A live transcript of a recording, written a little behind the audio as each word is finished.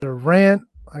rant.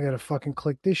 I gotta fucking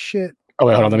click this shit. Oh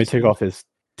wait, hold on. Let me take off his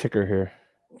ticker here.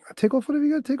 Take off whatever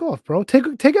you gotta take off, bro.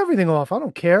 Take everything off. I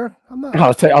don't care. I'm not.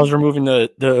 I was removing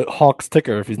the Hawks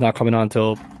ticker if he's not coming on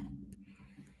until.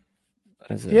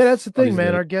 Yeah, that's the thing,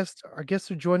 man. Our guests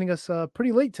are joining us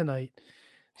pretty late tonight.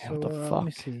 Yeah, So what the fuck? let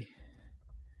me see.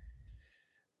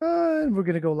 And we're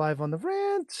gonna go live on the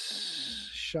rant.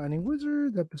 Shining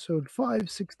Wizard, episode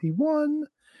 561.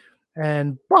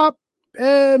 And bop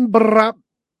and brop.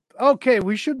 Okay,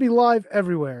 we should be live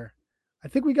everywhere. I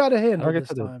think we got a handle this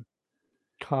time.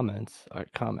 Comments. All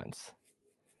right, comments.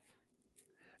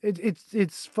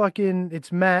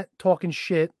 It's Matt talking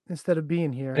shit instead of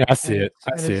being here. Yeah, I see it.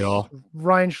 I see it all.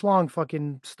 Ryan Schlong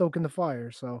fucking stoking the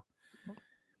fire. So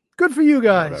good for you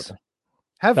guys.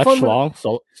 Have that's fun.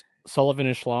 Schlong. Sullivan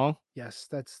and Schlong. Yes,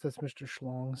 that's Mr.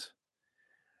 Schlong's.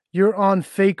 You're on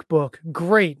Facebook.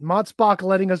 Great. Motzbach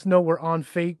letting us know we're on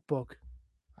Facebook.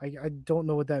 I don't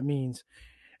know what that means.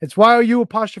 It's YOU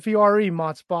apostrophe RE,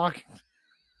 Motzbach.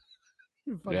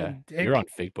 You're on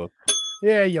Facebook.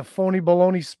 Yeah, you phony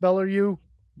baloney speller, you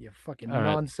fucking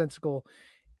nonsensical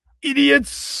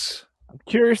idiots. I'm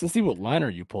curious to see what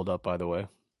liner you pulled up, by the way.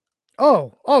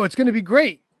 Oh, it's going to be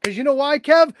great. Because you know why,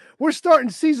 Kev? We're starting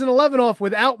season 11 off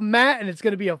without Matt, and it's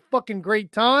going to be a fucking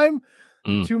great time.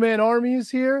 Two-man army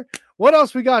is here. What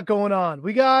else we got going on?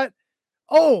 We got,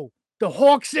 the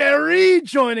Hawks RE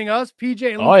joining us,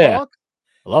 PJ and Luke Hawks.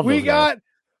 I love we got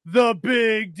the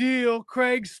big deal,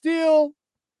 Craig Steele.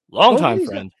 Longtime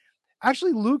friend.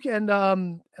 Actually, Luke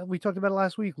and we talked about it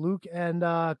last week. Luke and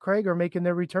Craig are making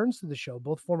their returns to the show.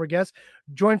 Both former guests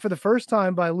joined for the first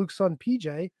time by Luke's son, PJ.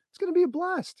 It's going to be a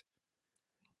blast.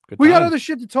 We got other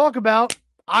shit to talk about.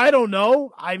 I don't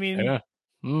know. I mean,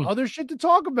 other shit to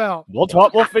talk about. We'll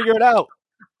talk. We'll figure it out.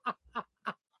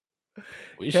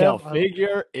 We shall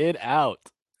figure it out.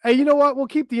 Hey, you know what? We'll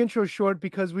keep the intro short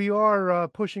because we are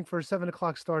pushing for a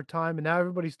 7:00 start time, and now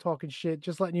everybody's talking shit.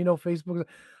 Just letting you know, Facebook.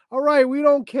 All right, we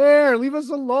don't care. Leave us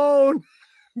alone.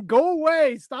 Go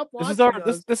away. Stop watching.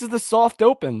 This is the soft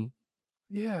open.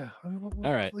 Yeah. I mean,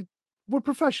 all right. We're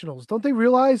professionals. Don't they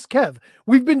realize, Kev?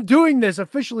 We've been doing this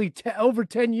officially over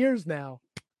 10 years now.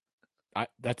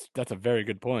 That's a very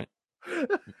good point.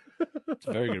 It's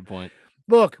a very good point.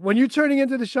 Look, when you're turning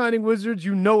into the Shining Wizards,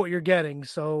 you know what you're getting.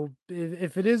 So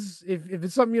if it's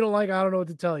something you don't like, I don't know what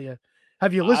to tell you.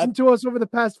 Have you listened to us over the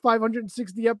past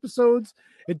 560 episodes?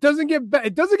 It doesn't get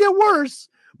it doesn't get worse,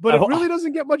 but it really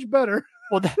doesn't get much better.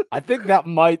 Well, I think that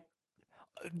might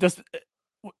just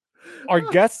our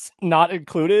guests not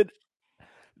included.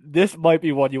 This might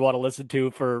be one you want to listen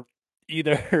to for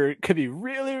either it could be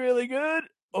really, really good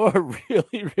or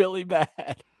really, really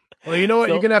bad. Well, you know what?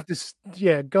 You're going to have to,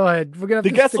 go ahead. We're going to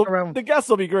have to stick around. The guests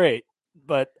will be great.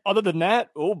 But other than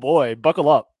that, oh boy, buckle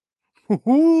up.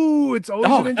 Ooh, it's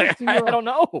always an interesting. I don't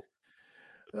know.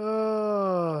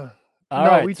 All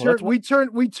right, we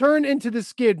turn into the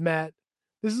skid, Matt.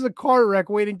 This is a car wreck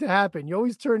waiting to happen. You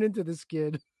always turn into the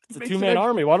skid. It's a two-man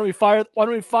army. Why don't we fire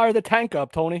the tank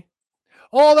up, Tony?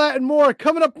 All that and more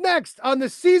coming up next on the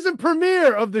season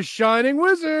premiere of The Shining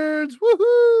Wizards.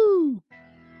 Woohoo!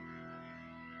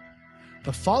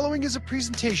 The following is a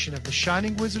presentation of the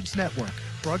Shining Wizards Network,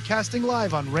 broadcasting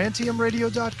live on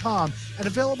rantiumradio.com and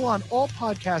available on all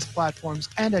podcast platforms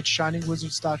and at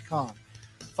shiningwizards.com.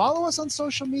 Follow us on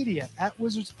social media at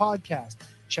Wizards Podcast.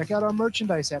 Check out our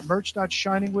merchandise at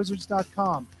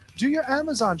merch.shiningwizards.com. Do your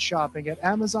Amazon shopping at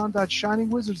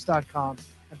amazon.shiningwizards.com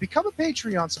and become a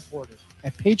Patreon supporter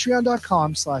at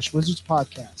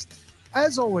patreon.com/wizardspodcast.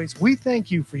 As always, we thank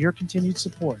you for your continued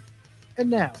support. And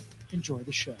now, enjoy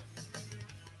the show.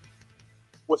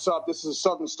 What's up? This is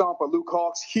Southern Stomper, Luke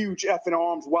Hawks, huge effing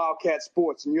arms, Wildcat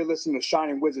Sports, and you're listening to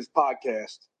Shining Wizards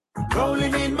Podcast.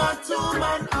 Rolling in my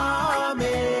two-man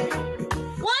army.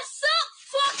 What's up,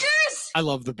 fuckers? I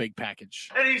love the big package.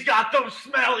 And he's got those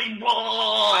smelly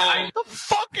balls. What the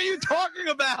fuck are you talking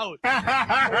about?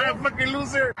 Fucking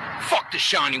loser. Fuck the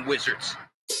Shining Wizards.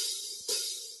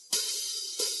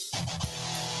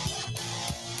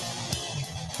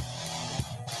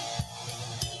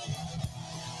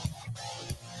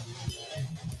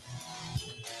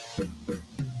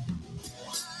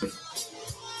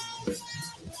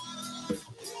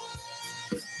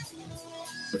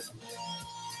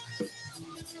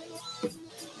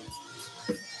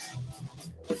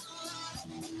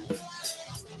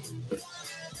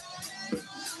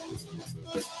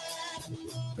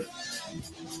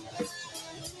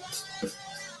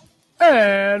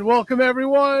 And welcome,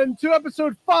 everyone, to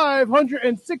episode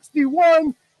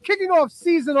 561, kicking off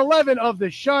season 11 of the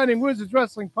Shining Wizards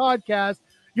Wrestling Podcast.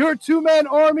 Your two-man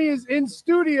army is in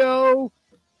studio.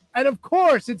 And of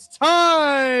course, it's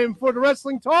time for the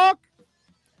wrestling talk.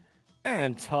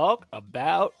 And talk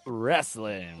about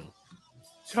wrestling.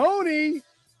 Tony,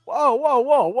 Whoa.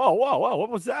 What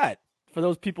was that? For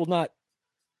those people not.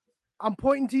 I'm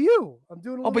pointing to you. I'm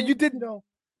doing a little, but you did.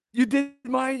 You did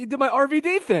my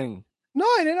RVD thing. No,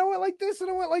 I didn't. I went like this and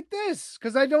I went like this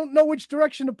because I don't know which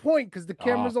direction to point because the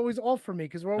camera's always off for me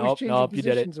because we're always changing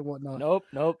positions and whatnot.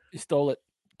 Nope. You stole it.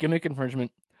 Gimmick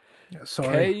infringement. Yeah,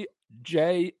 sorry.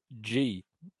 KJG.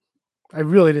 I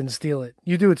really didn't steal it.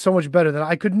 You do it so much better than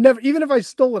I could never. Even if I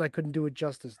stole it, I couldn't do it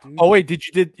justice, dude. Oh wait, you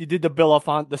did the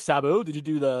Belafonte, the Sabu? Did you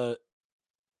do the?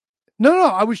 No.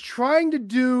 I was trying to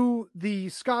do the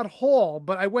Scott Hall,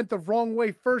 but I went the wrong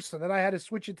way first, and then I had to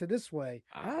switch it to this way.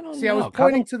 I don't See, know. I was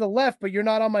pointing to the left, but you're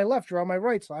not on my left. You're on my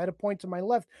right, so I had to point to my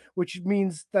left, which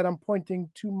means that I'm pointing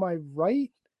to my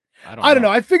right. I don't know.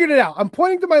 I figured it out. I'm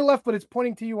pointing to my left, but it's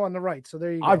pointing to you on the right. So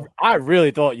there you go. I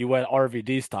really thought you went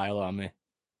RVD style on me.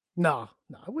 No,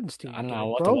 I wouldn't steal. I don't know.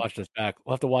 We'll have to watch this back.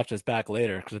 We'll have to watch this back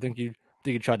later because I think you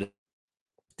tried to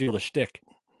steal the shtick.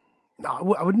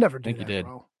 No, I would never do that, you did.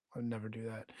 bro. I would never do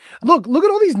that. Look at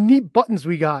all these neat buttons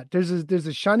we got. There's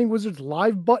a Shining Wizards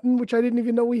live button, which I didn't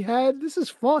even know we had. This is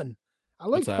fun. I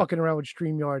like fucking around with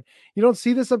StreamYard. You don't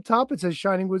see this up top? It says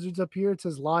Shining Wizards up here. It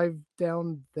says live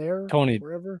down there. Tony,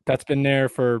 wherever. That's been there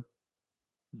for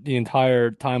the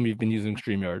entire time we've been using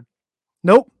StreamYard.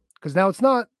 Nope, because now it's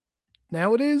not.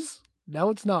 Now it is. Now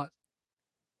it's not.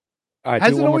 All right,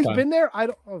 has it always been there? I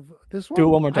don't. Oh, this one. Do it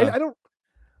one more time. I don't.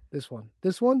 This one.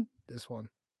 This one. This one.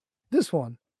 This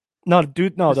one. No,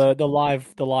 dude. No, the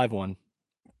live one.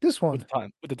 This one with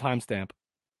the timestamp.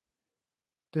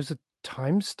 There's a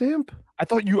timestamp. I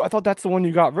thought that's the one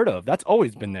you got rid of. That's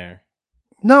always been there.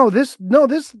 No, this.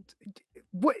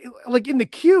 What, like in the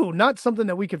queue, not something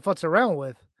that we can futz around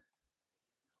with.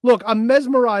 Look, I'm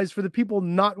mesmerized for the people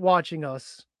not watching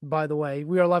us. By the way,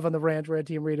 we are live on the rant,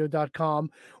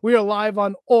 rantiumradio.com. We are live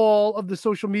on all of the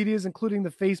social medias, including the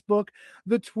Facebook,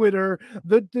 the Twitter,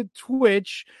 the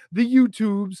Twitch, the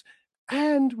YouTubes,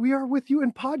 and we are with you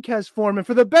in podcast form. And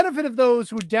for the benefit of those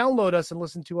who download us and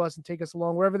listen to us and take us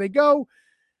along wherever they go,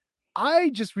 I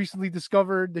just recently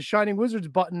discovered the Shining Wizards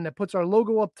button that puts our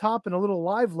logo up top and a little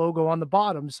live logo on the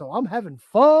bottom. So I'm having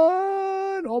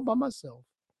fun all by myself.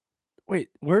 Wait,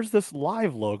 where's this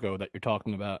live logo that you're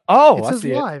talking about? Oh, it says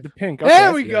live. The pink. Okay,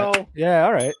 there we go. Yeah,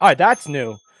 all right, that's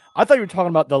new. I thought you were talking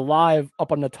about the live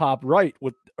up on the top right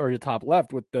or your top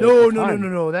left with the.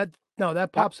 No.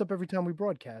 That pops up every time we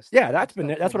broadcast. Yeah, that's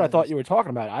what I thought you were talking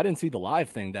about. I didn't see the live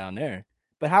thing down there.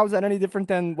 But how is that any different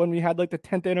than when we had like the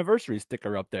 10th anniversary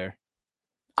sticker up there?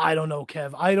 I don't know,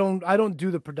 Kev. I don't do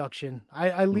the production.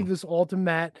 I leave this all to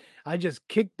Matt. I just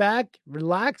kick back,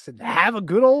 relax, and have a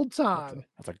good old time.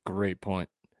 That's a great point.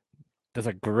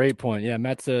 Yeah,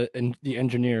 Matt's the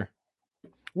engineer.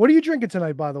 What are you drinking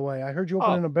tonight, by the way? I heard you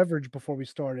opening a beverage before we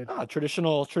started.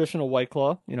 Traditional White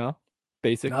Claw,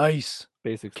 basic. Nice.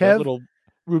 Basic. Kev? So little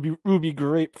ruby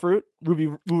grapefruit,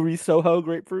 ruby Soho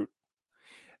grapefruit.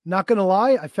 Not going to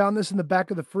lie, I found this in the back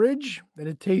of the fridge, and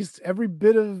it tastes every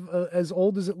bit of as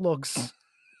old as it looks.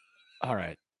 All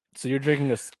right. So you're drinking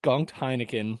a skunked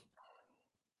Heineken.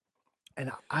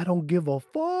 And I don't give a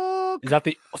fuck. Is that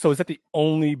the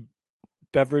only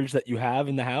beverage that you have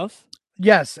in the house?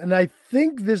 Yes, and I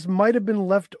think this might have been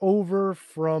left over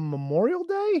from Memorial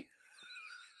Day.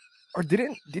 Or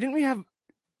didn't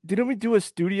we do a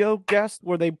studio guest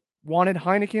where they wanted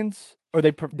Heinekens? Or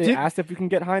they asked if we can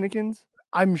get Heinekens?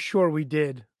 I'm sure we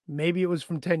did. Maybe it was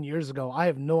from 10 years ago. I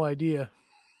have no idea.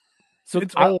 So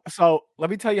let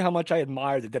me tell you how much I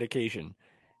admire the dedication.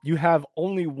 You have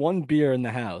only one beer in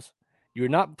the house. You're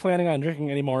not planning on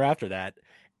drinking any more after that.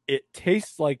 It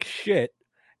tastes like shit,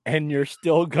 and you're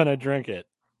still gonna drink it.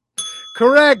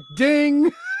 Correct.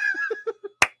 Ding.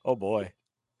 Oh boy.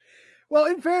 Well,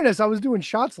 in fairness, I was doing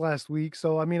shots last week,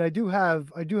 so I mean, I do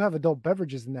have adult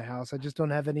beverages in the house. I just don't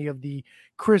have any of the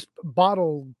crisp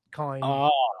bottle kind. Oh,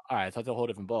 all right. So that's a whole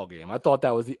different ball game. I thought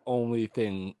that was the only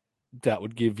thing that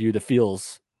would give you the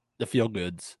feel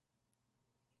goods.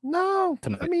 No,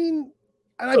 tonight. I mean,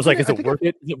 I was like, is it worth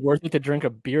it? Is it worth it to drink a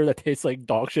beer that tastes like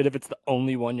dog shit if it's the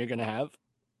only one you're gonna have?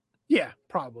 Yeah,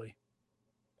 probably.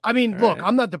 I mean, look,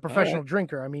 I'm not the professional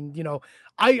drinker. I mean,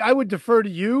 I would defer to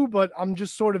you, but I'm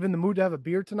just sort of in the mood to have a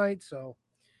beer tonight, so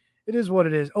it is what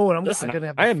it is. Oh, and I'm gonna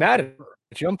have. I am mad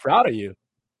at you. I'm proud of you.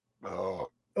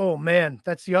 Oh man,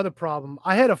 that's the other problem.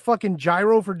 I had a fucking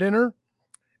gyro for dinner,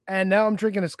 and now I'm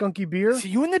drinking a skunky beer. See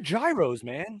you and the gyros,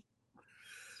 man.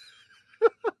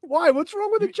 Why? What's wrong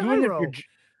with the gyro?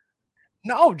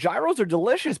 No, gyros are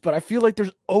delicious, but I feel like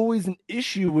there's always an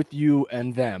issue with you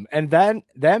and them. And then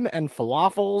them and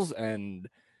falafels and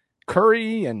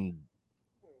curry and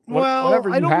Well, whatever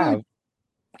you have.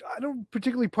 I don't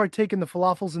particularly partake in the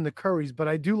falafels and the curries, but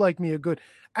I do like me a good,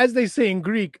 as they say in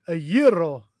Greek, a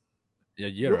gyro. Yeah,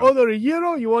 You order a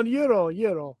gyro, you want gyro.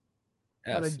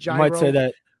 Not a Yes. You might say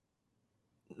gyro.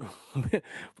 that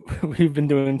we've been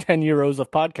doing 10 euros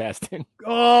of podcasting.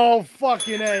 Oh,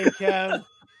 fucking A, Kev.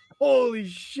 Holy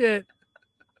shit.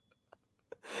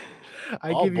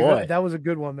 That was a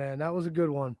good one, man. That was a good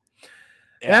one.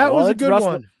 Yeah, that was a good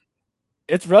one.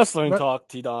 It's wrestling talk,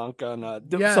 T-Donk.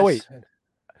 Yes. So wait.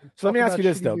 So let me ask you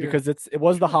this, shitty though, beer. because it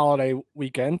was the holiday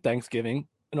weekend, Thanksgiving,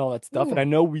 and all that stuff. Ooh. And I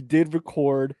know we did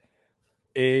record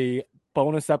a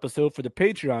bonus episode for the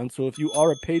Patreon. So if you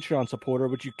are a Patreon supporter,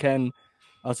 which you can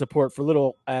support for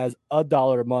little as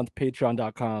 $1 a month,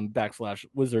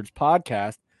 patreon.com/Wizards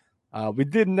podcast. We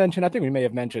did mention, I think we may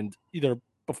have mentioned either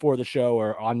before the show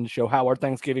or on the show how our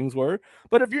Thanksgivings were.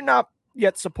 But if you're not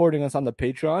yet supporting us on the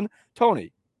Patreon,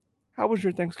 Tony, how was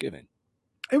your Thanksgiving?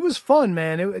 It was fun,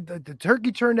 man. The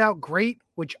turkey turned out great,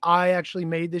 which I actually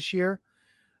made this year.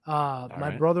 My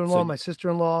right. brother-in-law, So- my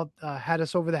sister-in-law had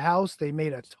us over the house. They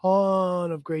made a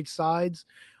ton of great sides.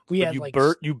 We But had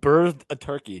you birthed a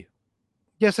turkey.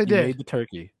 Yes, I You did. made the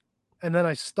turkey. And then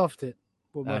I stuffed it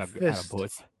with my fist.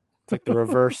 It's like the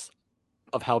reverse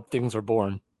of how things are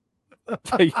born.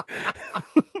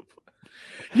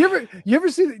 You ever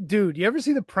see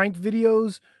the prank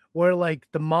videos where like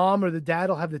the mom or the dad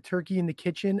will have the turkey in the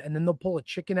kitchen and then they'll pull a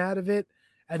chicken out of it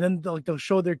and then they'll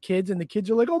show their kids and the kids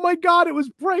are like, "Oh my God, it was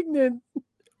pregnant."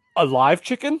 A live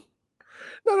chicken?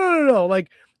 No. Like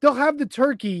they'll have the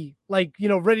turkey like,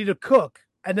 ready to cook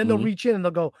and then they'll reach in and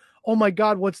they'll go, "Oh my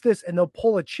God, what's this?" And they'll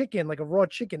pull a chicken, like a raw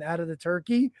chicken out of the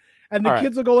turkey. And the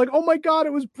kids will go like, "Oh my God,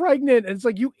 it was pregnant." And it's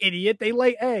like, "You idiot, they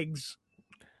lay eggs."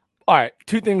 All right,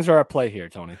 two things are at play here,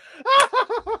 Tony.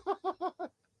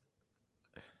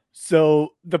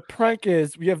 So the prank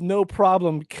is we have no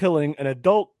problem killing an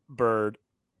adult bird,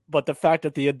 but the fact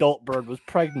that the adult bird was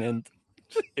pregnant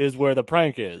is where the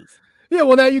prank is. Yeah,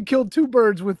 well, now you killed two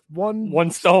birds with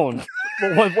one stone.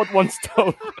 one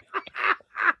stone.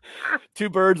 Two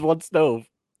birds, one stove.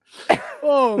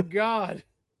 Oh God.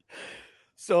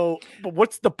 So, but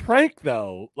what's the prank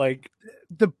though? Like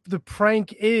the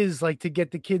prank is like to get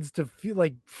the kids to feel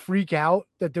like freak out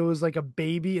that there was like a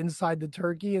baby inside the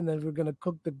turkey and then we're gonna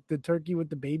cook the turkey with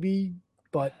the baby,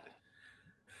 but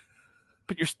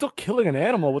you're still killing an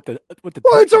animal with the well,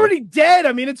 turkey. it's already dead.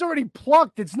 I mean, it's already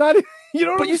plucked. It's not,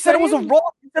 But you said it was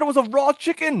a raw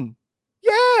chicken.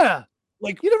 Yeah.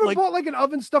 Like you never bought like an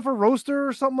oven stuffer roaster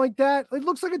or something like that? It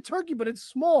looks like a turkey, but it's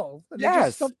small. And they just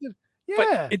Yes. stuffed it.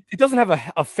 Yeah. But it doesn't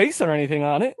have a face or anything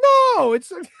on it. No,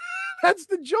 it's that's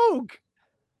the joke.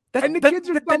 And the kids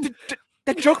are dumb.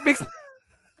 That joke makes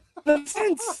no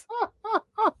sense.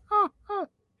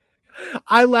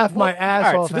 I laugh my ass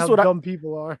all right, off so this how is what dumb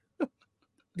people are.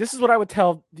 This is what I would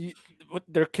tell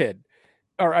their kid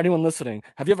or anyone listening.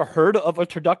 Have you ever heard of a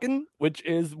turducken, which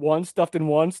is one stuffed in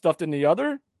the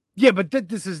other? Yeah, but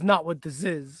this is not what this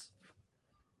is.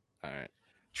 All right.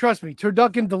 Trust me,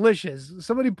 turducken delicious.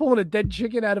 Somebody pulling a dead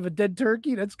chicken out of a dead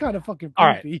turkey, that's kind of fucking creepy. All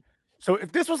right. So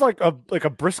if this was like a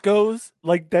Briscoe's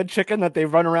like dead chicken that they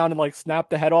run around and like snap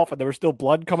the head off and there was still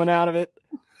blood coming out of it,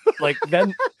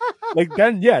 then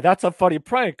yeah, that's a funny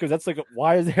prank because that's like,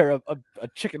 why is there a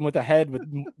chicken with a head with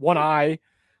one eye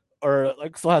or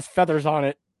like still has feathers on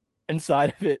it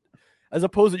inside of it, as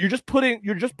opposed to you're just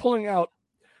pulling out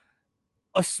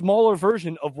a smaller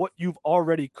version of what you've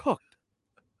already cooked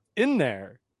in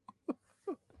there.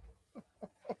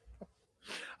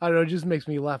 I don't know, it just makes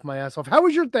me laugh my ass off. How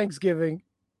was your Thanksgiving?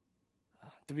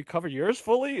 Did we cover yours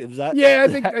fully? Is that? Yeah,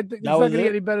 I think it's not was going to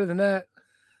get any better than that.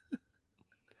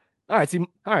 All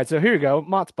right. So here you go,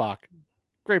 Motzbach.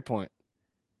 Great point.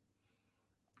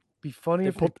 Be funny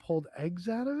if they pulled eggs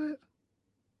out of it.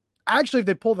 Actually, if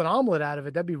they pulled an omelet out of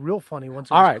it, that'd be real funny. Once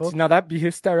it all was right, cooked. so now that'd be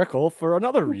hysterical for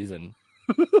another reason.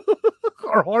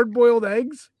 Or hard-boiled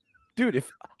eggs, dude.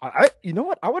 If you know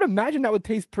what, I would imagine that would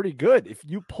taste pretty good if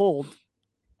you pulled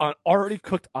an already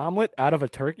cooked omelet out of a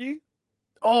turkey.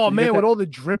 Oh man, with all the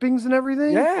drippings and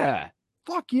everything. Yeah.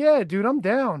 Fuck yeah, dude. I'm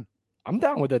down. I'm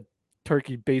down with a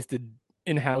turkey basted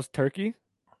in-house turkey.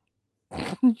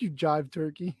 You jive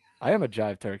turkey. I am a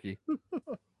jive turkey.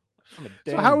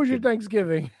 So how was your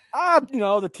Thanksgiving?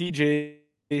 The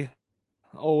TJ.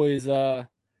 Always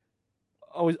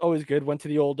good. Went to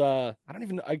the old I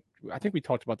think we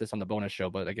talked about this on the bonus show,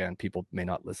 but again, people may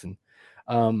not listen.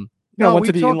 Went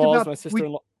to the in-laws, my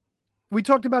sister-in-law. We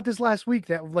talked about this last week,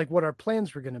 that like what our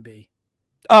plans were going to be.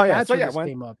 Oh yeah, that's so when yeah, this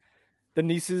came up. The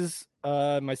nieces,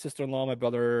 my sister-in-law, my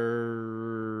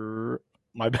brother,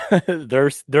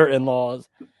 their in-laws,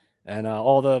 And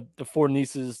all the four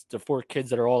nieces, the four kids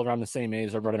that are all around the same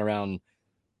age, are running around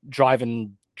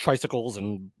driving tricycles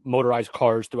and motorized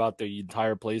cars throughout the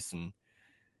entire place. And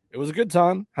it was a good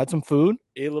time. Had some food,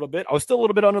 ate a little bit. I was still a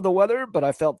little bit under the weather, but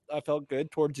I felt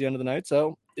good towards the end of the night.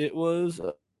 So it was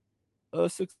a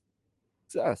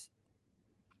success.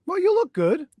 Well, you look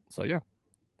good. So yeah,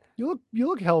 you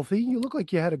look healthy. You look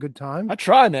like you had a good time. I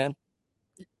try, man.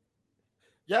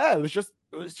 Yeah, it was just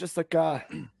like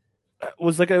it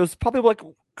was probably like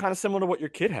kind of similar to what your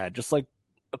kid had, just like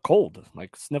a cold,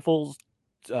 like sniffles,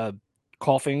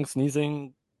 coughing,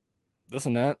 sneezing, this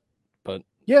and that. But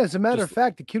yeah, as a matter of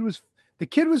fact, the kid was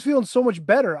feeling so much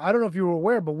better. I don't know if you were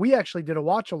aware, but we actually did a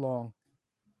watch along.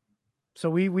 So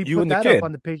we put that up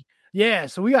on the page. Yeah,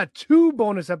 so we got 2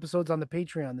 bonus episodes on the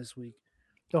Patreon this week.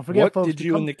 Don't forget, what folks. What did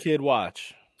you and the kid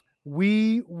watch?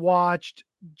 We watched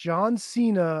John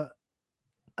Cena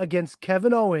against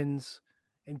Kevin Owens,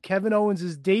 and Kevin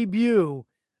Owens' debut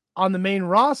on the main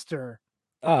roster.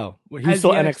 Oh, well, he's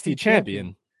still NXT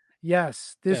champion.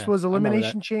 Yes, this was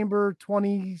Elimination Chamber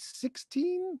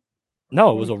 2016.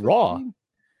 No, it was a Raw.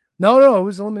 No, it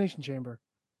was Elimination Chamber.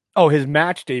 Oh, his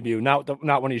match debut,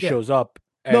 not when he shows up.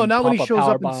 No, not when he shows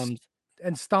up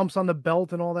and stomps on the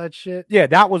belt and all that shit. Yeah,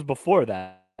 that was before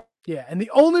that. Yeah, and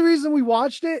the only reason we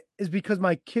watched it is because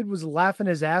my kid was laughing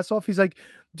his ass off. He's like,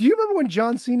 "Do you remember when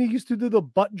John Cena used to do the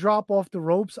butt drop off the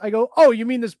ropes?" I go, "Oh, you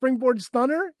mean the springboard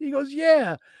stunner?" He goes,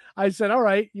 "Yeah." I said, "All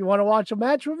right, you want to watch a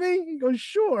match with me?" He goes,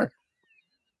 "Sure."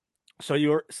 So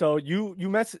you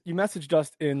messaged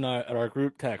us in our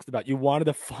group text about you wanted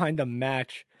to find a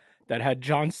match that had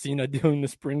John Cena doing the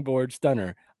springboard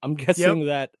stunner. I'm guessing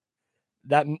that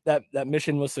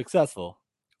mission was successful.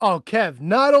 Oh, Kev,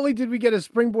 not only did we get a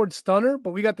springboard stunner,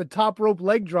 but we got the top rope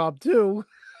leg drop too.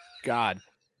 God.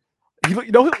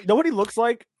 You know what he looks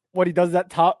like when he does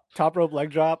that top rope leg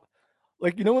drop?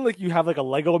 Like, you know when like you have like a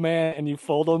Lego man and you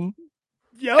fold them?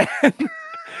 Yep.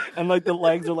 And like the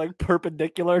legs are like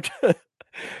perpendicular to,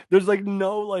 there's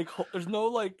no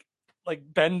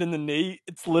bend in the knee.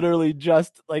 It's literally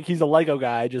just like he's a Lego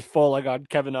guy just falling on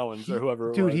Kevin Owens or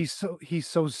whoever. Dude, he's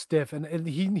so stiff, and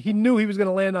he knew he was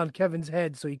gonna land on Kevin's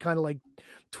head, so he kind of like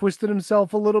twisted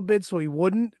himself a little bit so he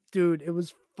wouldn't. Dude, it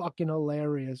was fucking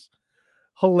hilarious.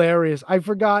 I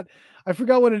forgot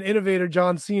what an innovator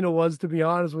John Cena was, to be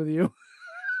honest with you.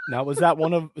 Now, was that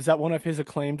one of his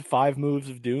acclaimed 5 moves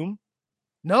of doom?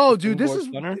 No, dude,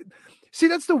 see,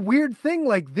 that's the weird thing.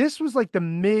 Like, this was like the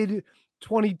mid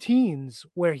 20-teens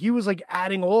where he was like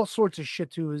adding all sorts of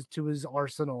shit to his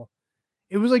arsenal.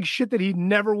 It was like shit that he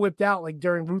never whipped out like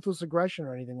during Ruthless Aggression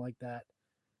or anything like that.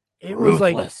 It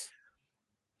was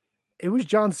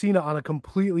John Cena on a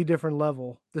completely different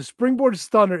level. The springboard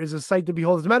stunner is a sight to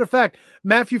behold. As a matter of fact,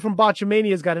 Matthew from Botchamania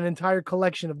has got an entire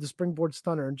collection of the springboard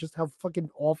stunner and just how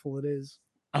fucking awful it is.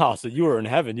 Oh, so you were in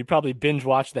heaven. You probably binge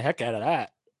watched the heck out of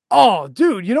that. Oh,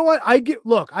 dude, you know what? I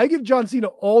give John Cena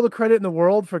all the credit in the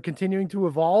world for continuing to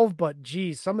evolve, but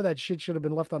geez, some of that shit should have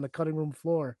been left on the cutting room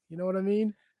floor. You know what I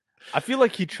mean? I feel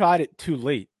like he tried it too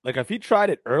late. Like if he tried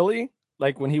it early,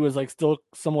 like when he was like still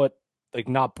somewhat like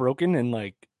not broken and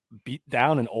like beat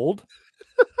down and old,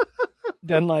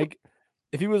 then like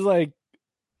if he was like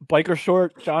biker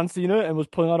short John Cena and was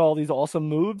pulling out all these awesome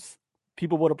moves,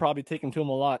 people would have probably taken to him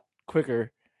a lot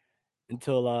quicker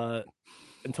until that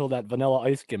Vanilla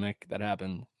Ice gimmick that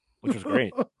happened, which was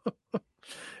great.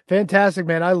 Fantastic,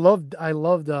 man. I loved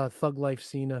Thug Life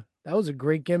Cena. That was a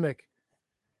great gimmick.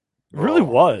 It really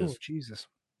was. Oh, Jesus.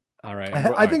 All right.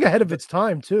 I think ahead of its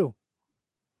time too.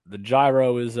 The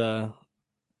gyro is dude,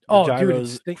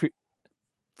 it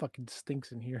fucking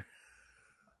stinks in here.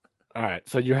 All right.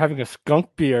 So you're having a skunk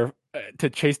beer to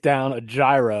chase down a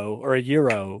gyro or a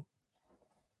gyro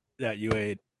that you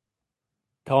ate.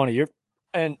 Tony,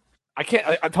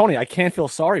 Tony, I can't feel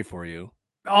sorry for you.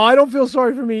 Oh, I don't feel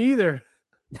sorry for me either.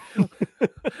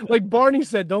 Like Barney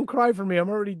said, don't cry for me. I'm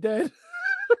already dead.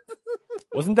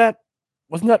 Wasn't that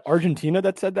Argentina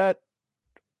that said that?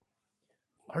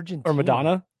 Argentina or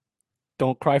Madonna?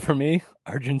 Don't cry for me,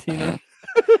 Argentina.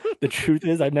 The truth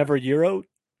is, I never Euroed.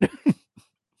 I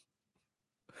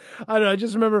don't know. I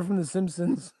just remember from The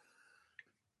Simpsons.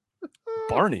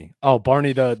 Barney. Oh,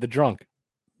 Barney the drunk.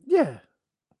 Yeah.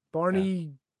 Barney. Yeah.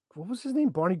 What was his name?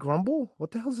 Barney Grumble?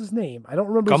 What the hell's his name? I don't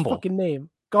remember his fucking name.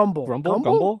 Gumble.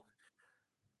 Gumble?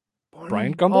 Barney...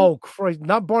 Brian Gumble? Oh, Christ.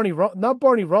 Not Barney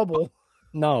Rubble.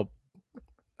 No.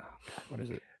 Oh, God, what is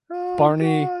it? Oh,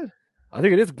 Barney. God. I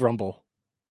think it is Grumble.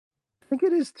 I think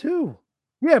it is too.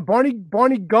 Yeah, Barney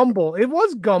Gumble. It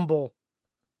was Gumble.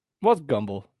 What's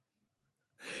Gumble?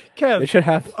 Kev, they should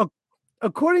have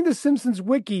According to Simpsons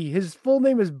Wiki, his full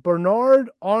name is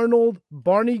Bernard Arnold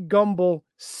Barney Gumble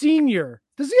Sr.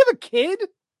 Does he have a kid?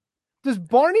 Does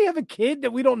Barney have a kid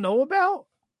that we don't know about?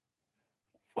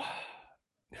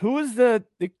 Who is the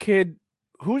kid?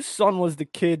 Whose son was the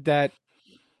kid that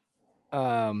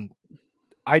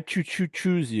I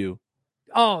choose you?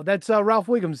 Oh, that's Ralph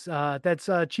Wiggum's. That's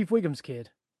Chief Wiggum's kid.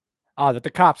 That the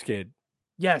cops kid.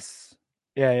 Yes.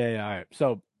 Yeah. All right.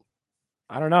 So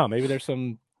I don't know. Maybe there's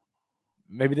some.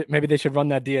 Maybe they should run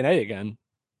that DNA again.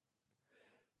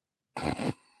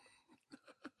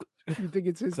 You think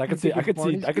it's his? I could see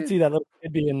that little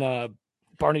kid being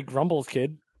Barney Grumble's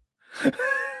kid.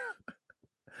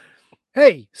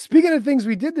 Hey, speaking of things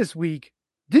we did this week,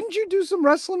 didn't you do some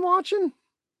wrestling watching?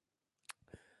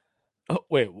 Oh,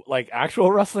 wait, like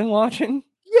actual wrestling watching?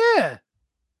 Yeah.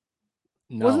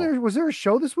 No. Was there a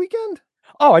show this weekend?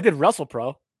 Oh, I did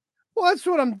WrestlePro. Well,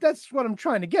 that's what I'm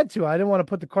trying to get to. I didn't want to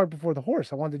put the cart before the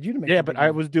horse. I wanted you to make. Yeah, but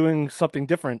I was doing something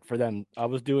different for them. I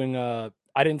was doing I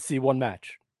didn't see one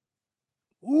match.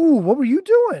 Ooh, what were you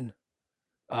doing?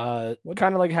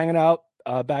 Kind of like hanging out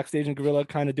backstage in Gorilla,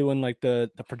 kind of doing like the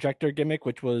projector gimmick,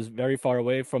 which was very far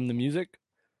away from the music.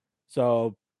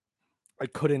 So I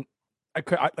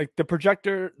like the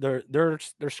projector, their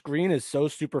screen is so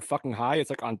super fucking high. It's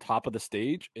like on top of the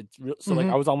stage. It's real. So like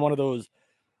I was on one of those.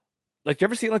 Like, you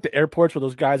ever see like the airports where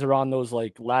those guys are on those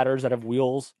like ladders that have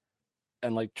wheels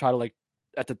and like try to like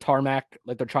at the tarmac,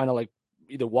 like they're trying to like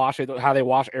either wash it, how they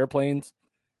wash airplanes.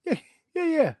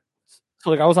 Yeah. So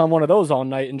like I was on one of those all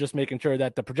night and just making sure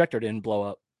that the projector didn't blow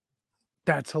up.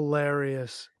 That's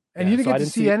hilarious. And Yeah, you didn't get to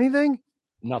see anything?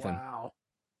 Nothing. Wow.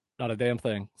 Not a damn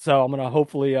thing. So I'm gonna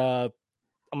hopefully I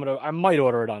might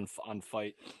order it on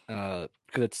Fight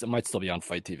because it might still be on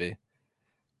Fight TV.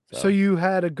 So you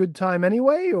had a good time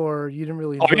anyway, or you didn't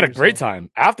really? Oh, we had a great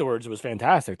time. Afterwards, it was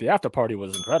fantastic. The after party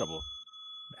was incredible.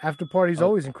 After party's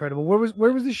always incredible.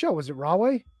 Where was the show? Was it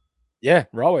Rahway? Yeah,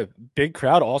 Rahway. Big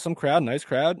crowd, awesome crowd, nice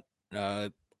crowd.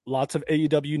 Lots of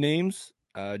AEW names.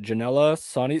 Janela,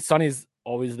 Sonny. Sonny's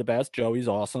always the best. Joey's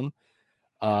awesome.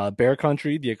 Bear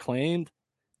Country, The Acclaimed,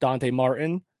 Dante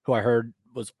Martin, who I heard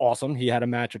was awesome. He had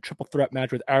a triple threat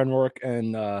match with Aaron Rourke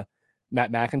and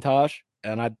Matt McIntosh.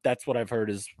 And that's what I've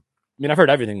heard I've heard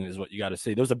everything is what you got to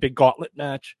see. There was a big gauntlet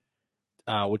match,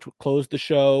 which closed the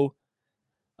show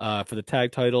for the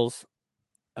tag titles,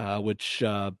 which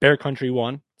Bear Country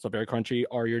won. So Bear Country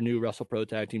are your new WrestlePro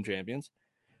Tag Team Champions.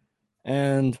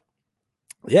 And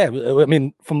yeah, I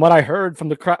mean, from what I heard from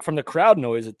the crowd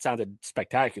noise, it sounded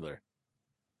spectacular.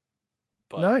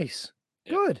 But, nice.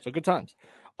 Yeah, good. So good times.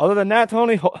 Other than that,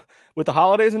 Tony, with the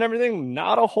holidays and everything,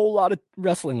 not a whole lot of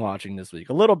wrestling watching this week.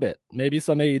 A little bit. Maybe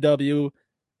some AEW.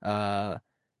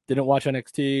 Didn't watch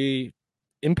NXT.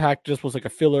 Impact just was like a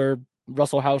filler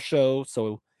Russell House show,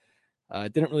 so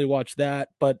didn't really watch that.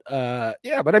 But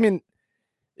yeah, but I mean,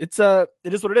 it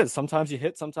is what it is. Sometimes you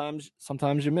hit,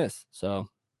 sometimes you miss. So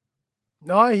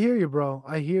no, I hear you, bro.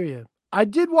 I hear you. I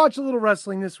did watch a little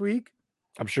wrestling this week.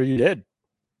 I'm sure you did.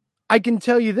 I can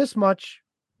tell you this much.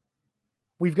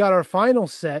 We've got our final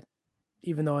set,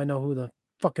 even though I know who the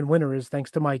fucking winner is,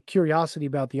 thanks to my curiosity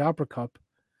about the Opera Cup.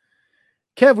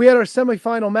 Kev, we had our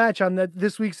semifinal match on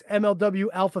this week's MLW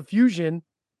Alpha Fusion.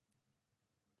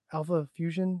 Alpha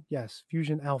Fusion? Yes,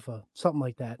 Fusion Alpha. Something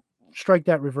like that. Strike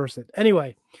that, reverse it.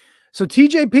 Anyway, so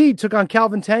TJP took on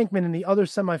Calvin Tankman in the other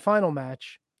semifinal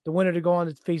match. The winner to go on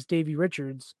to face Davey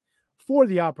Richards for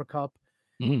the Opera Cup.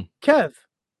 Mm. Kev,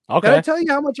 okay. Did I tell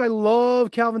you how much I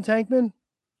love Calvin Tankman?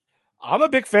 I'm a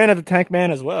big fan of the Tank Man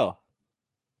as well.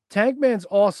 Tankman's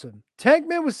awesome.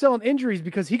 Tankman was selling injuries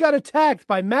because he got attacked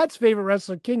by Matt's favorite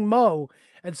wrestler, King Mo,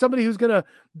 and somebody who's going to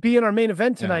be in our main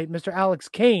event tonight, Mr. Alex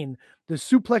Kane, the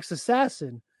suplex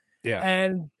assassin. Yeah.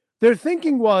 And their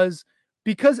thinking was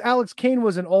because Alex Kane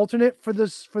was an alternate for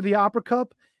the Opera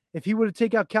Cup, if he were to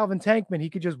take out Calvin Tankman, he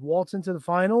could just waltz into the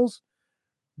finals.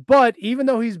 But even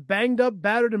though he's banged up,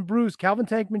 battered, and bruised, Calvin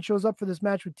Tankman shows up for this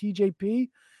match with TJP.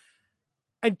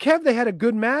 And Kev, they had a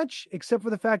good match, except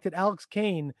for the fact that Alex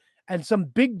Kane and some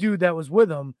big dude that was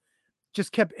with him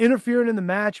just kept interfering in the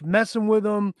match, messing with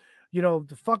him,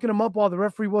 fucking him up while the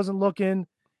referee wasn't looking.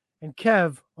 And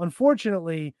Kev,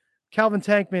 unfortunately, Calvin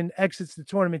Tankman exits the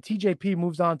tournament. TJP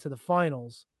moves on to the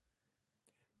finals.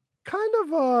 Kind of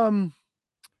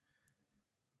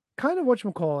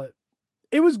whatchamacallit.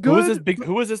 It was good.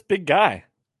 Who was this big guy?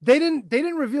 They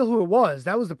didn't reveal who it was.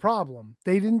 That was the problem.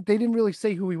 They didn't really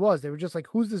say who he was. They were just like,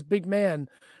 who's this big man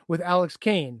with Alex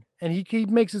Kane? And he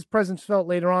makes his presence felt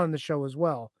later on in the show as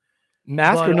well.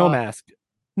 Mask or no mask?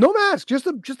 No mask. Just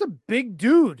a big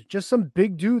dude. Just some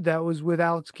big dude that was with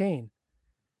Alex Kane.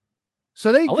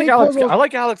 So they I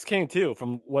like Alex King too,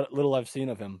 from what little I've seen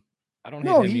of him. I don't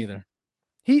hate him either.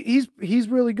 He's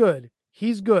really good.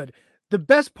 He's good. The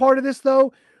best part of this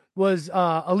though was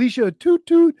Alicia Toot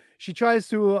Toot. She tries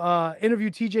to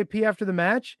interview TJP after the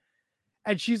match,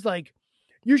 and she's like,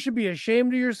 "You should be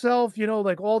ashamed of yourself. You know,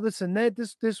 like all this and that.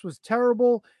 This was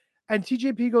terrible." And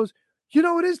TJP goes, "You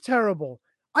know, it is terrible.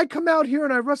 I come out here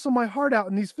and I wrestle my heart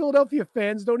out, and these Philadelphia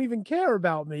fans don't even care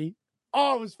about me."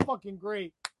 Oh, it was fucking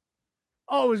great.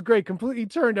 Oh, it was great. Completely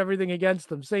turned everything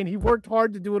against him, saying he worked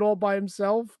hard to do it all by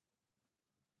himself.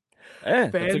 Yeah,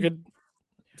 it's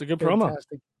a good promo.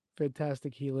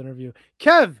 Fantastic heel interview.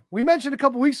 Kev, we mentioned a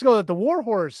couple weeks ago that the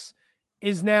Warhorse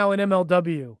is now in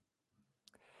MLW.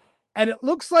 And it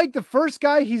looks like the first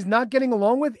guy he's not getting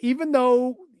along with, even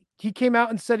though he came out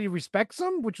and said he respects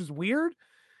him, which was weird.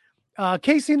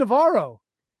 Casey Navarro.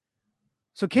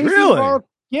 So Casey Navarro,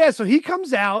 yeah, so he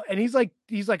comes out and he's like,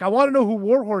 I want to know who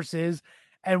Warhorse is.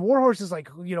 And Warhorse is like,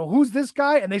 you know, who's this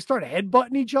guy? And they start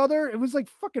headbutting each other. It was like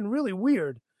fucking really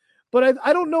weird. But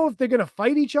I don't know if they're going to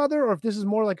fight each other or if this is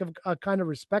more like a kind of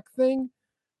respect thing.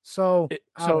 So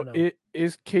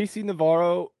is Casey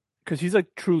Navarro, because he's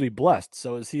like truly blessed.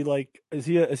 So is he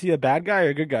a bad guy or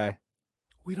a good guy?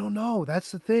 We don't know. That's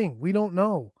the thing. We don't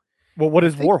know. Well, what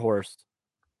is Warhorse?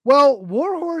 Well,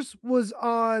 Warhorse was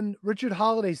on Richard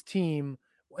Holliday's team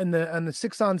on the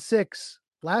 6-on-6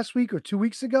 last week or 2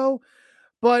 weeks ago.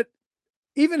 But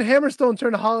even Hammerstone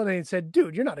turned to Holliday and said,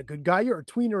 "Dude, you're not a good guy. You're a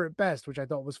tweener at best," which I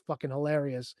thought was fucking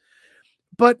hilarious.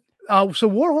 But so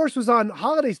Warhorse was on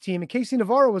Holliday's team and Casey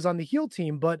Navarro was on the heel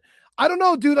team. But I don't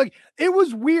know, dude. Like, it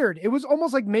was weird. It was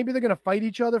almost like maybe they're gonna fight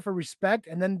each other for respect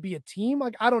and then be a team.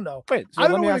 Like, I don't know. Wait, so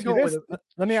let me ask you this.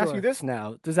 Let me ask you this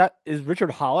now. Is Richard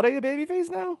Holliday a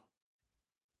babyface now?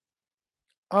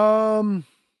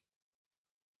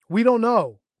 We don't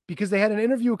know. Because they had an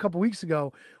interview a couple weeks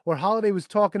ago where Holliday was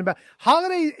talking about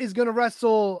Holliday is going to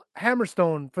wrestle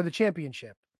Hammerstone for the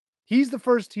championship. He's the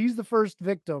first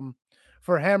victim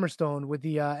for Hammerstone with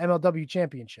the MLW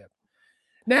championship.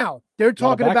 Now they're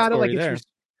talking about it like it's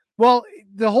well,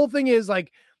 the whole thing is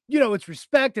like, you know, it's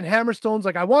respect, and Hammerstone's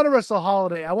like, I want to wrestle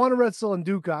Holliday, I want to wrestle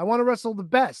Nduka, I want to wrestle the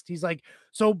best. He's like,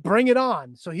 so bring it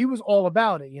on. So he was all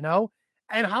about it, you know.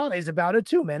 And Holliday's about it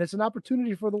too, man. It's an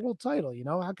opportunity for the world title, you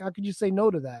know. How could you say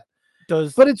no to that?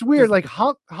 But it's weird. Like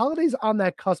Holliday's on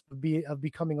that cusp of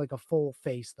becoming like a full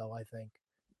face, though. I think.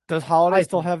 Does Holliday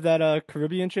still have that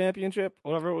Caribbean Championship,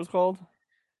 whatever it was called?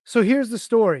 So here's the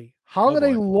story.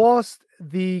 Holliday lost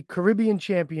the Caribbean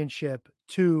Championship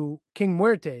to King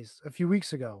Muertes a few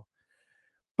weeks ago,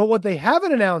 but what they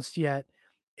haven't announced yet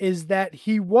is that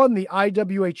he won the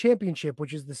IWA Championship,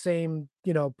 which is the same,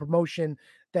 you know, promotion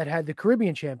that had the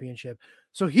Caribbean Championship.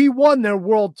 So he won their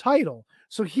world title.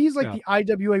 So he's like the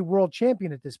IWA world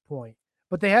champion at this point,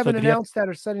 but they haven't announced that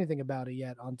or said anything about it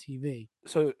yet on TV.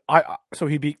 So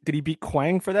did he beat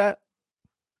Quang for that?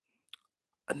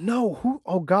 No, who?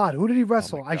 Oh God, who did he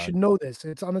wrestle? I should know this.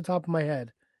 It's on the top of my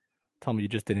head. Tell me you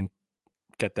just didn't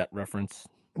get that reference.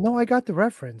 No, I got the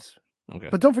reference. Okay,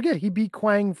 but don't forget he beat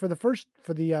Quang for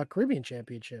the Caribbean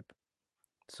Championship.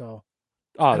 So,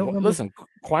 listen,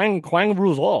 Quang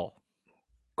rules all.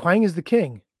 Quang is the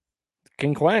king.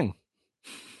 King Quang.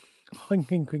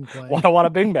 King Quang. Wada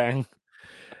bing bang.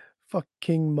 Fuck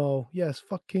King Mo. Yes,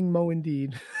 fuck King Mo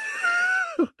indeed.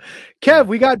 Kev,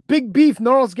 we got big beef.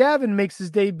 Gnarls Gavin makes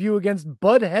his debut against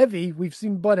Bud Heavy. We've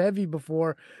seen Bud Heavy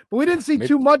before, but we didn't see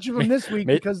too much of him this week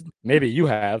because maybe you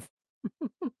have.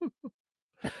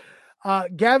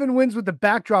 Gavin wins with the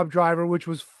backdrop driver, which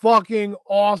was fucking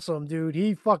awesome, dude.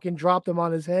 He fucking dropped him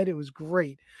on his head. It was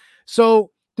great. So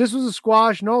this was a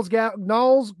squash.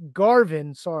 Gnarls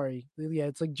Garvin, sorry. Yeah,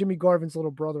 it's like Jimmy Garvin's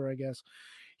little brother, I guess.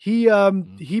 He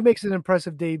makes an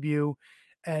impressive debut,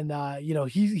 and you know,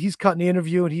 he's cutting the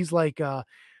interview, and he's like,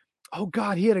 oh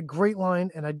God, he had a great line,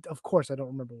 and of course I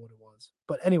don't remember what it was.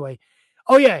 But anyway,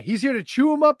 oh yeah, he's here to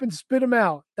chew him up and spit him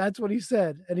out. That's what he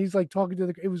said. And he's like talking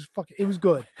to it was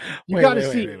good. You got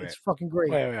to see it. It's fucking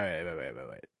great. Wait.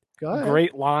 Go ahead.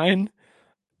 Great line.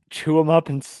 Chew him up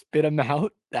and spit him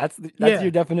out. That's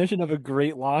your definition of a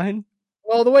great line.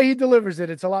 Well, the way he delivers it,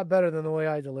 it's a lot better than the way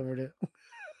I delivered it.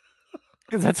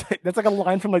 Because that's like a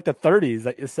line from like the 30s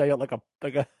that you say at like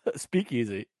a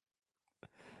speakeasy.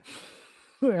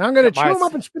 I'm gonna chew him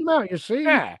up and spit him out. You see?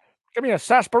 Yeah. Give me a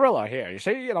sarsaparilla here. You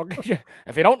see? You know,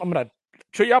 if you don't, I'm gonna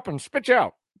chew you up and spit you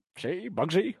out. See,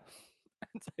 Bugsy.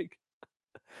 It's like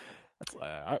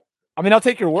I mean, I'll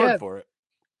take your word for it.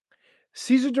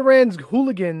 Cesar Duran's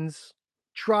hooligans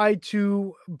tried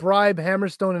to bribe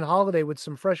Hammerstone and Holliday with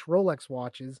some fresh Rolex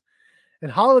watches,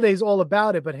 And Holiday's all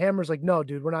about it, but Hammer's like, no,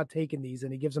 dude, we're not taking these.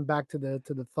 And he gives them back to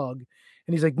the Thug.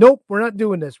 And he's like, nope, we're not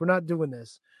doing this. We're not doing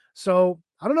this. So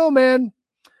I don't know, man.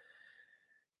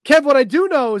 Kev, what I do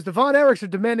know is the Von Erichs are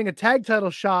demanding a tag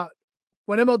title shot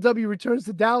when MLW returns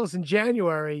to Dallas in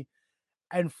January.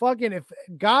 And fucking, if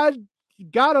God,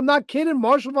 I'm not kidding.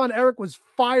 Marshall Von Erich was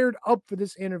fired up for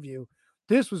this interview.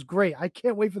 This was great. I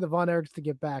can't wait for the Von Erichs to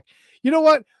get back. You know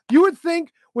what? You would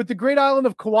think with the great island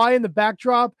of Kauai in the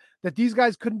backdrop that these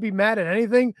guys couldn't be mad at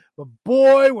anything, but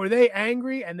boy, were they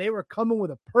angry, and they were coming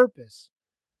with a purpose.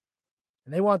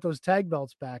 And they want those tag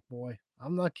belts back, boy.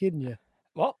 I'm not kidding you.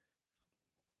 Well,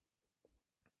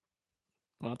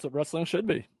 that's what wrestling should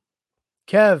be.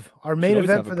 Kev, our main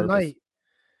event for the night.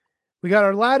 We got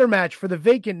our ladder match for the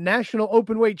vacant National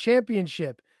Openweight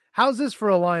Championship. How's this for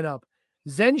a lineup?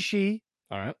 Zenshi.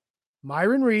 All right.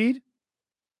 Myron Reed,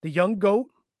 the Young Goat,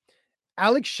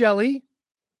 Alex Shelley,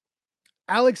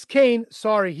 Alex Kane.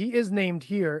 Sorry, he is named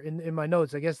here in my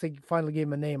notes. I guess they finally gave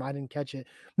him a name. I didn't catch it.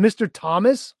 Mr.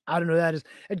 Thomas. I don't know who that is.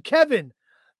 And Kevin,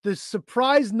 the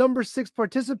surprise number 6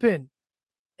 participant,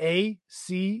 ACH.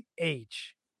 He's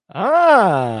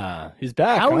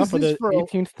back. How is for this the for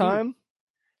 18th time?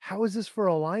 How is this for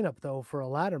a lineup though for a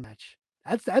ladder match?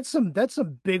 That's some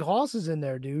big horses in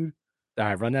there, dude. All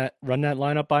right, run that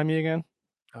lineup by me again.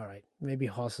 All right, maybe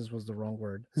horses was the wrong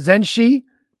word. Zenshi,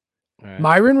 right.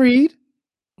 Myron Reed,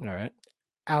 all right,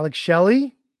 Alex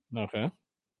Shelley, okay,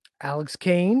 Alex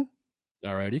Kane,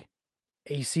 alrighty,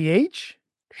 ACH,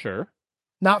 sure.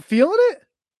 Not feeling it?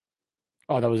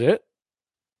 Oh, that was it.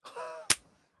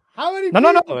 How many?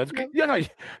 No. It's,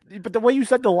 but the way you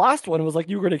said the last one was like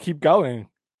you were going to keep going.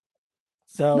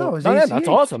 So that's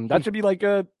awesome. That should be like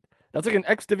that's like an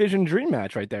X Division dream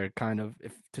match right there, kind of,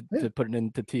 if to put it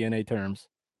into TNA terms.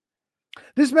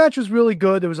 This match was really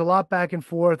good. There was a lot back and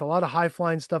forth, a lot of high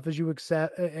flying stuff as you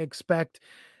expect.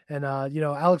 And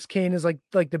Alex Kane is like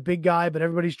the big guy, but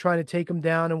everybody's trying to take him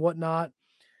down and whatnot.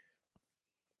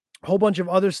 A whole bunch of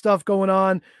other stuff going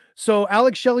on. So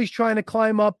Alex Shelley's trying to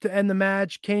climb up to end the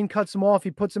match. Kane cuts him off.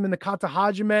 He puts him in the Kata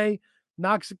Hajime,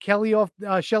 knocks Shelley off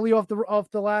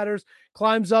the ladders,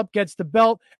 climbs up, gets the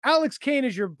belt. Alex Kane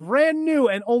is your brand new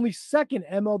and only second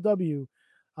MLW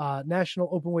National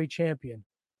Openweight Champion.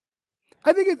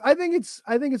 I think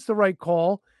it's the right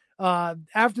call.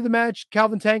 After the match,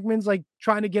 Calvin Tankman's like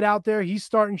trying to get out there. He's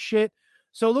starting shit.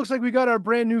 So it looks like we got our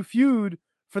brand new feud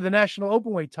for the National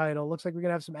Openweight title. Looks like we're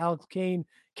gonna have some Alex Kane,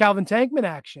 Calvin Tankman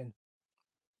action.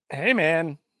 Hey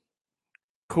man,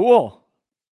 cool.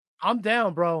 I'm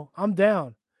down, bro. I'm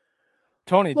down.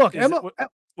 Tony, look,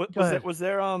 was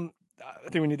there I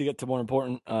think we need to get to more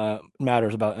important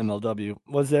matters about MLW.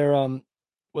 Was there an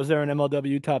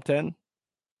MLW top 10?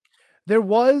 There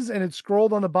was, and it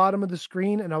scrolled on the bottom of the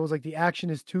screen, and I was like, the action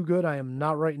is too good. I am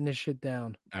not writing this shit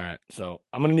down. All right, so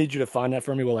I'm gonna need you to find that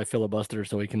for me while I filibuster,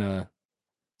 so we can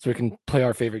play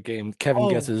our favorite game. Kevin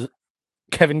guesses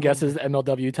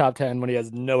MLW top 10 when he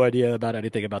has no idea about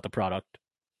anything about the product.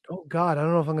 Oh God, I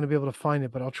don't know if I'm going to be able to find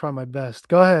it, but I'll try my best.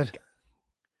 Go ahead.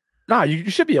 Nah, you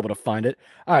should be able to find it.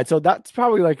 All right, so that's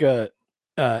probably like an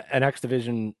X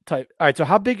Division type. All right, so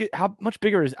how much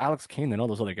bigger is Alex Kane than all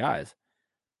those other guys?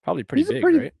 Probably pretty big,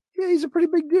 right? Yeah, he's a pretty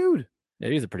big dude. Yeah,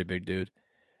 he's a pretty big dude.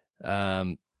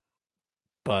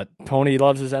 But Tony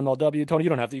loves his MLW. Tony, you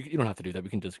don't have to do that. We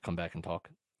can just come back and talk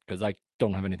because I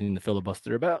don't have anything to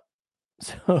filibuster about.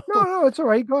 So no, it's all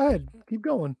right. Go ahead, keep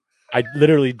going. I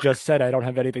literally just said I don't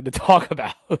have anything to talk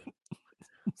about.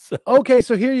 Okay,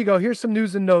 so here you go. Here's some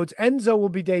news and notes. Enzo will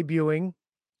be debuting,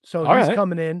 so he's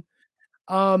coming in.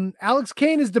 Alex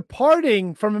Kane is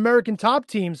departing from American Top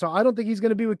Team, so I don't think he's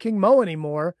going to be with King Mo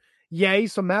anymore. Yay,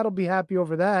 so Matt will be happy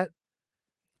over that.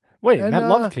 Wait, Matt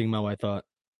loves King Mo, I thought.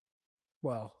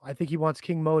 Well, I think he wants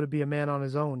King Mo to be a man on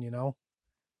his own,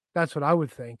 That's what I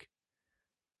would think.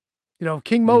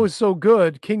 King Mo is so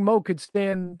good. King Mo could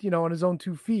stand, on his own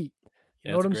 2 feet.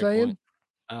 You know what I'm saying?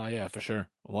 Oh, yeah, for sure.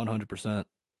 100%.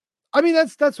 I mean,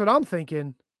 that's what I'm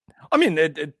thinking. I mean,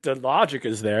 the logic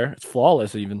is there. It's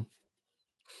flawless, even.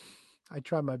 I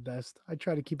try my best. I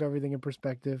try to keep everything in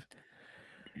perspective.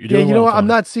 Yeah, you know what? I'm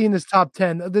not seeing this top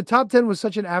 10. The top 10 was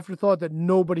such an afterthought that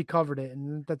nobody covered it,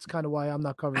 and that's kind of why I'm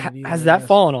not covering it either. Has that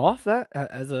fallen off that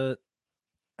as a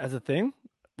thing?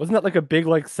 Wasn't that like a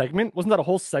big segment? Wasn't that a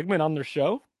whole segment on their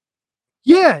show?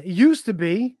 Yeah, it used to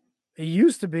be.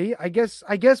 I guess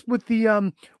with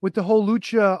the whole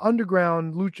Lucha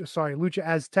Underground, Lucha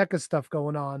Azteca stuff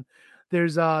going on,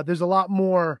 there's a lot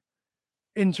more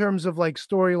in terms of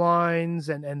storylines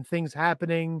and things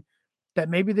happening that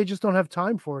maybe they just don't have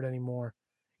time for it anymore.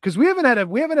 Because we haven't had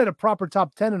a proper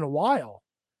top 10 in a while.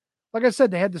 Like I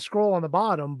said, they had the scroll on the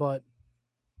bottom, but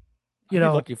You I'd be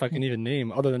know, lucky if I can even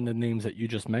name, other than the names that you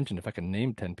just mentioned, if I can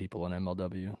name 10 people in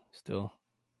MLW still.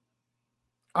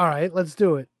 all right, let's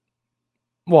do it.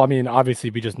 Well, I mean, obviously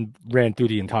we just ran through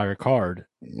the entire card.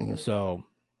 So,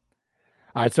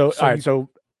 all right. So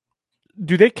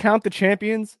do they count the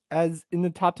champions as in the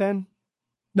top 10?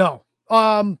 No.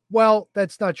 Well,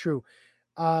 that's not true.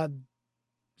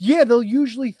 Yeah, they'll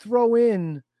usually throw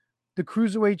in the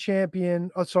cruiserweight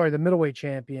champion. Oh, sorry, the middleweight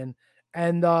champion,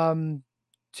 and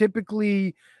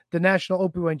typically the national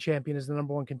openweight champion is the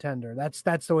number one contender.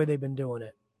 That's the way they've been doing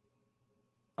it.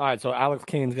 All right, so Alex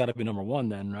Kane's got to be number one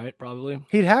then, right? Probably.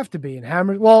 He'd have to be in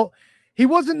Hammer. Well, he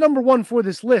wasn't number one for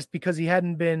this list because he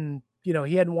hadn't been, he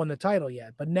hadn't won the title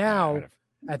yet. But now,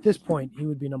 at this point, he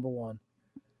would be number one.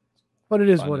 But it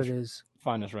is what it is.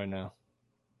 Find this right now.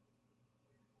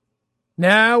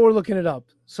 Now we're looking it up.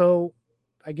 So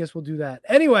I guess we'll do that.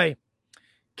 Anyway,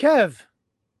 Kev,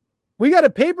 we got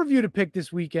a pay-per-view to pick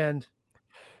this weekend.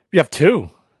 You have two.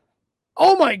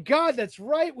 Oh my God, that's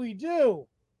right, we do.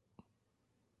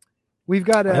 We've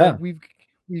got we've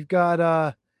got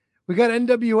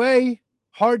NWA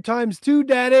Hard Times 2,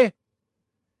 Daddy.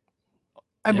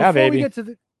 And before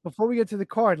we get to the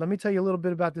card, let me tell you a little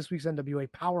bit about this week's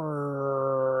NWA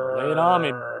Power. Lay it on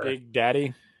me, Big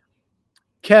Daddy.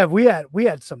 Kev, we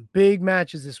had some big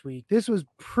matches this week. This was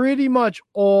pretty much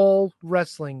all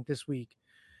wrestling this week.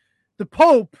 The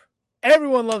Pope,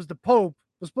 everyone loves the Pope,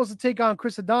 was supposed to take on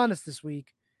Chris Adonis this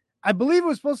week. I believe it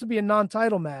was supposed to be a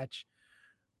non-title match,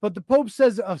 but the Pope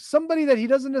says somebody that he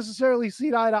doesn't necessarily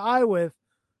see eye to eye with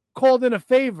called in a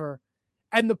favor,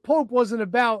 and the Pope wasn't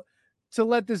about to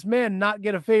let this man not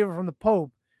get a favor from the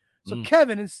Pope. So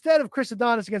Kevin, instead of Chris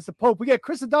Adonis against the Pope, we get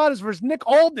Chris Adonis versus Nick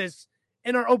Aldis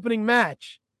in our opening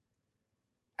match.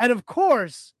 And of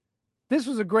course, this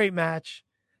was a great match.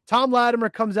 Tom Latimer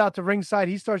comes out to ringside.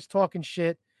 He starts talking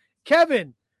shit.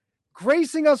 Kevin,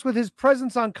 gracing us with his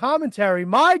presence on commentary,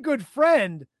 my good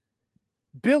friend,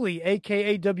 Billy,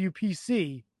 a.k.a.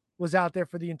 WPC, was out there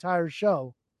for the entire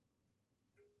show.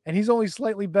 And he's only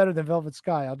slightly better than Velvet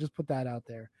Sky. I'll just put that out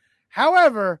there.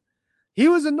 However, he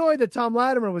was annoyed that Tom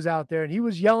Latimer was out there, and he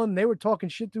was yelling. They were talking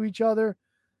shit to each other.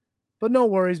 But no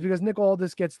worries, because Nick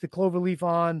Aldis gets the Cloverleaf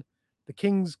on, the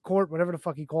King's Court, whatever the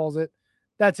fuck he calls it.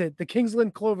 That's it. The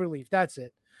Kingsland Cloverleaf. That's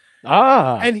it.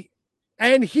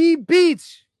 And he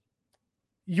beats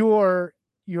your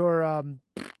oh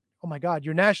my God,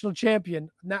 your national champion.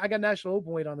 Now I got national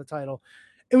openweight on the title.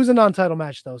 It was a non-title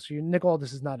match though, so Nick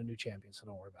Aldis is not a new champion, so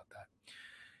don't worry about that.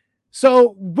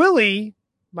 So Willie,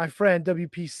 my friend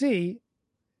WPC,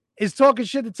 is talking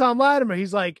shit to Tom Latimer.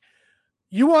 He's like,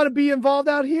 "You want to be involved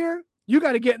out here? You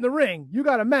got to get in the ring. You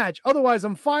got to match. Otherwise,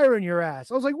 I'm firing your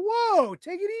ass." I was like, "Whoa,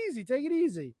 take it easy, take it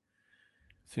easy."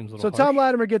 Seems a little so harsh. Tom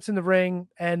Latimer gets in the ring,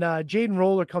 and Jaden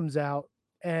Roller comes out,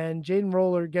 and Jaden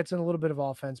Roller gets in a little bit of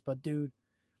offense. But dude,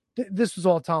 this was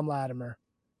all Tom Latimer.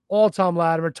 All Tom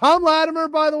Latimer. Tom Latimer,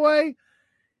 by the way,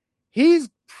 he's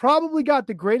probably got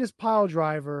the greatest pile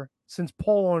driver since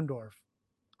Paul Orndorff.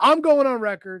 I'm going on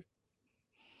record.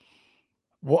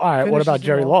 Well, all right. What about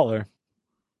Jerry Lawler?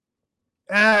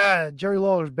 Jerry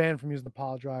Lawler's banned from using the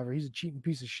pile driver. He's a cheating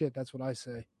piece of shit. That's what I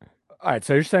say. All right.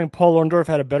 So you're saying Paul Orndorff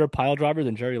had a better pile driver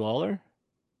than Jerry Lawler?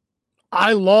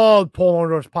 I love Paul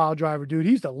Orndorff's pile driver, dude.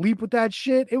 He used to leap with that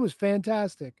shit. It was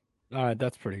fantastic. All right.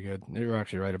 That's pretty good. You're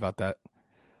actually right about that.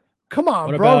 Come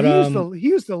on, bro. He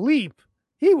used to leap.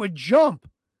 He would jump.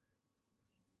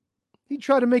 He'd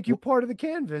try to make you part of the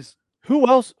canvas. Who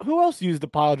else used the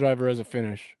pile driver as a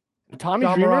finish? Tommy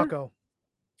Dreamer? Morocco.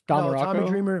 Tommy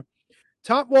Dreamer.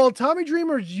 Tommy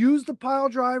Dreamer used the pile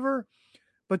driver,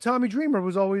 but Tommy Dreamer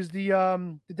was always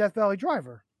the Death Valley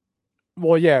driver.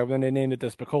 Well, yeah, when they named it the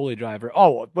Spicoli driver.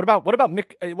 Oh, what about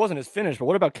Mick? It wasn't his finish, but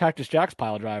what about Cactus Jack's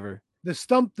pile driver? The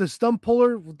stump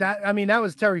puller. That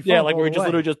was Terry Funk. Yeah, like where he just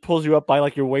literally just pulls you up by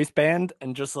like your waistband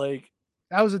and just like.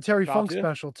 That was a Terry Funk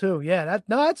special too. Yeah,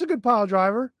 that's a good pile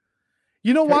driver.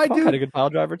 You know why, Funk dude? Had a good pile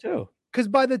driver too. Because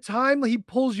by the time he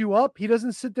pulls you up, he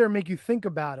doesn't sit there and make you think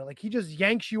about it. Like he just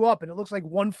yanks you up, and it looks like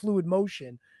one fluid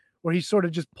motion, where he sort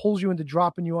of just pulls you into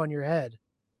dropping you on your head.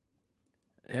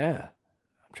 Yeah,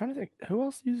 I'm trying to think who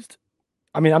else used.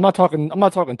 I mean, I'm not talking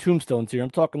tombstones here. I'm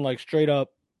talking like straight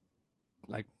up,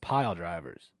 like pile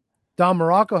drivers. Don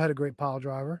Morocco had a great pile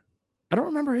driver. I don't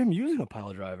remember him using a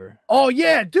pile driver. Oh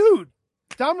yeah, dude.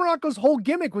 Don Morocco's whole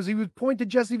gimmick was he would point to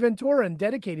Jesse Ventura and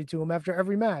dedicate it to him after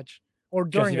every match or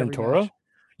during Jesse every Ventura? match.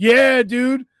 Yeah,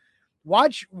 dude.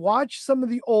 Watch some of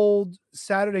the old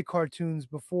Saturday cartoons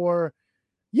before.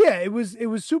 Yeah, it was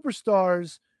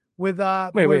Superstars with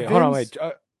Wait, hold on, wait.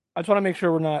 I just want to make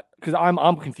sure we're not, because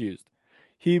I'm confused.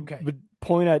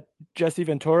 point at Jesse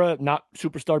Ventura, not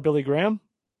superstar Billy Graham?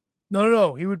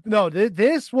 No. He would no.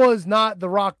 This was not the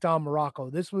Rock Don Morocco.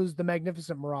 This was the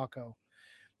Magnificent Morocco.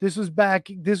 This was back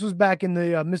in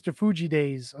the Mr. Fuji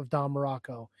days of Don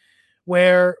Morocco,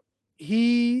 where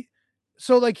he'd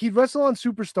wrestle on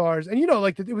Superstars, and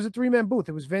it was a 3-man booth.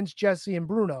 It was Vince, Jesse, and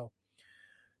Bruno.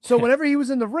 So whenever he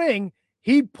was in the ring,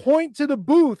 he'd point to the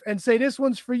booth and say, "This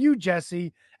one's for you,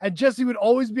 Jesse." And Jesse would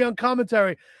always be on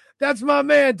commentary. "That's my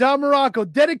man, Don Morocco,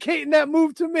 dedicating that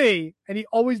move to me." And he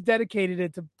always dedicated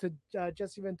it to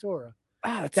Jesse Ventura.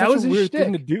 That was a weird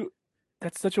thing to do.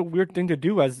 That's such a weird thing to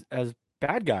do as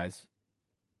bad guys.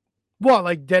 What,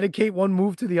 like dedicate one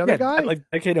move to the other guy? Like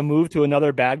dedicate a move to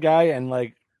another bad guy, and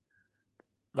I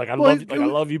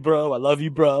love you, bro. I love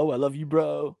you, bro. I love you,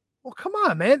 bro. Well, come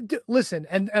on, man. Listen,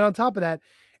 and on top of that,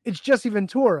 it's Jesse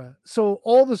Ventura. So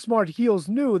all the smart heels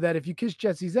knew that if you kiss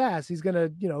Jesse's ass, he's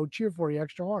gonna, cheer for you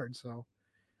extra hard. So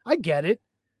I get it.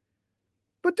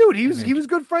 But dude, he was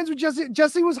good friends with Jesse.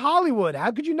 Jesse was Hollywood.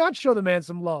 How could you not show the man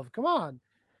some love? Come on.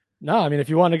 No, I mean, if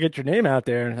you want to get your name out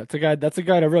there, that's a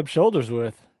guy to rub shoulders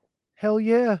with. Hell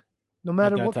yeah. No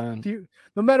matter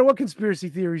what conspiracy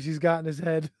theories he's got in his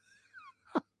head.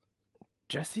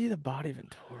 Jesse the Body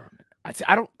Ventura, man.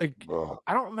 I don't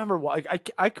remember why.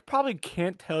 I probably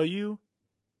can't tell you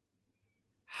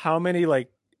how many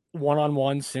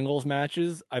one-on-one singles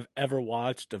matches I've ever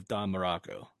watched of Don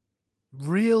Morocco.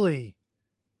 Really?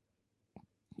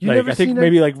 I think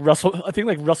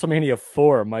WrestleMania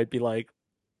 4 might be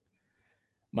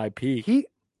my peak.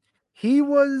 He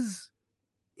wrestled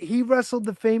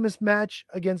the famous match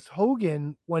against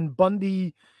Hogan when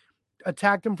Bundy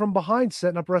attacked him from behind,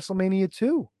 setting up WrestleMania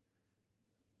 2.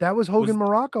 That was Hogan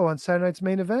Morocco on Saturday Night's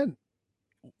Main Event.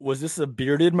 Was this a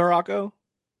bearded Morocco?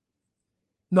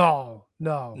 No.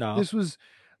 This was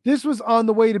on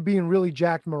the way to being really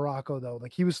jacked Morocco, though.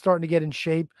 Like, he was starting to get in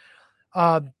shape.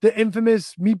 The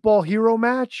infamous Meatball Hero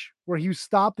match where he was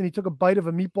stopped and he took a bite of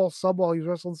a meatball sub while he was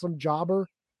wrestling some jobber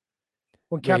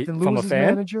when Captain Lou was his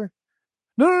manager.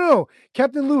 No.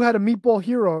 Captain Lou had a Meatball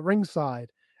Hero at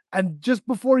ringside. And just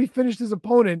before he finished his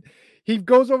opponent, he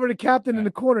goes over to Captain in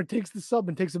the corner, takes the sub,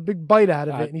 and takes a big bite out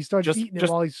of it, and he starts eating it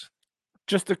while he's...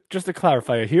 Just to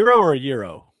clarify, a hero or a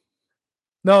euro?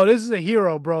 No, this is a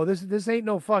hero, bro. This ain't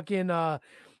no fucking...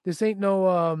 this ain't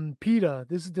no pita.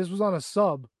 This was on a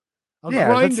sub.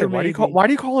 Grinder, why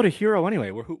do you call it a hero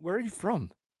anyway? Where are you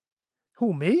from?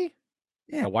 Who, me?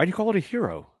 Yeah, why do you call it a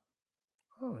hero?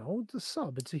 Oh no, it's a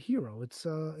sub. It's a hero. It's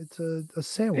a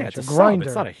sandwich. Yeah, it's a grinder. Sub.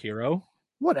 It's not a hero.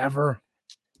 Whatever.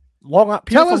 People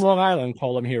from Long Island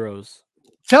call them heroes.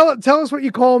 Tell us what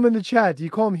you call them in the chat. Do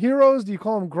you call them heroes? Do you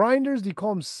call them grinders? Do you call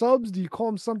them subs? Do you call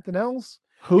them something else?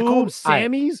 Do you call them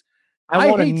Sammys? I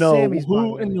want to know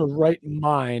who in the right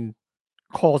mind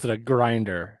calls it a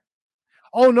grinder.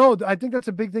 Oh no, I think that's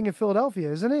a big thing in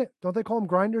Philadelphia, isn't it? Don't they call them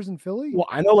grinders in Philly? Well,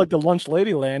 I know the Lunch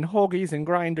Ladyland, hoagies and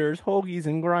grinders.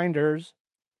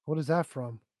 What is that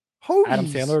from? Hoagies. Adam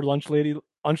Sandler, Lunch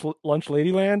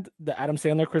Ladyland, the Adam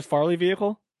Sandler Chris Farley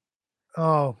vehicle.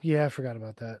 Oh yeah, I forgot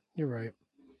about that. You're right.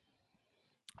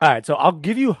 All right, so I'll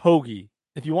give you hoagie.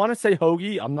 If you want to say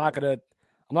hoagie, I'm not gonna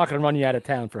run you out of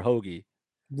town for hoagie.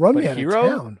 Run me out of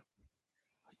town.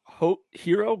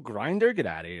 Hero grinder, get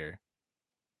out of here.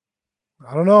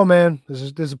 I don't know, man.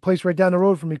 There's a place right down the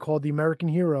road from me called the American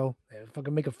Hero. They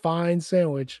fucking make a fine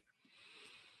sandwich.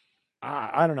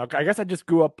 I don't know. I guess I just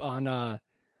grew up on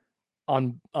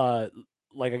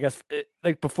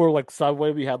before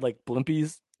Subway we had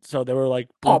Blimpies, so they were Blimpies.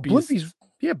 Oh, Blimpies!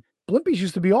 Yeah, Blimpies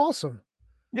used to be awesome.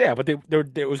 Yeah, but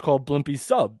it was called Blimpie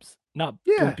subs, not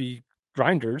Blimpie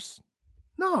grinders.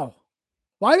 No,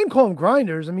 well, I didn't call them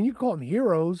grinders. I mean, you call them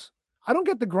heroes. I don't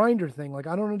get the grinder thing.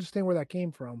 I don't understand where that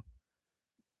came from.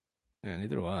 Yeah,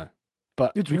 neither do I.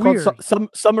 But it's weird. Called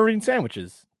submarine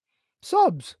sandwiches.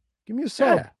 Subs. Give me a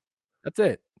sub. Yeah, that's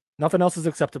it. Nothing else is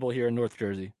acceptable here in North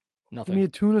Jersey. Nothing. Give me a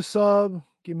tuna sub.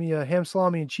 Give me a ham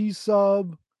salami and cheese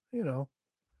sub. Yeah,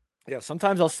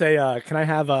 sometimes I'll say, can I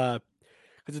have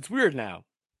because it's weird now.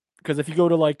 Because if you go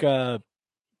to a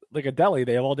deli,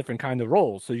 they have all different kinds of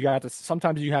rolls. So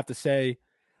sometimes you have to say,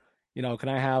 can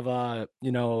I have an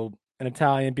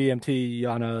Italian BMT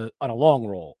on a long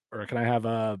roll, or can I have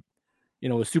a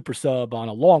super sub on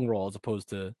a long roll as opposed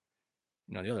to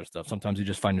the other stuff. Sometimes you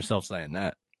just find yourself saying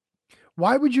that.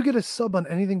 Why would you get a sub on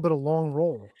anything but a long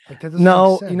roll? That doesn't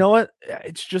no, make sense. You know what?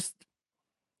 It's just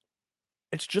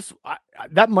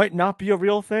that might not be a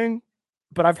real thing,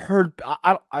 but I've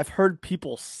heard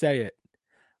people say it.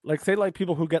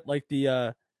 People who get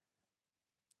the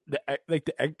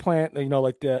eggplant,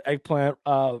 the eggplant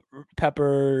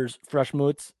peppers, fresh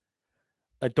moots.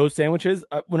 like those sandwiches,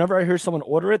 whenever I hear someone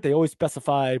order it, they always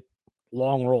specify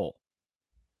long roll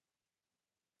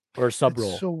or sub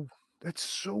roll. That's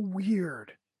so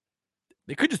weird.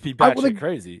 They could just be batshit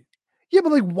crazy. Yeah,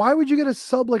 but like, why would you get a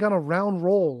sub like on a round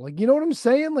roll? Like, you know what I'm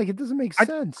saying? Like, it doesn't make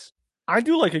sense. I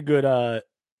do like a good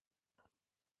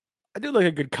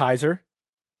Kaiser.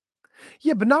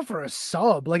 Yeah, but not for a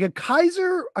sub. Like a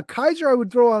Kaiser I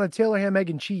would throw on a Taylor ham, egg,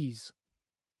 and cheese.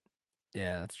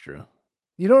 Yeah, that's true.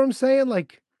 You know what I'm saying?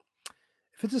 Like,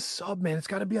 if it's a sub, man, it's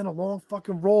got to be on a long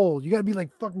fucking roll. You got to be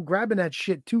like fucking grabbing that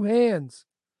shit 2 hands.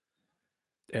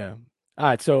 Yeah. All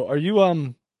right. So are you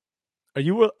all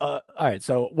right.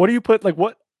 So what do you put, like,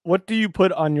 what do you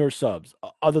put on your subs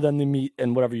other than the meat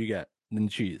and whatever you get and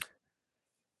the cheese?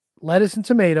 Lettuce and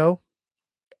tomato,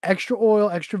 extra oil,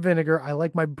 extra vinegar. I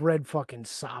like my bread fucking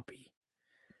soppy.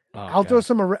 I'll throw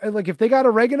some, like, if they got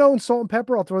oregano and salt and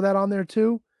pepper, I'll throw that on there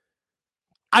too.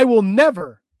 I will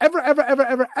never,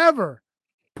 ever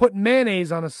put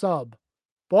mayonnaise on a sub.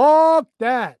 Fuck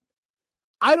that.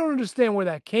 I don't understand where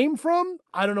that came from.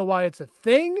 I don't know why it's a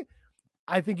thing.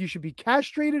 I think you should be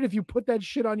castrated if you put that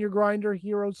shit on your grinder,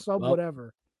 hero, sub,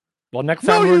 whatever. Well, next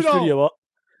time we're in studio,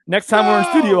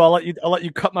 I'll let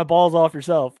you cut my balls off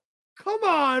yourself. Come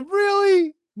on,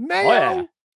 really? Mayo? Oh, yeah.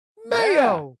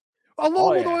 Mayo. Yeah.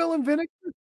 Along with oil and vinegar?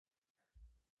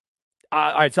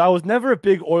 All right, so I was never a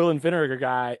big oil and vinegar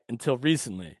guy until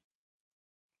recently.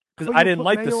 Because I didn't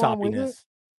like the soppiness.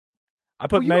 I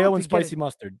put mayo and spicy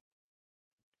mustard.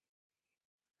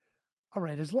 All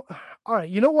right, all right.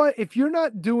 You know what? If you're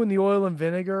not doing the oil and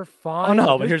vinegar, fine. Oh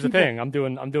no, but here's the thing: I'm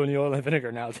doing the oil and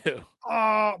vinegar now too.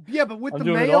 Yeah, but with the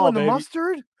mayo and the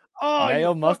mustard.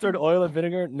 Mayo, mustard, oil and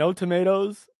vinegar. No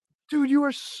tomatoes. Dude, you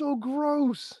are so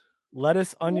gross.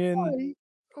 Lettuce, onion.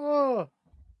 Why?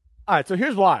 All right, so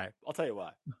here's why. I'll tell you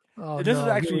why. This is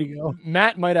actually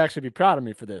Matt might actually be proud of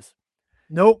me for this.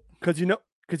 Nope, because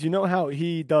you know how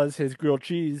he does his grilled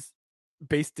cheese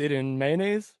basted in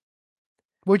mayonnaise.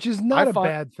 Which is not a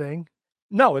bad thing.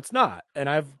 No, it's not. And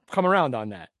I've come around on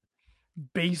that.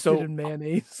 Basted in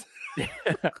mayonnaise.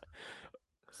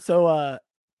 So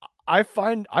I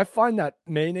find that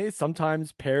mayonnaise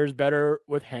sometimes pairs better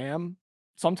with ham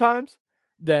sometimes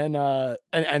than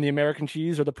and the American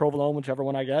cheese or the provolone, whichever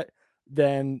one I get,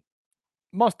 than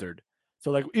mustard. So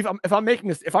like if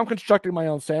I'm constructing my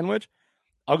own sandwich,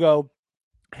 I'll go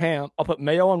ham, I'll put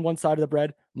mayo on one side of the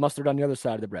bread, mustard on the other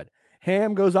side of the bread.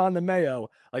 Ham goes on the mayo,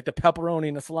 like the pepperoni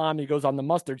and the salami goes on the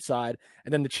mustard side,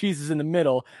 and then the cheese is in the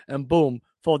middle, and boom,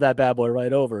 fold that bad boy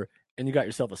right over, and you got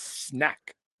yourself a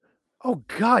snack. Oh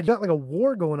God, you got like a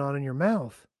war going on in your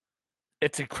mouth.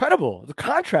 It's incredible. The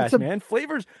contrast, man.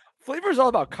 Flavors all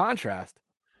about contrast.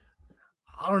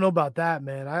 I don't know about that,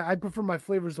 man. I prefer my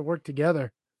flavors to work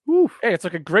together. Oof. Hey, it's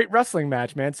like a great wrestling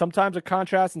match, man. Sometimes a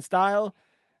contrast in style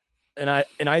and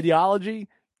ideology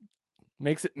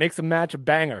makes a match a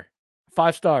banger.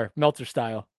 5-star Meltzer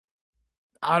style.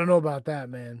 I don't know about that,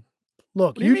 man.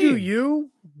 Look, you do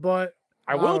you, but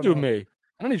I will do me.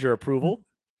 I don't need your approval.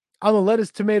 I'm a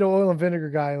lettuce, tomato, oil, and vinegar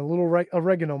guy, and a little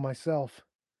oregano myself.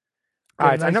 All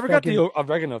right, I never got the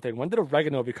oregano thing. When did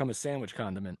oregano become a sandwich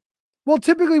condiment? Well,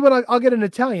 typically when I'll get an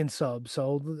Italian sub,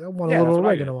 so I want a little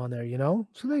oregano on there, you know?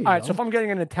 So there you go. All right, so if I'm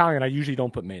getting an Italian, I usually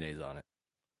don't put mayonnaise on it.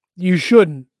 You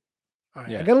shouldn't. All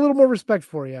right, I got a little more respect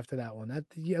for you after that one. At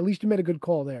least you made a good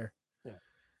call there. Yeah.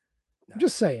 I'm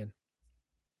just saying.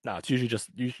 No, it's usually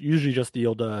just the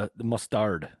old the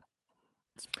mustard.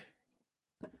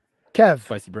 Kev,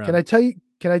 spicy brown. Can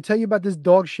I tell you about this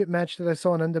dog shit match that I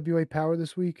saw on NWA Power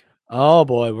this week? Oh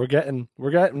boy, we're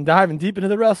diving deep into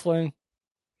the wrestling.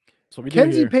 So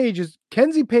Kenzie Page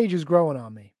is growing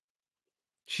on me.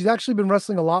 She's actually been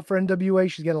wrestling a lot for NWA.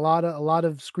 She's getting a lot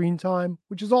of screen time,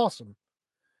 which is awesome.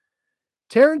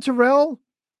 Taryn Terrell,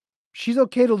 she's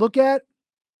okay to look at.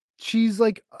 She's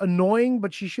like annoying,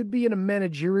 but she should be in a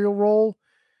managerial role.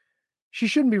 She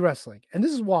shouldn't be wrestling. And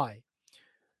this is why.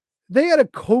 They had a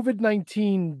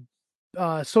COVID-19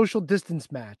 social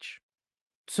distance match.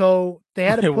 So they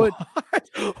had to put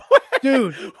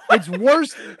dude, it's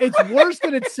worse. It's worse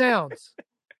than it sounds.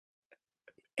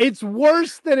 It's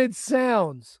worse than it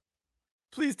sounds.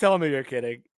 Please tell me you're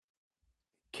kidding.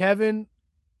 Kevin,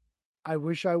 I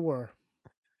wish I were.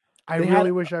 I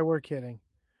really wish I were kidding.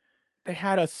 They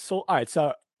had all right,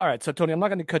 so Tony, I'm not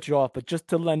going to cut you off, but just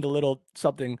to lend a little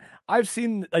something, I've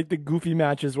seen like the goofy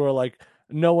matches where like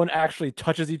no one actually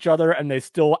touches each other and they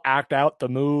still act out the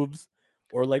moves,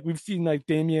 or like we've seen like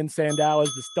Damien Sandow as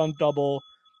the stunt double.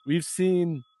 We've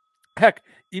seen, heck,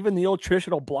 even the old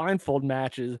traditional blindfold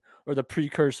matches or the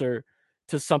precursor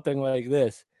to something like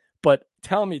this. But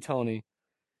tell me, Tony,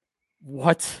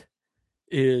 what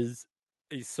is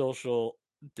a social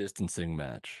distancing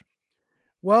match?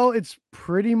 Well, it's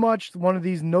pretty much one of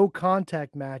these no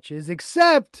contact matches,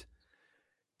 except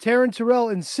Taryn Terrell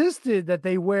insisted that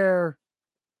they wear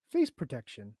face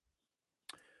protection.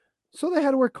 So they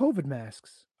had to wear COVID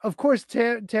masks. Of course,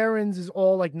 Taryn's is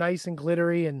all like nice and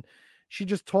glittery, and she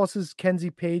just tosses Kenzie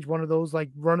Page one of those like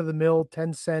run-of-the-mill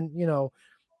 10-cent,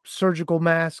 surgical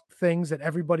mask things that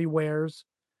everybody wears.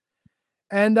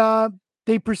 And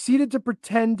they proceeded to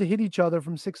pretend to hit each other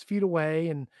from 6 feet away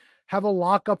and have a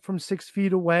lockup from 6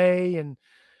 feet away and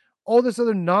all this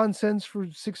other nonsense for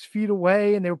 6 feet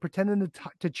away. And they were pretending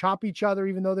to chop each other,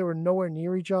 even though they were nowhere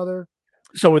near each other.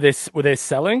 So were they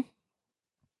selling?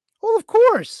 Well, of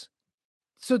course.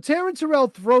 So Taryn Terrell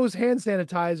throws hand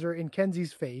sanitizer in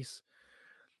Kenzie's face.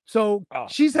 So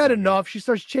she's had enough. She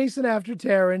starts chasing after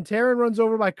Taryn. Taryn runs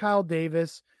over by Kyle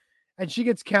Davis, and she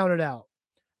gets counted out.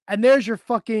 And there's your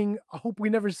fucking, I hope we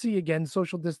never see again,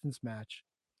 social distance match.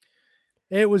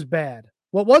 It was bad.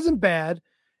 What wasn't bad,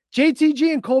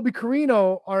 JTG and Colby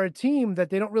Carino are a team that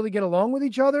they don't really get along with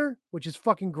each other, which is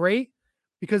fucking great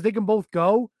because they can both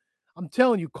go. I'm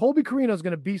telling you, Colby Carino's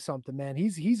going to be something, man.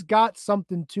 He's got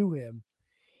something to him.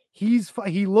 He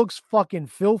looks fucking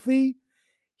filthy.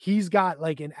 He's got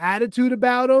like an attitude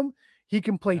about him. He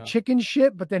can play chicken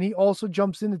shit, but then he also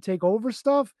jumps in to take over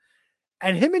stuff.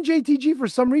 And him and JTG, for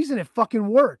some reason, it fucking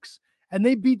works. And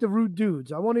they beat the Rude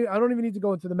Dudes. I don't even need to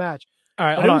go into the match. All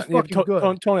right, hold on. Fucking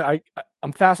good. Tony,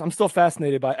 I'm still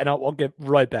fascinated by, and I'll get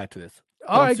right back to this.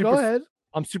 All right, go ahead.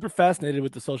 I'm super fascinated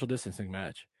with the social distancing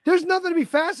match. There's nothing to be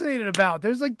fascinated about.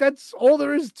 That's all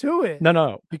there is to it.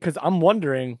 No, because I'm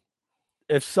wondering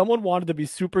if someone wanted to be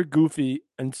super goofy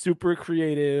and super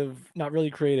creative, not really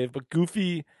creative, but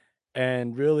goofy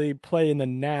and really play in the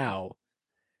now,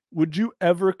 would you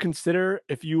ever consider,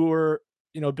 if you were,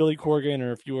 Billy Corgan,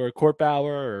 or if you were Court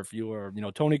Bauer, or if you were,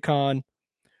 Tony Khan,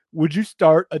 would you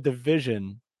start a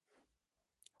division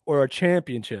or a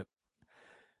championship,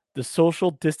 the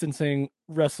social distancing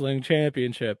wrestling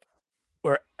championship,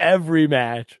 where every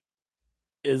match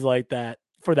is like that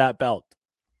for that belt?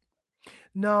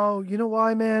 No, you know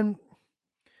why, man?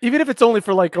 Even if it's only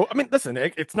for listen,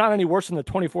 it's not any worse than the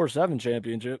 24/7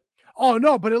 championship. Oh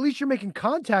no, but at least you're making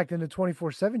contact in the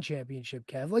 24/7 championship,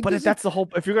 Kev. But if that's the whole,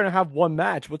 if you're going to have one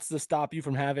match, what's to stop you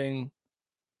from having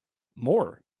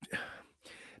more?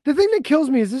 The thing that kills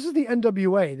me is this is the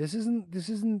NWA. This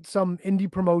isn't some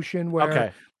indie promotion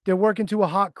where they're working to a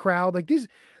hot crowd. Like this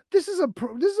is a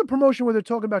promotion where they're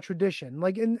talking about tradition.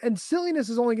 Like and silliness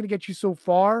is only going to get you so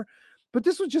far. But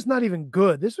this was just not even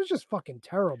good. This was just fucking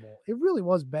terrible. It really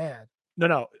was bad.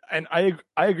 No, and I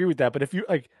agree with that. But if you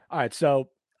all right, so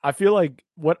I feel like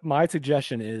what my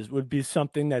suggestion would be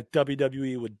something that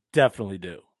WWE would definitely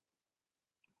do.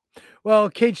 Well,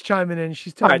 Kate's chiming in.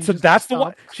 She's telling me. So that's the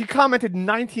one. She commented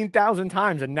 19,000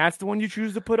 times, and that's the one you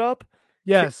choose to put up?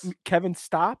 Yes. Kevin,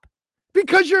 stop.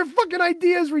 Because your fucking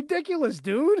idea is ridiculous,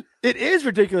 dude. It is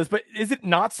ridiculous, but is it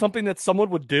not something that someone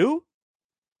would do?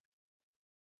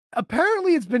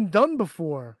 Apparently, it's been done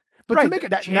before. But right, to make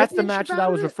that's the match that I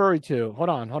was referring to. Hold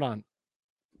on.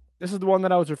 This is the one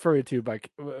that I was referring to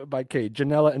by Kate,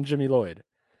 Janela and Jimmy Lloyd.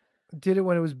 Did it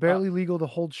when it was barely legal to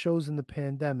hold shows in the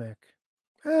pandemic.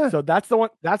 So that's the one.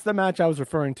 That's the match I was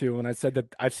referring to when I said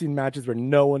that I've seen matches where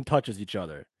no one touches each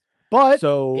other. But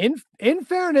so in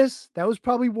fairness, that was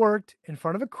probably worked in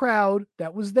front of a crowd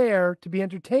that was there to be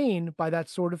entertained by that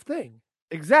sort of thing.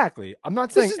 Exactly. I'm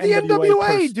not saying this is the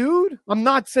NWA, dude. I'm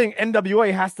not saying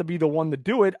NWA has to be the one to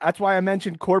do it. That's why I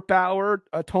mentioned Court Bauer,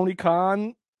 Tony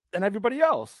Khan, and everybody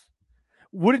else.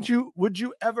 Would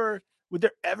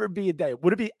there ever be a day?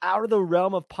 Would it be out of the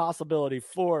realm of possibility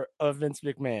for a Vince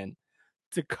McMahon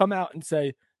to come out and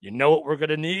say, you know what we're going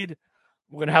to need?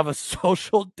 We're going to have a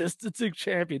social distancing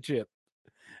championship,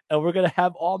 and we're going to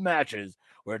have all matches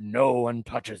where no one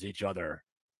touches each other.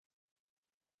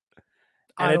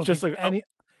 And it's just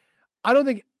I don't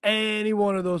think any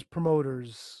one of those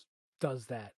promoters does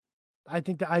that. I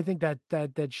think that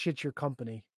shits your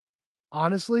company.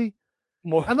 Honestly.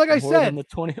 And like I said,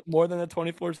 more than the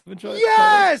 24/7 show.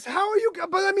 Yes. How are you?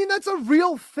 But I mean, that's a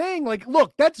real thing. Like,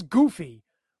 look, that's goofy,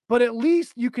 but at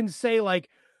least you can say like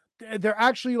they're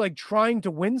actually like trying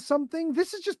to win something.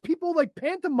 This is just people like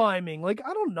pantomiming. Like,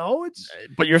 I don't know.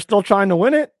 But you're still trying to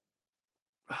win it.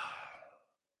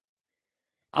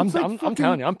 I'm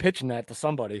telling you, I'm pitching that to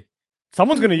somebody.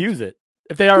 Someone's going to use it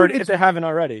if they haven't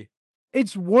already.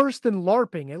 It's worse than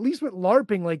LARPing. At least with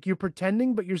LARPing, like you're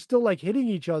pretending, but you're still like hitting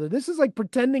each other. This is like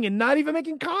pretending and not even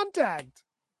making contact.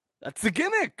 That's the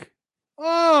gimmick.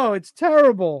 Oh, it's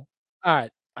terrible. All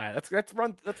right. All right, let's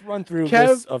run through Kev-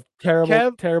 this of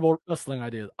Kev- terrible wrestling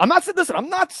ideas. I'm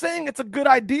not saying it's a good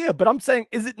idea, but I'm saying,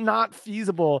 is it not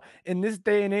feasible in this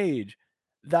day and age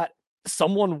that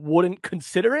someone wouldn't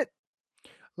consider it?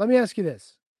 Let me ask you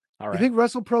this. All You right. think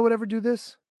WrestlePro would ever do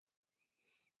this?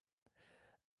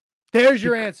 There's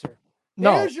your answer.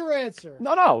 No. There's your answer.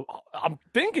 No. I'm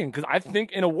thinking, because I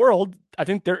think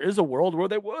there is a world where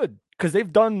they would, because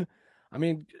they've done. I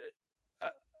mean,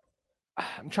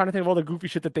 I'm trying to think of all the goofy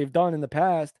shit that they've done in the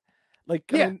past. Like,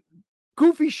 Yeah. I mean,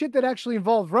 Goofy shit that actually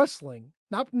involved wrestling.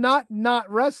 Not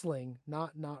wrestling.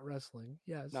 Not wrestling.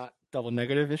 Yes. not double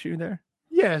negative issue there.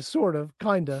 Yeah, sort of,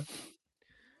 kinda.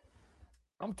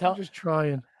 I'm Just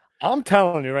trying. I'm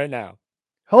telling you right now.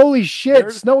 Holy shit,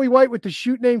 There's- Snowy White with the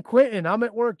shoot name Quentin. I'm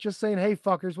at work just saying, hey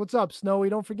fuckers, what's up, Snowy?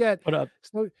 Don't forget. What up?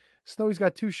 Snowy's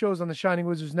got 2 shows on the Shining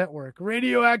Wizards Network.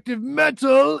 Radioactive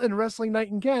Metal and Wrestling Night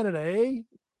in Canada, eh?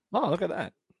 Oh, look at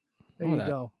that. There Look you at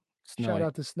that. go. Snowy. Shout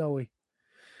out to Snowy.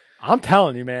 I'm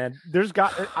telling you, man. There's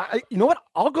got. You know what?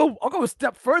 I'll go a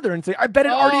step further and say, I bet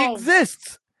it already Oh,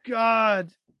 exists. God.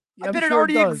 I I'm bet it sure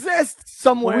already does. exists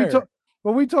somewhere.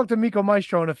 When we talk to Miko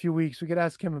Maestro in a few weeks, we could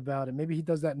ask him about it. Maybe he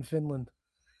does that in Finland.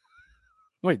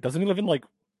 Wait, doesn't he live in like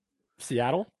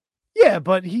Seattle? Yeah,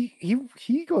 but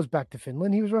he goes back to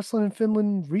Finland. He was wrestling in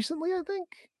Finland recently, I think.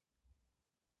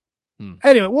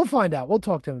 Anyway, we'll find out. We'll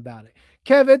talk to him about it.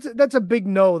 Kev, that's a big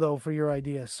no though for your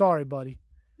idea. Sorry, buddy.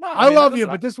 No, I mean, love listen, you,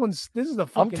 but this is a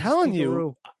fucking. I'm telling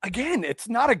you again, it's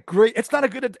not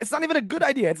even a good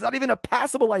idea. It's not even a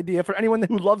passable idea for anyone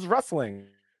who loves wrestling.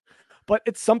 But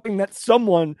it's something that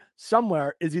someone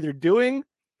somewhere is either doing,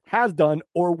 has done,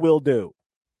 or will do.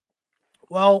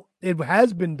 Well, it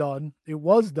has been done. It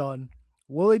was done.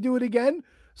 Will they do it again?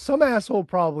 Some asshole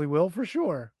probably will, for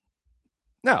sure.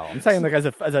 No, I'm saying like as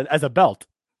a belt,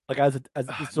 like as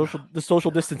the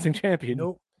social distancing champion.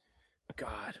 Nope.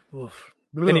 God. Oof.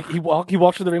 And he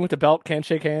walks to the ring with the belt, can't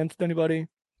shake hands with anybody.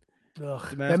 Ugh,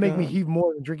 The that make me mask on. heave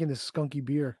more than drinking this skunky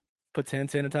beer. Puts hand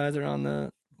sanitizer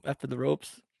on after the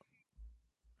ropes.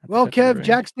 Well, After the Kev, ring.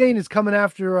 Jack Stain is coming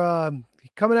after the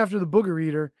Booger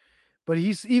Eater, but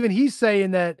he's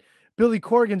saying that Billy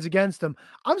Corgan's against him.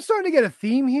 I'm starting to get a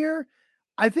theme here.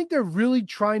 I think they're really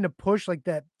trying to push like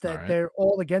that right. They're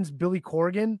all against Billy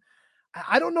Corgan.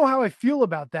 I don't know how I feel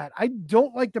about that. I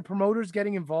don't like the promoters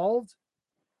getting involved.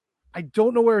 I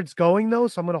don't know where it's going though,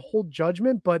 so I'm going to hold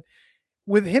judgment. But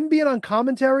with him being on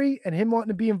commentary and him wanting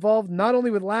to be involved, not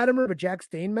only with Latimer but Jack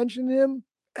Stain mentioned him,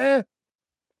 I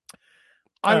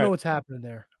don't know what's happening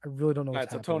there. I really don't know. All What's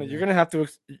right, so happening Tony, there.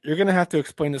 you're gonna have to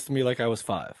explain this to me like I was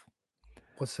 5.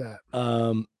 What's that?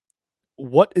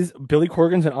 What is Billy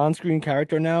Corgan's an on-screen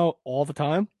character now all the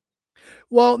time?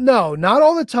 Well, no, not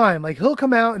all the time. Like he'll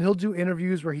come out and he'll do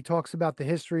interviews where he talks about the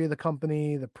history of the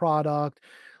company, the product.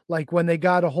 Like when they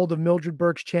got a hold of Mildred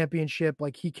Burke's championship,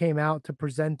 like he came out to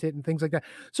present it and things like that.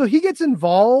 So he gets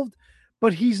involved,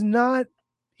 but he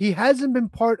hasn't been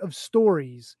part of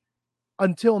stories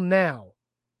until now.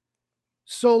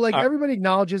 So like everybody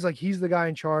acknowledges like he's the guy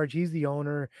in charge, he's the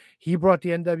owner, he brought the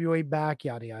NWA back,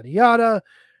 yada yada yada.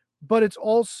 But it's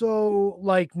also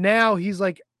like now he's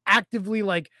like actively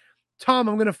like, Tom,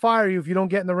 I'm gonna fire you if you don't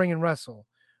get in the ring and wrestle.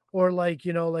 Or like,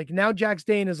 like now Jack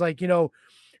Stain is like,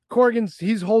 Corgan's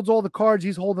he holds all the cards,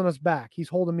 he's holding us back, he's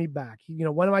holding me back.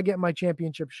 When am I getting my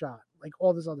championship shot? Like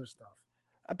all this other stuff.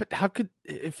 But how could,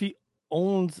 if he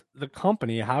owns the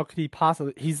company, how could he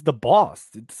possibly? He's the boss.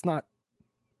 It's not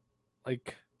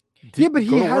like yeah, but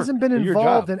he hasn't been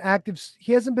involved in active.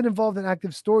 He hasn't been involved in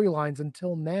active storylines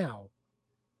until now.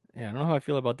 Yeah, I don't know how I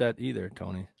feel about that either,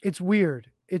 Tony. It's weird.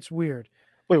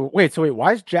 Wait. So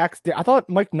why is Jack? I thought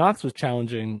Mike Knox was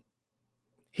challenging.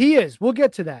 He is. We'll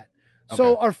get to that. Okay.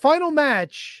 So our final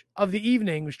match of the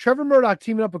evening was Trevor Murdoch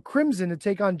teaming up with Crimson to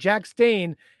take on Jack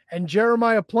Stain and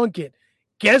Jeremiah Plunkett.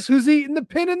 Guess who's eating the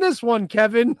pin in this one,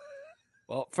 Kevin?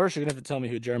 Well, first you're gonna have to tell me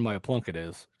who Jeremiah Plunkett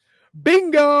is.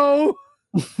 Bingo!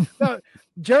 Now,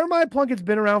 Jeremiah Plunkett's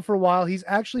been around for a while. He's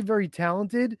actually very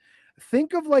talented.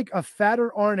 Think of like a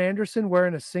fatter Arn Anderson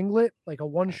wearing a singlet, like a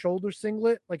one-shoulder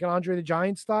singlet, like an Andre the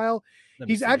Giant style.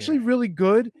 He's actually really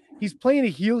good. He's playing a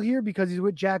heel here because he's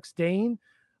with Jack Stain.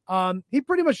 He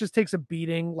pretty much just takes a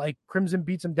beating. Like Crimson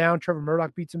beats him down, Trevor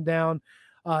Murdoch beats him down.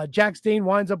 Jack Stain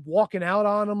winds up walking out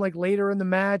on him like later in the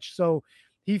match. So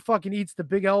he fucking eats the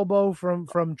big elbow from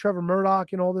Trevor Murdoch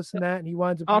and all this and that, and he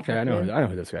winds up. Okay, I know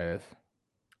who this guy is.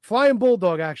 Flying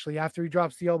Bulldog, actually, after he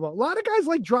drops the elbow. A lot of guys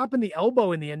like dropping the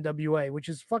elbow in the NWA, which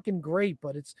is fucking great,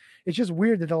 but it's just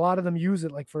weird that a lot of them use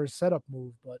it like for a setup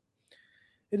move, but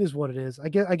it is what it is. I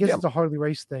guess it's a Harley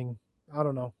Race thing. I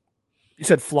don't know. You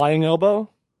said flying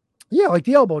elbow? Yeah, like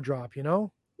the elbow drop,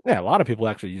 Yeah, a lot of people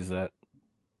actually use that.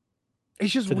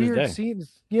 It's just to this weird day. seeing.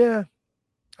 Yeah,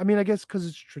 I mean, I guess because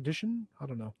it's tradition. I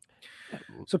don't know.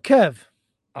 So, Kev,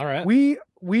 All right.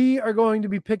 we are going to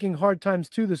be picking Hard Times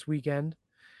 2 this weekend.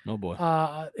 Oh boy.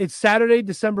 It's Saturday,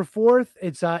 December 4th.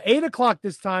 It's 8:00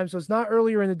 this time, so it's not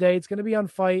earlier in the day. It's going to be on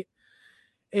Fight.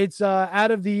 It's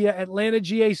out of the Atlanta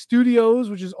GA studios,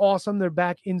 which is awesome. They're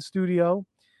back in studio.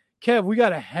 Kev, we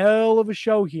got a hell of a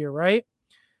show here, right?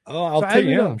 Oh, I'll So take as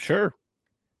we it. know- I'm sure.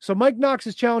 So Mike Knox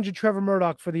is challenging Trevor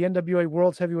Murdoch for the NWA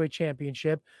World's Heavyweight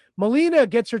Championship. Melina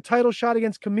gets her title shot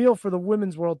against Camille for the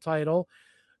Women's World title.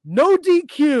 No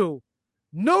DQ,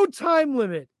 no time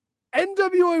limit.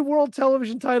 NWA World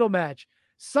Television title match.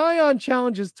 Scion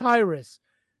challenges Tyrus.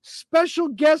 Special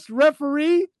guest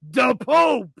referee, the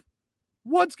Pope.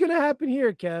 What's going to happen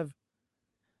here, Kev?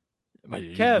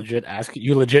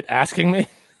 You legit asking me?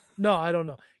 No, I don't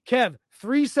know. Kev,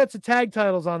 3 sets of tag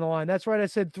titles on the line. That's right. I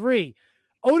said 3.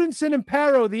 Odinson and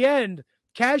Paro, the end,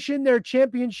 cash in their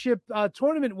championship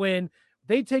tournament win.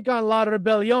 They take on La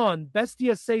Rebellion,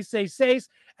 Bestia 666,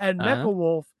 and Mecha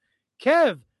Wolf.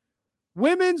 Kev,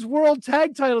 women's world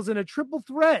tag titles in a triple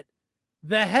threat.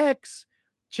 The Hex,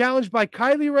 challenged by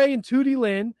Kylie Ray and Tootie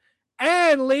Lynn,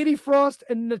 and Lady Frost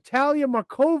and Natalia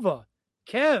Markova.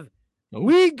 Kev,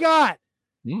 we got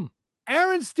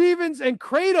Aaron Stevens and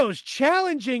Kratos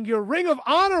challenging your Ring of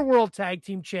Honor World Tag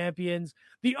Team Champions,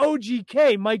 the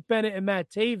OGK, Mike Bennett and Matt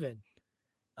Taven.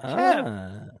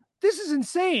 Kev, this is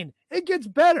insane. It gets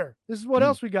better. This is what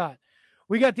else we got.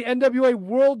 We got the NWA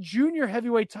World Junior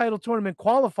Heavyweight Title Tournament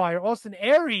qualifier. Austin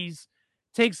Aries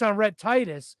takes on Rhett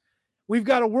Titus. We've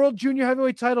got a World Junior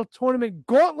Heavyweight Title Tournament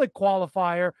Gauntlet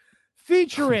qualifier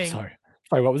featuring... Sorry,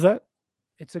 what was that?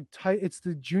 It's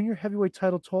the Junior Heavyweight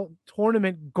Title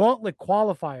Tournament Gauntlet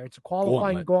qualifier. It's a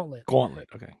qualifying gauntlet. Gauntlet.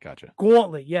 Okay, gotcha.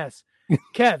 Gauntlet, yes.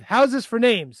 Kev, how's this for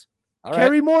names? All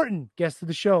Kerry right. Morton, guest of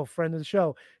the show, friend of the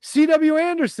show. C.W.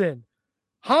 Anderson,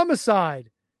 Homicide,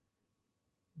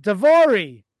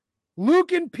 Davari,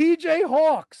 Luke and PJ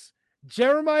Hawks,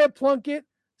 Jeremiah Plunkett,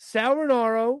 Sal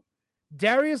Renaro,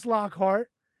 Darius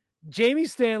Lockhart, Jamie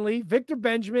Stanley, Victor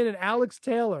Benjamin, and Alex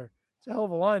Taylor. It's a hell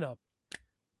of a lineup.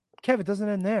 Kev, it doesn't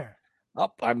end there.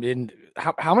 I mean,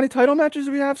 how many title matches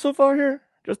do we have so far here?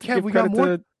 Just to Kev, give we got credit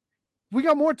more. to... We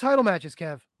got more title matches,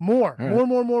 Kev. More.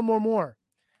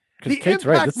 The Kate's Impact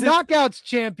right. Knockouts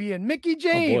champion, Mickey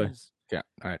James. Yeah,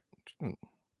 all right.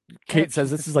 Kate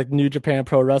says this is like New Japan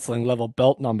Pro Wrestling level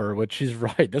belt number, which she's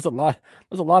right. There's a lot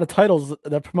of titles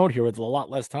that promote here with a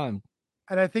lot less time.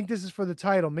 And I think this is for the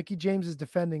title. Mickey James is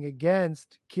defending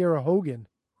against Kiera Hogan.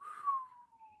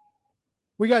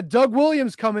 We got Doug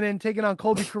Williams coming in, taking on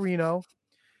Colby Carino.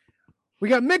 We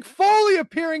got Mick Foley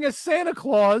appearing as Santa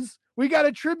Claus. We got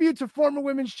a tribute to former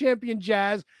women's champion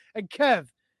Jazz. And Kev,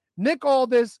 Nick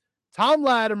Aldis, Tom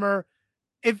Latimer.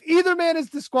 If either man is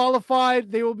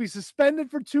disqualified, they will be suspended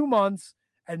for 2 months,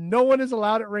 and no one is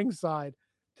allowed at ringside.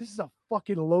 This is a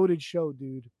fucking loaded show,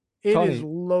 dude. It Tony, is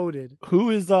loaded.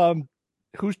 Who's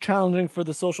challenging for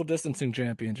the social distancing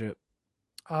championship?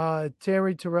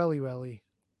 Terry Torelli.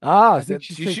 Ah, I think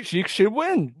she should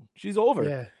win. She's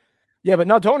over. Yeah, but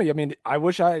no, Tony. I mean,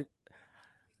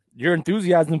 your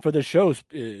enthusiasm for the show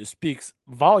speaks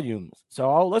volumes. So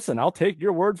I'll take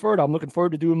your word for it. I'm looking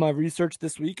forward to doing my research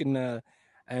this week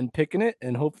and picking it,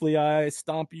 and hopefully I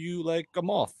stomp you like a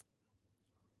moth,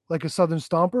 like a Southern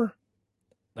Stomper,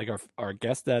 like our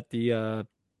guest at the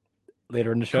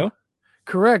later in the show.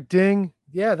 Correct, ding.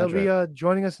 Yeah, they'll That's be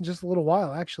joining us in just a little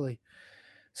while, actually.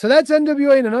 So that's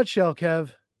NWA in a nutshell, Kev.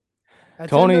 That's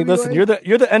Tony, NWA. listen, you're the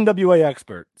NWA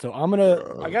expert, so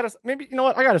I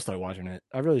gotta start watching it.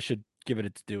 I really should give it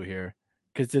its due here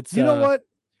because it's you know what,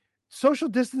 social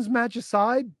distance match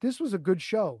aside, this was a good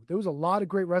show. There was a lot of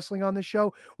great wrestling on this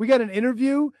show. We got an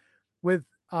interview with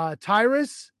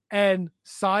Tyrus and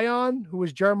Scion, who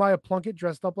was Jeremiah Plunkett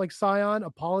dressed up like Scion,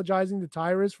 apologizing to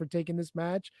Tyrus for taking this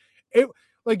match. It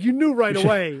like you knew right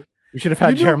away. We should have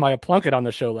had Jeremiah Plunkett on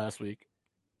the show last week.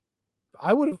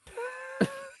 I would have.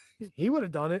 He would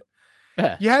have done it.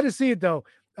 Yeah. You had to see it though.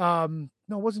 No,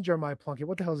 it wasn't Jeremiah Plunkett.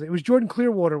 What the hell is it? It was Jordan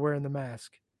Clearwater wearing the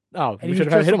mask. Oh, And we he should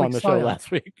was have had dressed him up on the like show Scion. last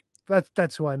week.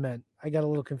 That's who I meant. I got a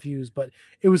little confused, but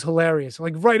it was hilarious.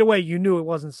 Like right away, you knew it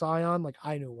wasn't Scion. Like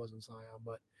I knew it wasn't Scion,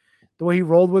 but the way he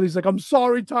rolled with it, he's like, "I'm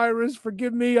sorry, Tyrus.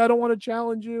 Forgive me. I don't want to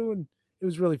challenge you." And it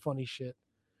was really funny shit.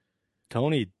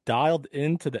 Tony dialed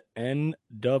into the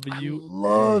NWA.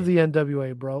 Love the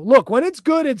NWA, bro. Look, when it's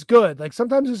good, it's good. Like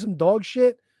sometimes there's some dog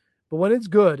shit, but when it's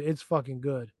good, it's fucking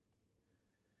good.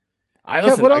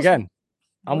 Listen what else- again.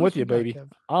 what I'm else with we you, got, baby.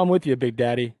 Kev? I'm with you, big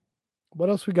daddy. What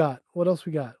else we got?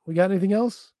 We got anything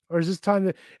else? Or is this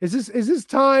time is this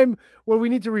time where we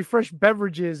need to refresh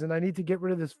beverages and I need to get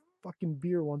rid of this fucking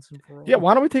beer once and for all? Yeah,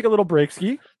 why don't we take a little break,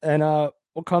 Ski, and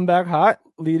we'll come back hot,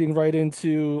 leading right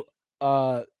into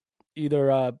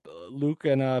either Luke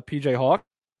and PJ Hawk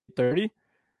 30,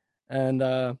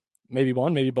 and maybe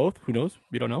one, maybe both. Who knows?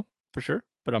 We don't know for sure,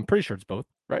 but I'm pretty sure it's both,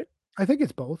 right? I think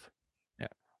it's both. Yeah.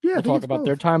 Yeah. We'll talk about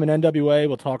their time in NWA.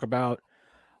 We'll talk about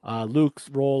Luke's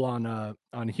role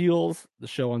on Heels, the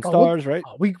show on Stars, right?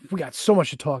 We got so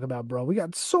much to talk about, bro. We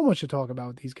got so much to talk about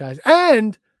with these guys.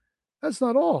 And that's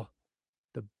not all.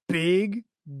 The big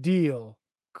deal.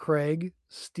 Craig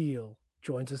Steele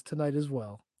joins us tonight as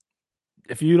well.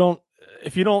 If you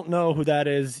don't know who that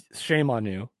is, shame on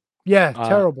you. Yeah,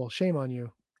 terrible. Shame on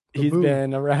you. He's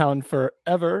been around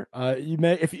forever. You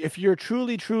may, if you're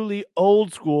truly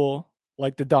old school,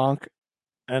 like the Donk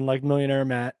and like Millionaire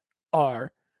Matt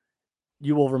are,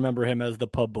 you will remember him as the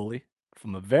pub bully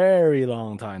from a very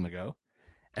long time ago.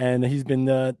 And he's been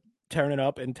tearing it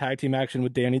up in tag team action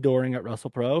with Danny Doring at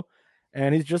WrestlePro.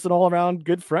 And he's just an all around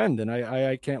good friend. And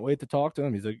I can't wait to talk to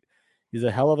him. He's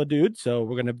a hell of a dude. So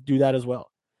we're going to do that as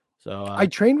well. So I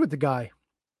trained with the guy,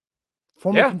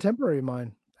 former contemporary of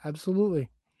mine. Absolutely.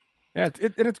 Yeah.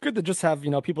 And it's good to just have,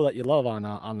 people that you love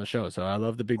on the show. So I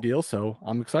love the big deal. So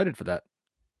I'm excited for that.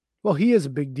 Well, he is a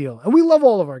big deal, and we love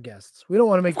all of our guests. We don't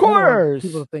want to make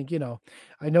people think,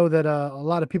 I know that a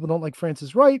lot of people don't like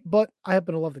Francis Wright, but I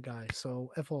happen to love the guy.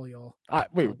 So F all y'all.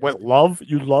 Wait, love?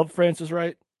 You love Francis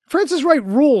Wright? Francis Wright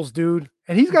rules, dude,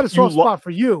 and he's got a soft spot for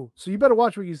you. So you better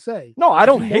watch what you say. No, I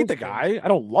don't hate the guy. I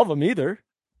don't love him either.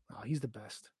 Oh, he's the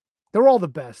best. They're all the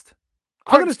best.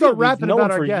 I'm going to start rapping about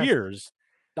our guests. Years.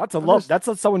 That's a love. That's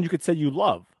not someone you could say you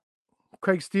love.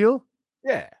 Craig Steele?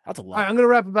 Yeah, that's a love. All right, I'm going to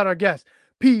rap about our guests.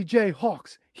 PJ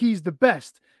Hawks, he's the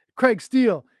best. Craig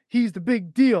Steele, he's the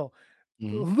big deal.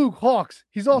 Mm-hmm. Luke Hawks,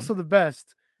 he's also the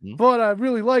best. Mm-hmm. But I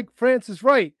really like Francis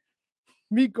Wright.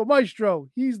 Miko Maestro,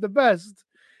 he's the best.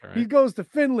 Right. He goes to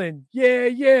Finland.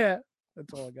 Yeah.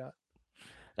 That's all I got.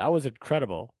 That was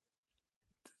incredible.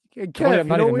 Kev, I'm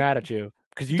not even mad at you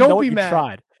because you know you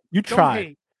tried. You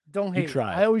tried. Don't hate. You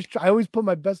tried. I always put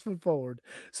my best foot forward.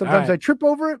 Sometimes I trip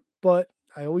over it, but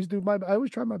I always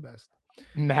try my best.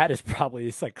 Matt is probably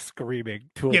just like screaming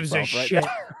to Gives himself a right shit.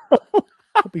 now.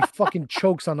 Hope he fucking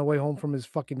chokes on the way home from his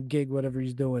fucking gig, whatever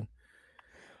he's doing.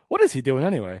 What is he doing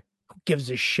anyway? Gives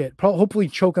a shit. Hopefully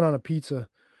choking on a pizza.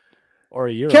 Or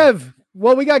a year. Kev,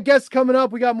 well, we got guests coming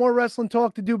up. We got more wrestling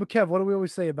talk to do. But Kev, what do we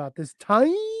always say about this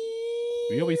time?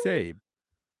 We always say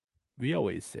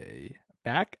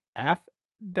back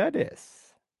after this.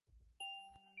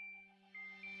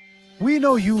 We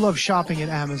know you love shopping at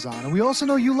Amazon, and we also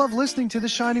know you love listening to The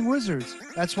Shining Wizards.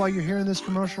 That's why you're hearing this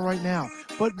commercial right now.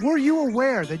 But were you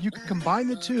aware that you can combine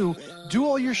the two, do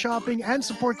all your shopping, and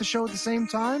support the show at the same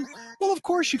time? Well, of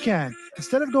course you can.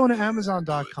 Instead of going to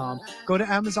Amazon.com, go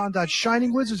to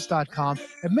Amazon.shiningwizards.com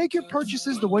and make your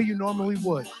purchases the way you normally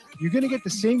would. You're going to get the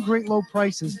same great low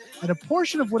prices, and a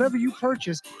portion of whatever you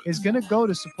purchase is going to go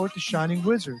to support the Shining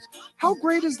Wizards. How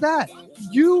great is that?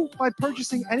 You, by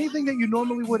purchasing anything that you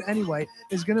normally would anyway,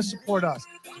 is going to support us.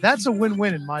 That's a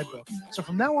win-win in my book. So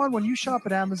from now on, when you shop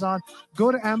at Amazon,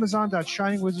 go to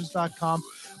Amazon.shiningwizards.com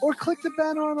or click the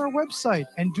banner on our website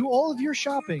and do all of your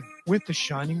shopping with the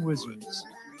Shining Wizards.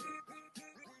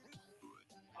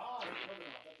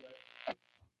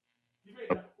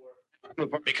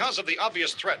 Because of the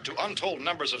obvious threat to untold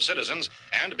numbers of citizens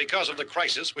and because of the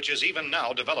crisis which is even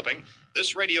now developing,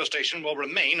 this radio station will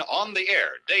remain on the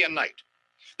air day and night.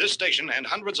 This station and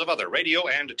hundreds of other radio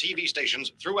and TV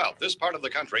stations throughout this part of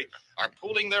the country are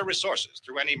pooling their resources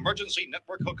through an emergency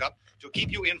network hookup to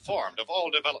keep you informed of all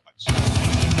developments.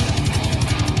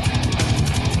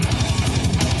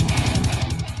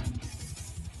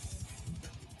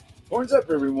 Horns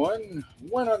up, everyone.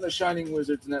 One on the Shining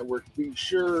Wizards Network. Be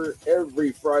sure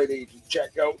every Friday to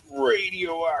check out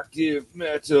Radioactive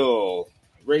Metal.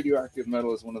 Radioactive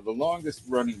Metal is one of the longest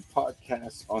running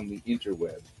podcasts on the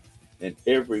interweb. And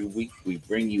every week we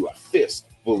bring you a fist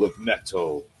full of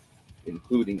metal,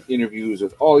 including interviews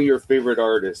with all your favorite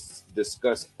artists,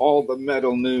 discuss all the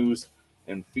metal news,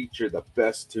 and feature the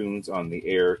best tunes on the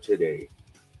air today.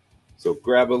 So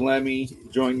grab a Lemmy,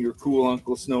 join your cool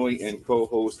Uncle Snowy, and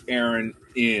co-host Aaron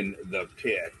in the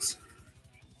pit.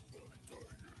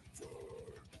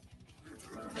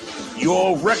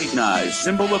 Your recognized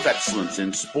symbol of excellence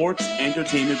in sports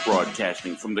entertainment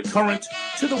broadcasting from the current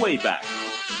to the way back.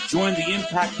 Join the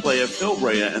Impact player Phil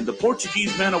Rea and the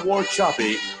Portuguese Man of War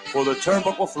Choppy for the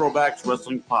Turnbuckle Throwbacks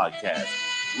Wrestling Podcast.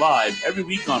 Live every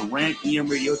week on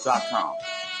rantemradio.com.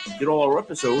 Get all our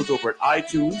episodes over at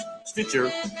iTunes, Stitcher,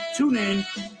 TuneIn,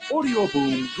 Audio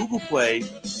Boom, Google Play,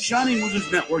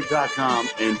 ShiningWizardsNetwork.com,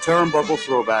 and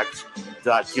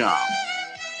TurnbuckleThrowbacks.com.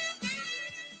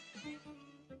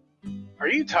 Are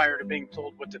you tired of being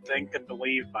told what to think and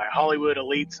believe by Hollywood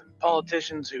elites and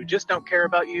politicians who just don't care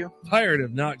about you? Tired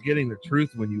of not getting the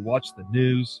truth when you watch the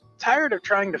news? Tired of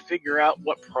trying to figure out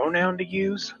what pronoun to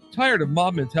use? Tired of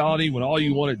mob mentality when all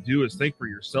you want to do is think for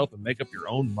yourself and make up your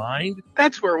own mind?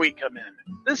 That's where we come in.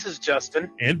 This is Justin.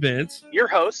 And Vince. Your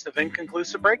hosts of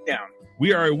Inconclusive Breakdown.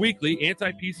 We are a weekly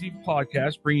anti-PC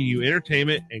podcast bringing you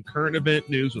entertainment and current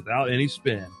event news without any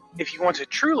spin. If you want to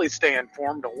truly stay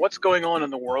informed on what's going on in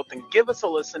the world, then give us a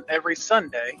listen every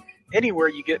Sunday, anywhere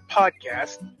you get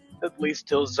podcasts, at least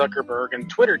till Zuckerberg and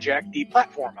Twitter Jack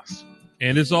deplatform us.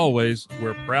 And as always,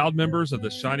 we're proud members of the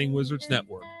Shining Wizards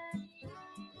Network.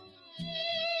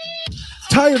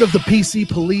 Tired of the PC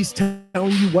police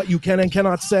telling you what you can and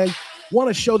cannot say? Want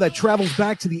a show that travels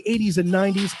back to the 80s and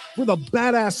 90s where the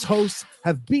badass hosts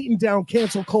have beaten down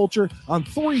cancel culture on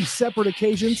 3 separate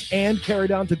occasions and carried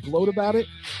on to gloat about it?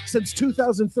 Since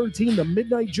 2013, The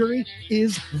Midnight Jury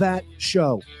is that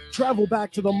show. Travel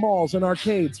back to the malls and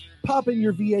arcades, pop in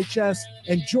your VHS,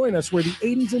 and join us where the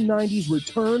 80s and 90s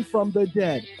return from the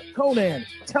dead. Conan,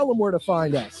 tell them where to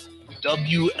find us.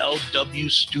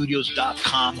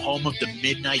 WLWstudios.com, home of the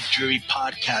Midnight Jury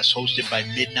podcast hosted by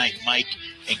Midnight Mike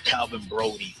and Calvin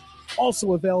Brody.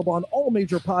 Also available on all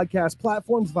major podcast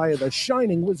platforms via the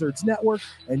Shining Wizards Network,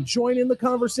 and join in the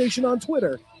conversation on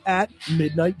Twitter at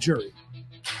Midnight Jury.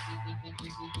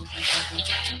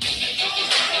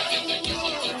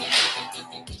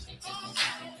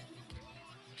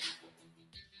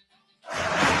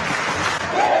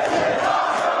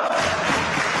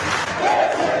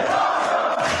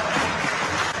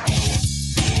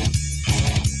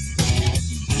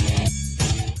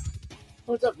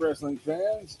 What's up, wrestling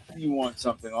fans? You want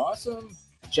something awesome?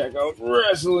 Check out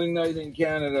Wrestling Night in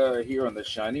Canada here on the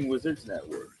Shining Wizards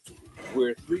Network.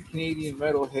 We're 3 Canadian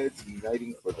metalheads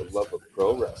uniting for the love of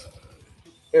pro wrestling.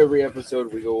 Every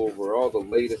episode, we go over all the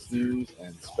latest news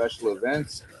and special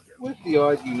events with the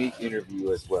odd unique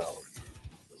interview as well.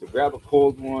 So grab a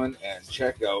cold one and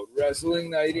check out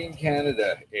Wrestling Night in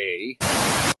Canada, eh?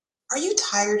 Are you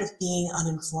tired of being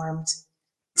uninformed?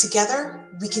 Together,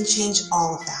 we can change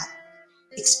all of that.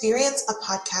 Experience a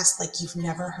podcast like you've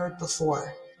never heard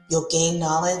before. You'll gain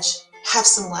knowledge, have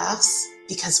some laughs,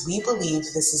 because we believe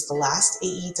this is the last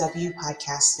AEW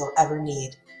podcast you'll ever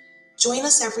need. Join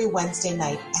us every Wednesday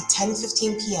night at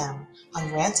 10:15 p.m. on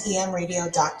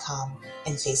rantemradio.com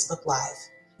and Facebook Live.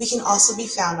 We can also be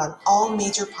found on all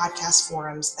major podcast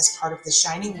forums as part of the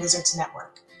Shining Wizards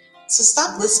Network. So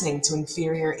stop listening to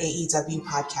inferior AEW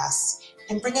podcasts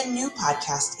and bring a new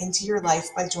podcast into your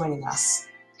life by joining us.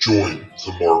 Join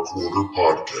the Mark Order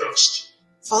Podcast.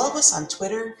 Follow us on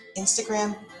Twitter,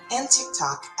 Instagram, and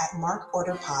TikTok at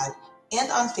MarkOrderPod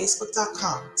and on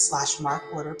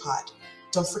Facebook.com/MarkOrderPod.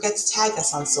 Don't forget to tag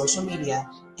us on social media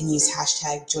and use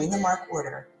hashtag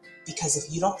JoinTheMarkOrder, because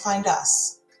if you don't find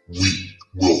us, we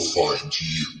will find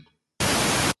you.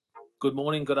 Good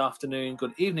morning, good afternoon,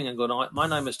 good evening, and good night. My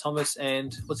name is Thomas,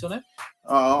 and what's your name?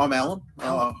 I'm Alan.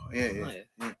 Alan. Yeah.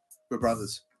 We're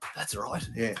brothers. That's right.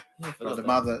 Yeah.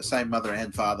 The same mother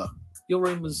and father. Your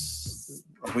room was...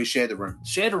 We shared the room.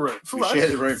 Shared a room. We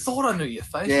shared the room. Thought I knew your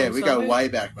face. Yeah, we go way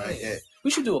back, mate. Yeah. We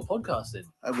should do a podcast then.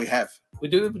 We have. We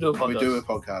do a podcast. We do a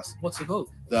podcast. What's it called?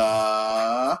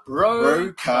 The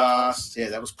Broadcast. Yeah,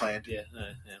 that was planned. Yeah.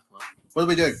 Well. What do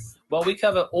we do? Well, we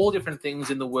cover all different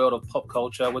things in the world of pop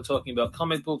culture. We're talking about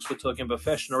comic books, we're talking about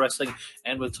professional wrestling,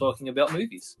 and we're talking about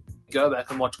movies. Go back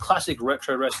and watch classic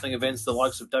retro wrestling events, the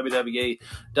likes of WWE,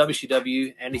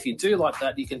 WCW, and if you do like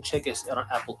that, you can check us out on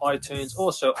Apple iTunes,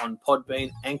 also on Podbean,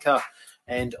 Anchor,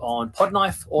 and on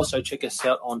Podknife. Also check us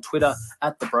out on Twitter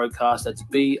at The Broadcast. That's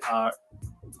BROKAST.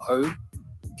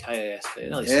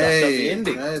 Nearly stuffed up the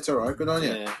ending. Yeah, it's all right. Good on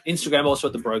you. Yeah. Instagram also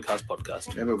at The Broadcast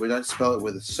Podcast. Yeah, but we don't spell it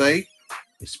with a C.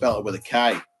 We spell it with a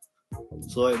K.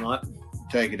 Sorry, mate.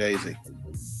 Take it easy.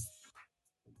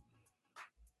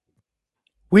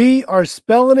 We are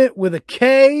spelling it with a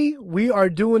K. We are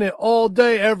doing it all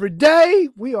day, every day.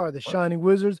 We are the Shining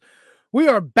Wizards. We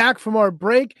are back from our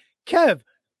break. Kev,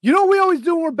 you know what we always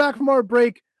do when we're back from our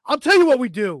break? I'll tell you what we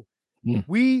do.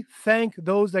 We thank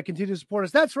those that continue to support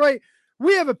us. That's right.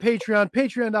 We have a Patreon,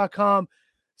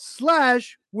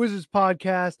 patreon.com/Wizards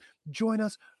Podcast. Join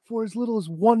us for as little as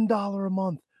 $1 a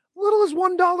month. Little as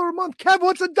 $1 a month. Kev,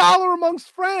 what's $1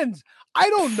 amongst friends? I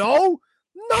don't know.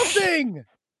 Nothing.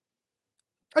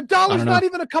 $1's not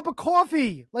even a cup of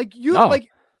coffee.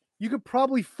 You could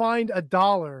probably find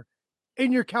 $1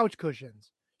 in your couch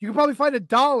cushions. You can probably find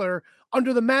 $1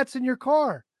 under the mats in your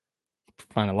car.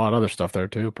 Find a lot of other stuff there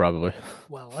too, probably.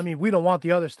 Well, I mean, we don't want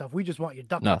the other stuff. We just want your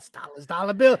ducats, No. dollars,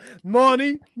 dollar bill,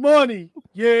 money.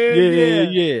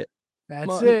 Yeah.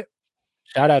 That's it.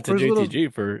 Shout out to First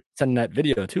JTG for sending that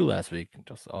video too last week.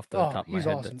 Just off the top of my he's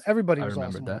head, awesome. Everybody was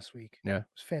remembered awesome that last week. Yeah, It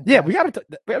was fantastic. yeah. We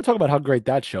gotta talk about how great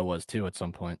that show was too at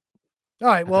some point. All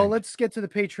right, well, let's get to the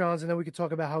Patreons, and then we can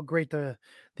talk about how great the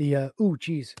how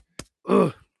great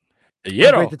the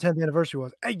 10th anniversary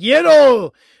was.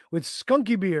 With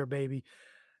Skunky Beer, baby.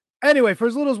 Anyway, for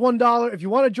as little as $1, if you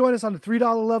want to join us on the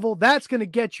 $3 level, that's going to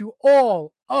get you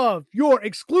all of your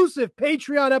exclusive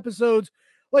Patreon episodes,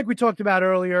 like we talked about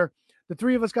earlier. The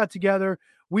three of us got together.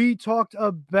 We talked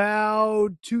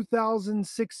about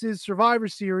 2006's Survivor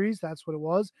Series. That's what it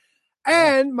was.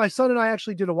 And my son and I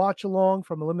actually did a watch along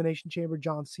from Elimination Chamber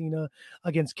John Cena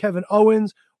against Kevin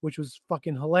Owens, which was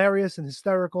fucking hilarious and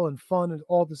hysterical and fun and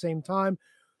all at the same time.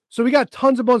 So we got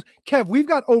tons of bonus. Kev, we've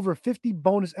got over 50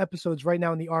 bonus episodes right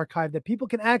now in the archive that people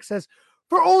can access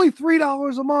for only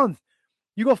 $3 a month.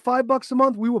 You go $5 a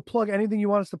month, we will plug anything you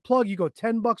want us to plug. You go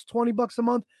 $10, $20 a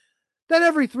month. Then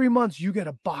every 3 months, you get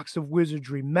a box of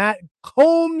wizardry. Matt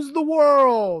combs the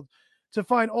world to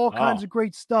find all kinds of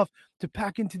great stuff to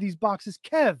pack into these boxes.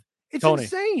 Kev, it's Tony,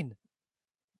 insane.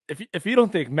 If you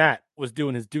don't think Matt was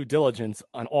doing his due diligence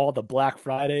on all the Black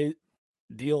Friday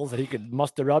deals that he could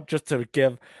muster up just to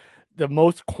give the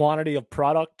most quantity of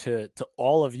product to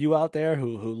all of you out there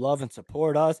who love and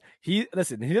support us, he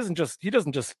doesn't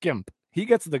just skimp. He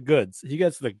gets the goods. He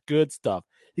gets the good stuff.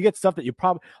 He gets stuff that you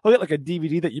probably get, like a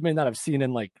DVD that you may not have seen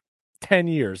in like 10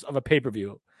 years of a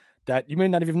pay-per-view that you may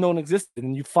not have even known existed,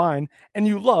 and you find and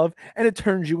you love, and it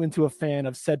turns you into a fan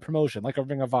of said promotion, like a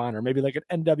Ring of Honor, maybe like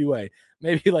an NWA,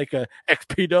 maybe like a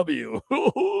XPW.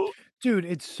 Dude,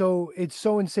 it's so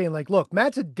insane. Like, look,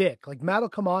 Matt's a dick. Like, Matt will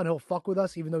come on, he'll fuck with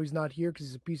us, even though he's not here because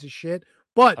he's a piece of shit.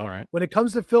 But when it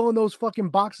comes to filling those fucking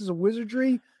boxes of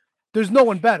wizardry, there's no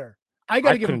one better. I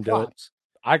got to give him props.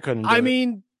 I couldn't. I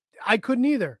mean, I couldn't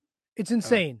either. It's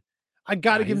insane. I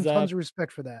got to give him tons of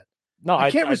respect for that. No,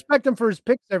 I can't respect him for his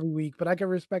picks every week, but I can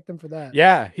respect him for that.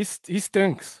 Yeah, he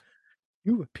stinks.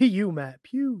 You Pu, Matt.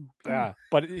 Pew. Yeah,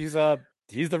 but he's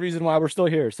the reason why we're still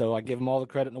here. So I give him all the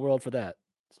credit in the world for that.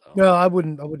 So. No, I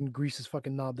wouldn't grease his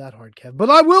fucking knob that hard, Kev.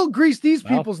 But I will grease these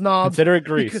people's knobs. Consider it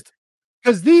greased.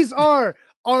 Because these are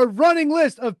our running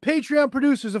list of Patreon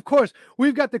producers. Of course,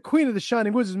 we've got the queen of the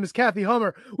Shining Wizards, Miss Kathy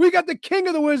Hummer. We got the king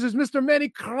of the Wizards, Mr. Manny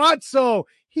Kratzo.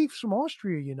 He's from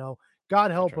Austria, you know.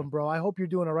 God help him, bro. I hope you're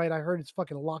doing all right. I heard it's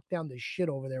fucking locked down to shit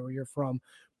over there where you're from.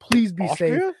 Please be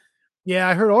safe. Yeah,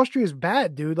 I heard Austria's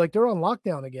bad, dude. Like, they're on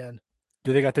lockdown again.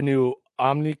 Do they got the new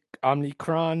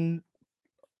Omicron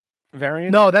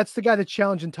variant? No, that's the guy that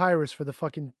challenged Tyrus for the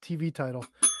fucking TV title.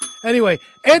 Anyway,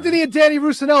 Anthony and Danny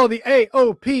Rusinello, the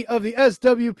AOP of the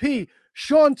SWP.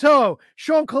 Sean Toe,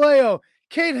 Sean Kaleo,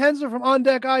 Kate Hensler from On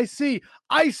Deck IC.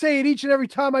 I say it each and every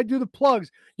time I do the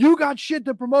plugs. You got shit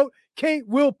to promote, Kate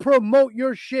will promote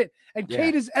your shit. And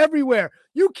Kate is everywhere.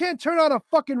 You can't turn on a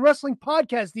fucking wrestling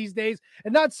podcast these days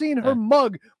and not seeing her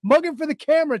mugging for the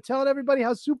camera, telling everybody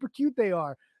how super cute they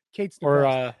are. Kate's the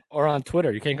best. Or on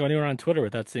Twitter. You can't go anywhere on Twitter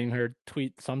without seeing her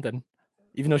tweet something,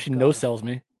 even though she no-sells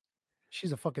me.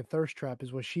 She's a fucking thirst trap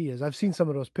is what she is. I've seen some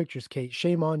of those pictures, Kate.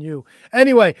 Shame on you.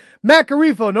 Anyway, Matt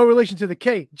Garifo, no relation to the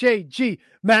KJG.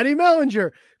 Maddie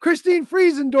Mellinger, Christine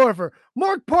Friesendorfer,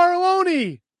 Mark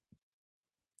Paroloni.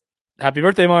 Happy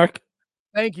birthday, Mark.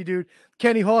 Thank you, dude.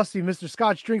 Kenny Hawsey, Mr.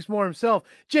 Scotch Drinks More himself.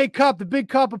 Jay Cobb, the Big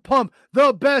Copper Pump,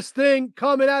 the best thing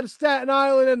coming out of Staten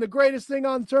Island and the greatest thing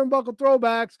on Turnbuckle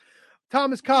Throwbacks.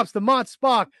 Thomas Cops, the Mott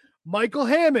Spock. Michael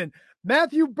Hammond.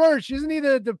 Matthew Birch, isn't he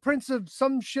the prince of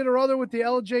some shit or other with the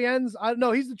LJNs? I don't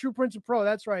know. He's the true prince of pro.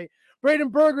 That's right. Braden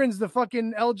Bergren's the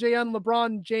fucking LJN,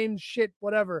 LeBron James shit,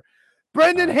 whatever.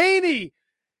 Brendan Haney,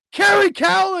 Kerry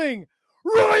Cowling,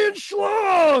 Ryan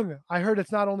Schlong. I heard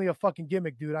it's not only a fucking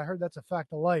gimmick, dude. I heard that's a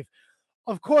fact of life.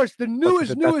 Of course, the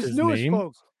newest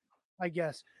folks, I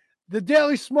guess. The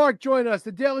Daily Smart join us,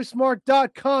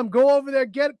 thedailysmart.com. Go over there,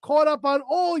 get caught up on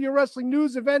all your wrestling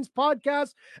news, events,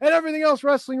 podcasts, and everything else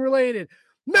wrestling related.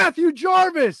 Matthew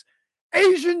Jarvis,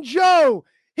 Asian Joe,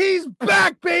 he's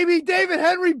back, baby. David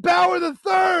Henry Bauer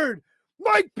III.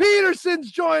 Mike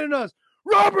Peterson's joining us.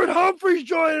 Robert Humphrey's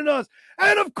joining us.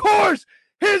 And of course,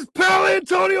 his pal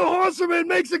Antonio Hosserman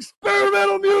makes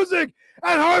experimental music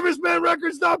at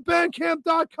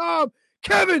harvestmanrecords.bandcamp.com.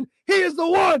 Kevin, he is the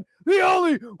one, the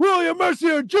only William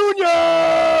Mercier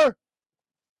Jr.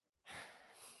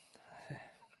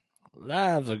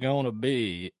 Lives are gonna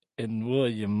be in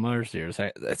William Mercier's.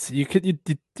 You did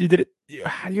it.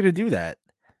 How are you gonna do that?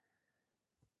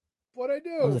 What I That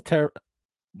do?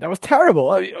 was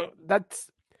terrible. I mean, that's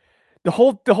the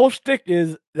whole shtick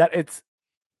is that it's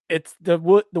the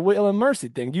Will and Mercy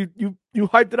thing. You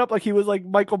hyped it up like he was like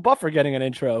Michael Buffer getting an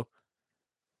intro.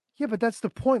 Yeah, but that's the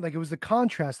point. Like it was the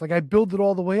contrast. Like I build it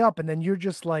all the way up, and then you're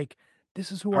just like,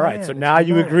 "This is who All I right, am." so It's now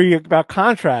you Mayo. agree about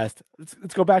contrast.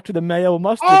 Let's go back to the mayo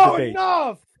mustard Oh, debate.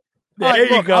 enough! There All right,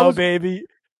 you look, go, baby.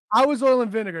 I was oil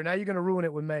and vinegar. Now you're gonna ruin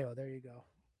it with mayo. There you go.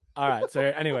 All right. So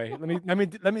anyway,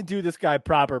 let me do this guy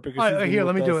proper because All he's right, been here,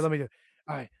 let with me do it. us. Let me do it.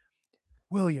 All right,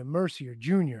 William Mercier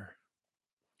Jr.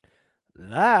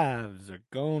 Lives are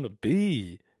gonna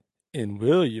be in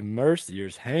William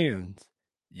Mercier's hands.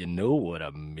 You know what I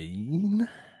mean?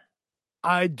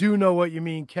 I do know what you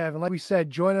mean, Kevin. Like we said,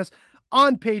 join us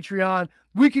on Patreon.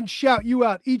 We can shout you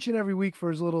out each and every week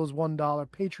for as little as $1.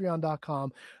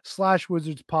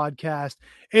 Patreon.com/Wizards Podcast.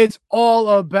 It's all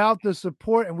about the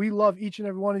support, and we love each and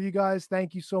every one of you guys.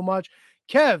 Thank you so much.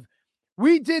 Kev,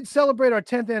 we did celebrate our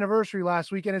 10th anniversary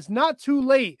last week, and it's not too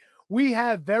late. We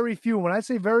have very few. When I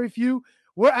say very few,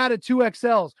 we're out of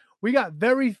 2XLs. We got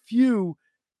very few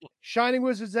Shining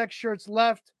Wizards X shirts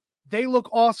left. They look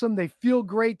awesome. They feel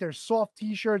great. They're soft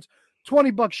t-shirts,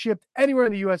 $20 shipped anywhere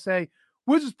in the USA.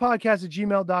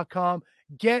 WizardsPodcast@gmail.com.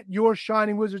 Get your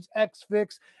Shining Wizards X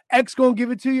fix. X gonna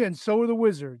give it to you, and so are the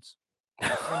Wizards. You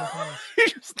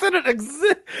just did an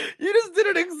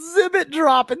exhibit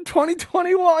drop in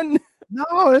 2021. No,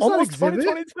 it's almost not exhibit.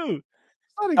 2022.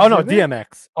 Not Oh no, exhibit.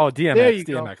 DMX. Oh, DMX. There you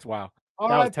go. DMX. Wow, that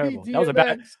was RIP terrible.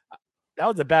 DMX. That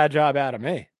was a bad job out of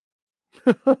me.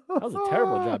 That was a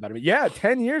terrible job out of me. Yeah,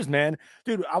 10 years, man.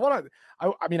 Dude, I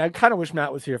mean, I kind of wish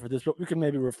Matt was here for this, but we can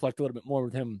maybe reflect a little bit more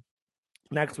with him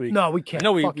next week. No, we can't.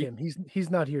 No, Fuck him. He's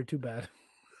not here. Too bad.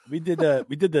 We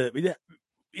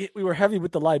were heavy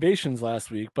with the libations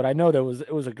last week, but I know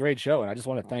it was a great show, and I just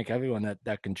want to thank everyone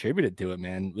that contributed to it,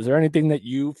 man. Was there anything that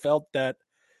you felt that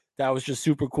was just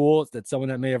super cool? That someone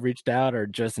that may have reached out, or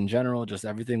just in general, just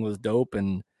everything was dope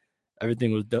and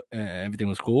everything was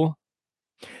cool?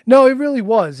 No, it really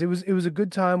was. It was a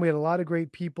good time. We had a lot of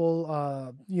great people,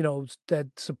 that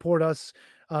support us.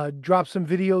 Drop some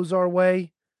videos our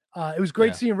way. It was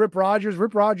great seeing Rip Rogers.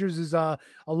 Rip Rogers is a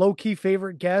low-key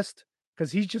favorite guest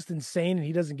because he's just insane and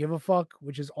he doesn't give a fuck,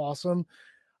 which is awesome.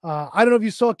 I don't know if you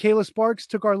saw Kayla Sparks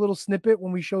took our little snippet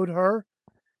when we showed her,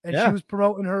 and she was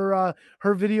promoting her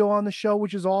video on the show,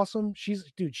 which is awesome.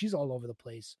 She's all over the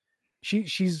place.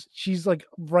 She's like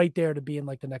right there to be in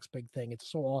like the next big thing. It's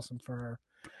so awesome for her.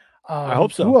 I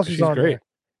hope so. Who else is She's on great. there?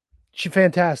 She's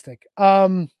fantastic.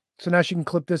 So now she can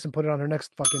clip this and put it on her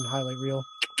next fucking highlight reel.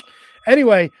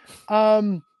 Anyway,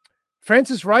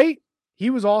 Francis Wright, he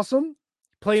was awesome,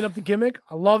 playing up the gimmick.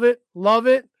 I love it. Love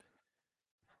it.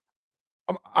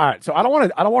 All right, so I don't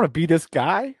want to be this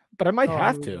guy, but I might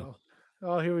have to. Go.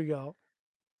 Oh, here we go.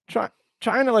 Trying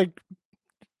to like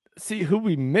see who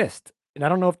we missed, and I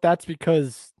don't know if that's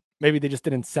because maybe they just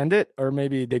didn't send it, or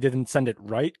maybe they didn't send it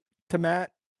right to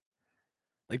Matt.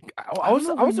 Like I was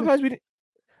surprised we didn't.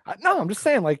 No, I'm just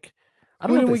saying. Like I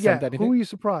don't know if they sent anything. Who were you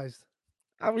surprised?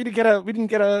 We didn't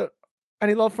get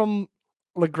any love from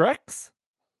LeGrex.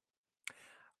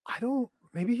 I don't.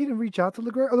 Maybe he didn't reach out to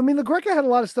LeGreca. I mean, LeGreca had a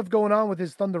lot of stuff going on with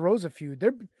his Thunder Rosa feud.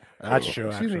 That's true.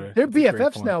 Excuse me. Actually. They're That's a great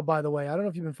BFFs point. now, by the way. I don't know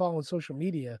if you've been following social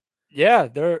media. Yeah,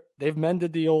 they've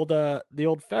mended the old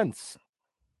fence.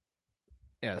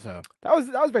 Yeah, so that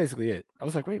was basically it. I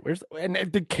was like, wait,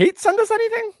 and did Kate send us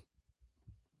anything?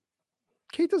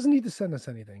 Kate doesn't need to send us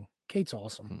anything. Kate's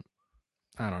awesome.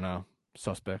 I don't know.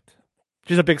 Suspect.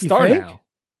 She's a big You star think? now.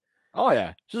 Oh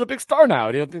yeah, she's a big star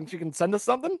now. Do you think she can send us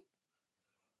something?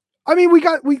 I mean, we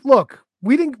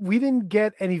didn't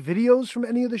get any videos from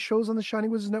any of the shows on the Shining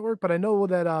Wizards Network, but I know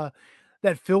that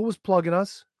that Phil was plugging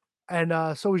us,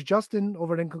 and so was Justin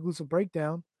over at Inconclusive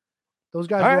Breakdown. Those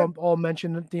guys were all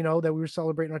mentioned, that we were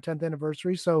celebrating our 10th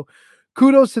anniversary. So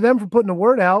kudos to them for putting the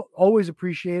word out. Always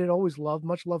appreciated, always loved.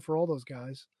 Much love for all those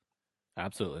guys.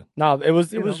 Absolutely. No, it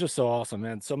was just so awesome,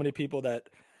 man. So many people that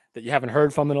you haven't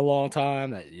heard from in a long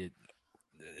time,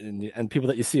 and people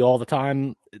that you see all the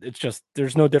time. It's just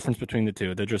there's no difference between the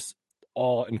two. They're just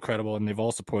all incredible, and they've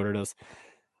all supported us.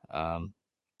 So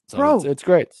Bro, it's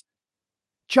great.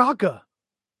 Jaka.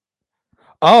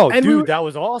 Oh, And dude, that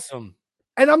was awesome.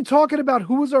 And I'm talking about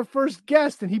who was our first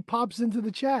guest, and he pops into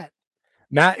the chat.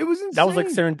 Matt, it was insane. That was like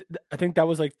I think that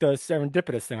was like the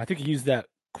serendipitous thing. I think he used that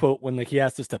quote when like he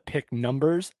asked us to pick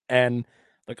numbers, and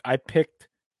like I picked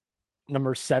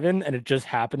number 7, and it just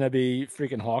happened to be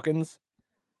freaking Hawkins.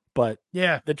 But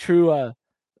yeah, the true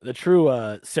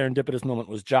serendipitous moment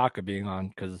was Jaka being on,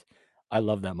 because I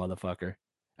love that motherfucker.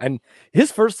 And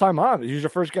his first time on, he was your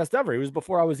first guest ever. He was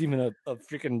before I was even a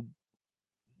freaking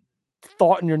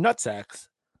thought in your nutsacks.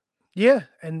 Yeah,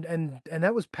 and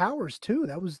that was Powers too.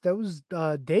 That was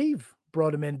Dave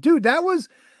brought him in. Dude, that was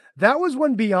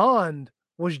when Beyond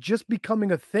was just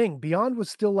becoming a thing. Beyond was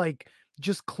still like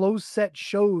just closed set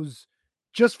shows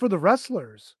just for the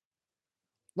wrestlers.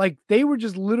 Like they were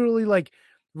just literally like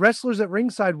wrestlers at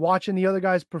ringside watching the other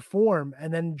guys perform,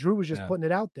 and then Drew was just putting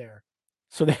it out there.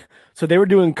 So they were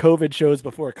doing COVID shows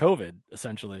before COVID,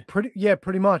 essentially.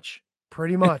 Pretty much.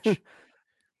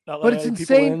 Not But it's letting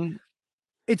people insane. in.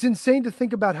 It's insane to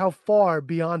think about how far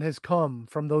Beyond has come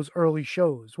from those early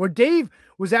shows where Dave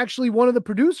was actually one of the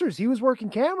producers. He was working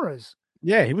cameras.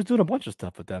 Yeah, he was doing a bunch of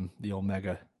stuff with them, the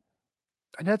Omega.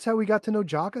 And that's how we got to know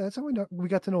Jaka. That's how we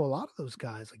got to know a lot of those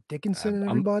guys, like Dickinson and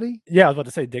everybody. Yeah, I was about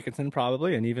to say Dickinson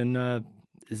probably, and even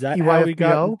is that how EYFBO? we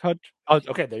got in touch? Oh,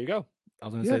 okay, there you go. I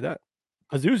was going to say that.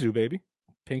 Azuzu, baby.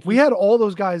 Pinky. We had all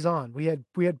those guys on. We had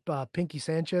Pinky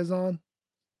Sanchez on.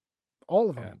 All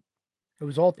of them. Yeah. It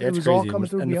was all It's all crazy. coming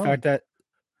through And Beyond.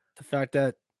 the fact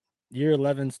that year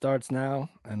 11 starts now,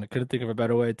 and I couldn't think of a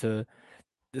better way to.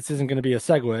 This isn't going to be a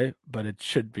segue, but it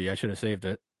should be. I should have saved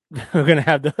it. We're going to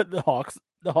have the Hawks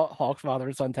father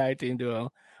and son tag team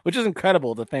duo, which is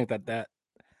incredible to think that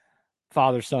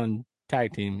father son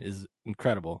tag team is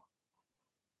incredible.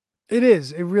 It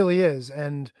is. It really is.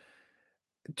 And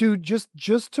dude,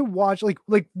 just to watch,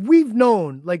 like we've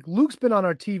known, like Luke's been on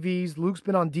our TVs, Luke's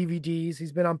been on DVDs,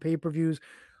 he's been on pay-per-views.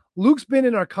 Luke's been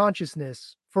in our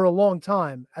consciousness for a long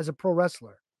time as a pro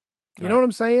wrestler. You know what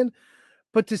I'm saying?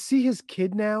 But to see his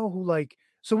kid now who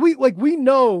we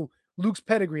know Luke's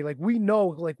pedigree, like we know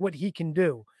like what he can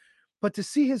do. But to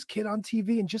see his kid on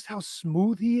TV and just how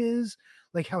smooth he is,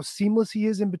 like how seamless he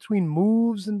is in between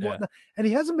moves and whatnot. And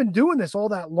he hasn't been doing this all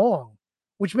that long,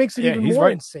 which makes it even more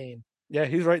insane. Yeah,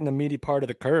 he's right in the meaty part of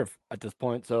the curve at this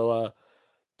point. So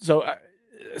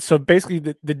basically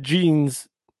the genes,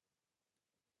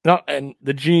 and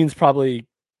the genes probably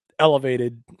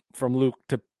elevated from Luke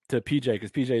to PJ,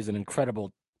 because PJ is an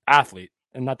incredible athlete,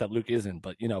 and not that Luke isn't,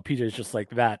 but PJ is just like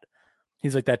that.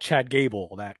 He's like that Chad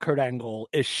Gable, that Kurt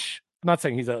Angle-ish. I'm not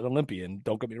saying he's an Olympian.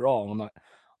 Don't get me wrong. I'm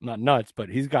not nuts, but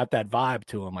he's got that vibe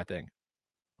to him, I think.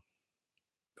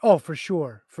 Oh, for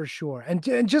sure.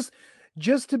 And just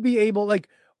to be able, like,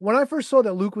 when I first saw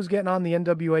that Luke was getting on the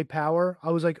NWA Power,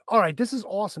 I was like, all right, this is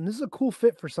awesome. This is a cool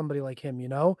fit for somebody like him,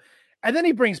 And then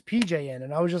he brings PJ in,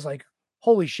 and I was just like,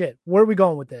 holy shit, where are we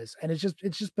going with this? And it's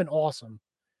just been awesome.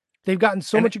 They've gotten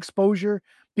so much exposure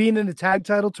being in the tag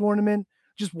title tournament,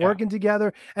 just working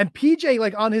together. And PJ,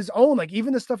 like on his own, like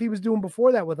even the stuff he was doing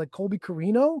before that with like Colby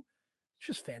Carino,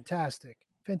 just fantastic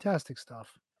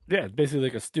stuff. Yeah, it's basically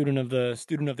like a student of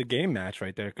the game match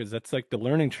right there, because that's like the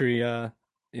learning tree,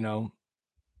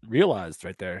 realized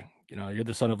right there. You're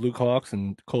the son of Luke Hawx,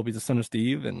 and Colby's the son of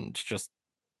Steve, and it's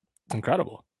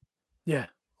incredible. Yeah,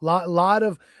 a lot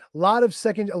of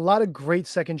great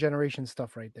second generation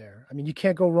stuff right there. I mean, you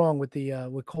can't go wrong with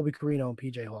with Colby Carino and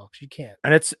PJ Hawx. You can't.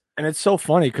 And it's so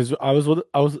funny because it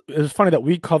was funny that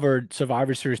we covered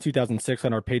Survivor Series 2006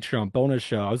 on our Patreon bonus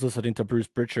show. I was listening to Bruce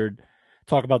Pritchard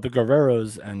talk about the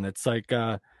Guerreros, and it's like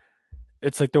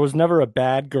there was never a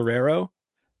bad Guerrero,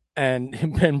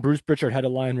 and Bruce Pritchard had a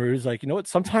line where he was like, what,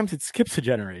 sometimes it skips a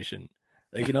generation,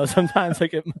 sometimes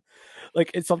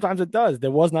sometimes it does.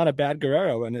 There was not a bad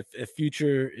Guerrero, and if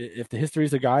the history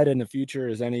is a guide and the future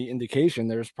is any indication,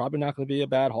 there's probably not going to be a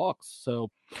bad Hawks. So,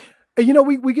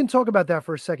 we can talk about that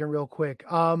for a second real quick.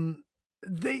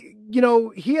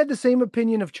 He had the same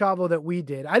opinion of Chavo that we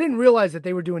did. I didn't realize that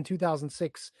they were doing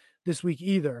 2006 this week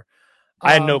either.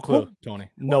 I had no clue, Tony.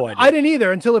 No idea. I didn't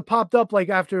either until it popped up like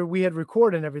after we had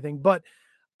recorded and everything. But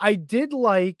I did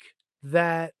like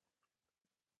that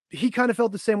he kind of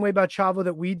felt the same way about Chavo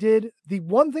that we did. The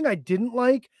one thing I didn't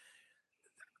like,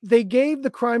 they gave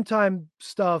the Crime Time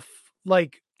stuff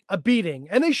like a beating,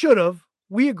 and they should have.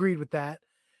 We agreed with that.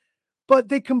 But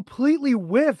they completely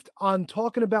whiffed on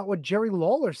talking about what Jerry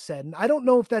Lawler said. And I don't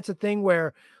know if that's a thing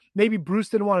where maybe Bruce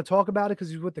didn't want to talk about it because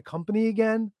he's with the company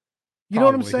again. You know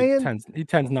what I'm saying? He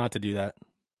tends not to do that.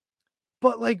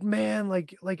 But man,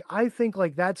 I think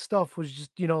that stuff was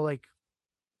just,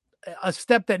 a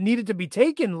step that needed to be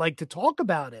taken, to talk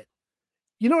about it.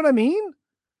 You know what I mean?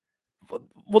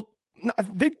 Well,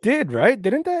 they did, right?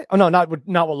 Didn't they? Oh no, not what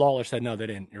Lawler said. No, they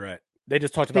didn't. You're right. They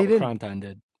just talked about what Crime Time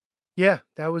did. Yeah,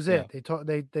 that was it.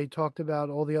 Yeah. They talked about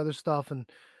all the other stuff, and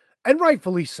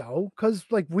rightfully so, because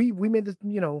we made this.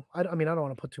 I don't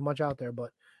want to put too much out there,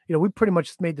 but we pretty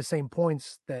much made the same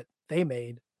points that they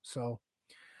made. So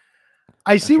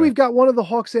I see we've got one of the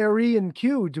Hawks ARE in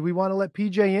queue. Do we want to let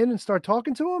PJ in and start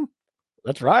talking to him?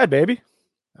 Let's ride, baby.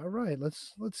 All right,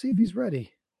 let's see if he's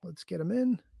ready. Let's get him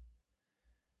in.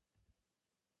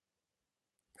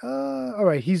 All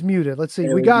right, he's muted. Let's see.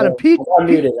 There We got him. go. I'm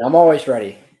unmuted. I'm always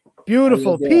ready.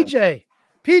 Beautiful. How you doing?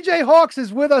 PJ Hawks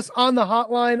is with us on the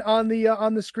hotline on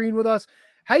the screen with us.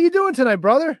 How you doing tonight,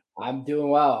 brother? I'm doing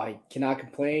well. I cannot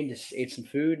complain. Just ate some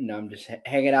food and I'm just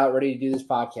hanging out, ready to do this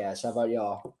podcast. How about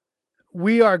y'all?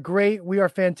 We are great. We are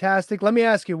fantastic. Let me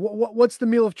ask you, what's the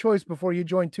meal of choice before you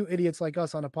join two idiots like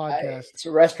us on a podcast? It's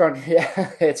a restaurant.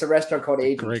 Yeah, it's a restaurant called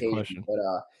Asian Great Cajun, question. but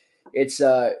it's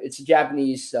a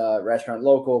Japanese restaurant,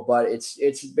 local, but it's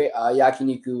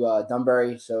yakiniku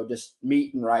Dunbury, so just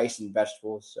meat and rice and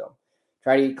vegetables. So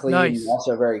try to eat clean. Nice. And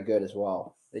also very good as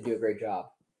well. They do a great job.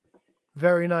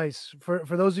 Very nice. For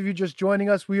those of you just joining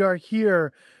us, we are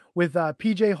here with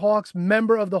PJ Hawks,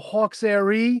 member of the Hawks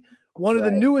ARE, one of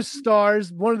the newest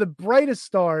stars, one of the brightest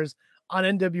stars on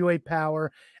NWA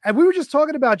Power. And we were just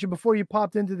talking about you before you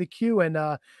popped into the queue, and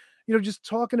just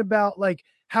talking about like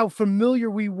how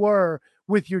familiar we were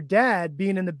with your dad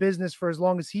being in the business for as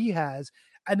long as he has,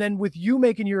 and then with you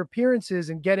making your appearances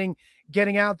and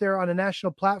getting out there on a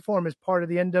national platform as part of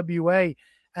the NWA.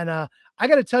 And I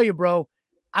got to tell you, bro,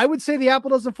 I would say the apple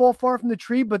doesn't fall far from the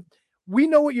tree, but we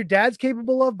know what your dad's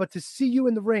capable of. But to see you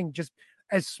in the ring, just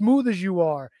as smooth as you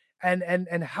are,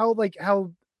 and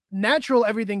how natural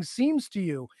everything seems to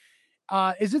you,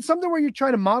 is it something where you're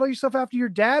trying to model yourself after your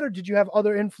dad, or did you have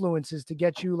other influences to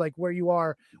get you like where you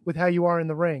are with how you are in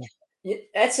the ring?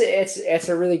 It's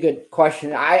a really good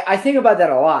question. I think about that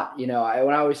a lot. When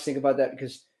I always think about that,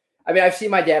 because I've seen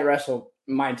my dad wrestle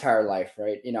my entire life,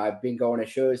 right? I've been going to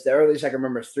shows. The earliest I can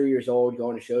remember is 3 years old,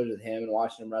 going to shows with him and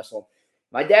watching him wrestle.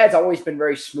 My dad's always been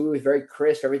very smooth, very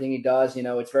crisp. Everything he does,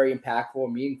 it's very impactful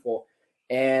and meaningful.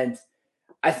 And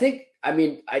I think,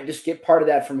 I just get part of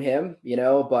that from him,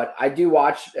 but I do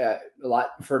watch a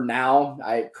lot for now.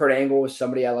 Kurt Angle was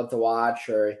somebody I love to watch,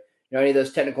 or, any of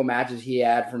those technical matches he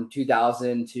had from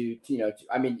 2000 to,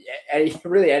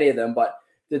 any of them. But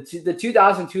the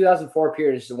 2000, 2004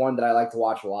 period is the one that I like to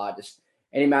watch a lot. Just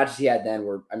any matches he had then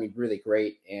were, really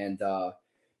great. And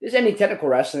there's any technical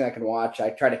wrestling I can watch, I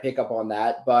try to pick up on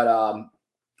that. But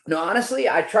honestly,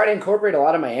 I try to incorporate a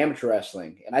lot of my amateur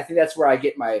wrestling. And I think that's where I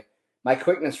get my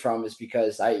quickness from, is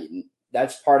because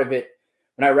that's part of it.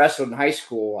 When I wrestled in high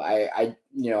school, I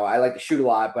like to shoot a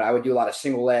lot, but I would do a lot of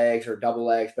single legs or double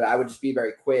legs, but I would just be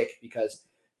very quick because,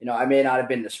 I may not have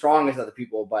been the strongest of the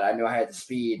people, but I knew I had the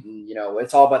speed, and,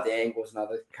 it's all about the angles and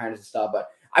other kinds of stuff. But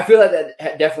I feel like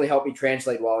that definitely helped me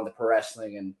translate well into pro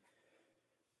wrestling. And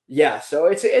yeah, so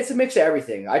it's a mix of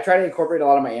everything. I try to incorporate a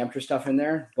lot of my amateur stuff in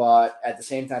there, but at the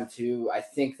same time too, I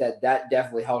think that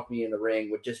definitely helped me in the ring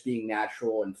with just being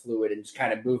natural and fluid and just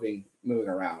kind of moving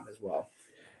around as well.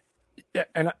 Yeah,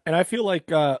 and I feel like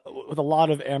with a lot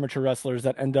of amateur wrestlers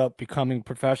that end up becoming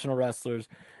professional wrestlers,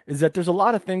 is that there's a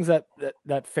lot of things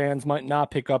that fans might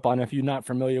not pick up on if you're not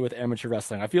familiar with amateur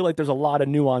wrestling. I feel like there's a lot of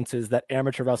nuances that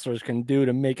amateur wrestlers can do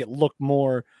to make it look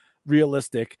more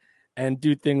realistic and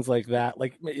do things like that,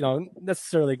 like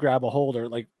necessarily grab a hold or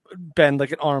like bend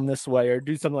like an arm this way or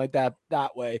do something like that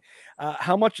way.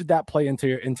 How much did that play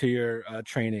into your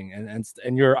training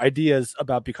and your ideas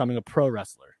about becoming a pro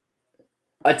wrestler?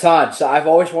 A ton. So I've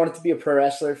always wanted to be a pro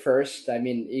wrestler first.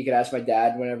 You could ask my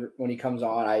dad when he comes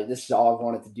on. This is all I've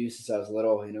wanted to do since I was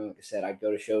little. Like I said, I'd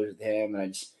go to shows with him and I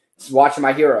just watching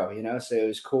my hero, so it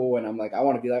was cool. And I'm like, I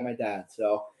want to be like my dad.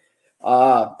 So,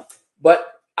 but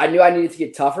I knew I needed to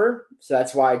get tougher. So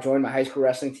that's why I joined my high school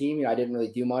wrestling team. I didn't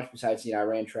really do much besides, I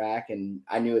ran track, and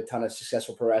I knew a ton of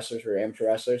successful pro wrestlers or amateur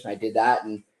wrestlers. And I did that.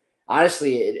 And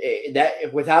honestly,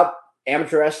 without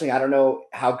amateur wrestling, I don't know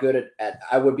how good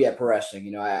I would be at pro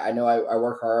wrestling. I know I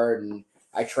work hard and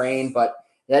I train, but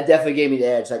that definitely gave me the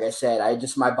edge. Like I said,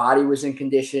 my body was in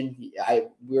condition.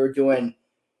 We were doing,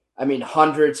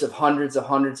 hundreds of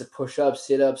push-ups,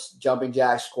 sit-ups, jumping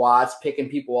jacks, squats, picking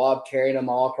people up, carrying them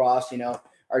all across,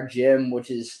 our gym, which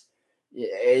is,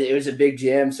 it was a big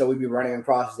gym. So we'd be running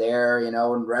across there,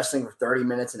 and wrestling for 30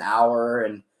 minutes, an hour.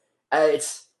 And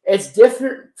it's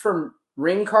different from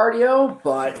ring cardio,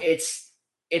 but it's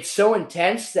so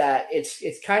intense that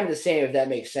it's kind of the same, if that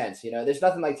makes sense. There's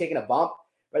nothing like taking a bump,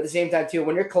 but at the same time too,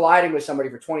 when you're colliding with somebody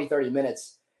for 20, 30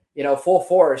 minutes, full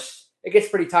force, it gets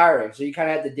pretty tiring. So you kind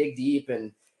of have to dig deep,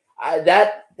 and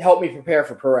that helped me prepare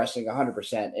for pro wrestling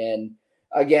 100%. And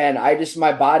again,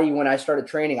 my body, when I started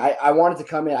training, I wanted to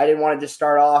come in. I didn't want to just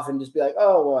start off and just be like,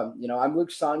 oh, well, I'm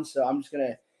Luke's son, so I'm just going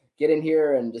to get in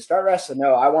here and just start wrestling.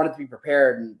 No, I wanted to be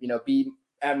prepared and, be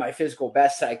at my physical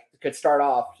best that I could start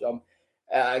off. So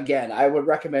again, I would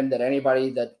recommend that anybody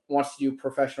that wants to do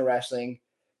professional wrestling,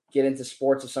 get into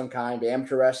sports of some kind.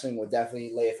 Amateur wrestling would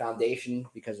definitely lay a foundation,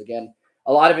 because again,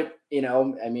 a lot of it,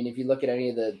 if you look at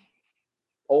any of the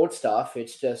old stuff.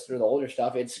 It's just or the older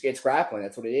stuff. It's grappling.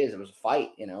 That's what it is. It was a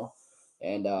fight, and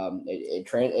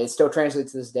it still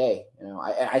translates to this day.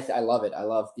 I love it. I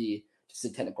love the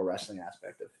technical wrestling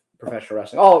aspect of professional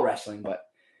wrestling, all wrestling, but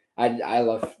I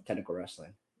love technical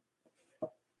wrestling.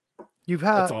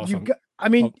 That's awesome.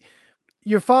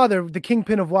 Your father, the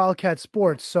kingpin of Wildcat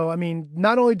Sports. So, I mean,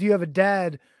 not only do you have a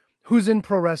dad who's in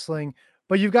pro wrestling,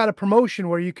 but you've got a promotion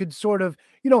where you could sort of,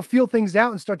 feel things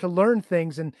out and start to learn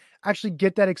things and actually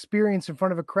get that experience in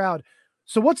front of a crowd.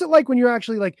 So what's it like when you're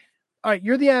actually like, all right,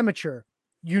 you're the amateur,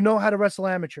 you know how to wrestle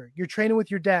amateur, you're training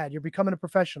with your dad, you're becoming a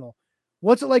professional.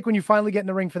 What's it like when you finally get in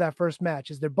the ring for that first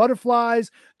match? Is there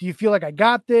butterflies? Do you feel like I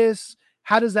got this?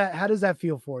 How does that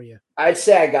feel for you? I'd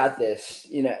say I got this.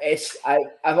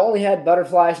 I've only had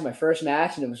butterflies in my first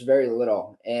match, and it was very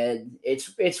little. And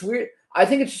it's weird. I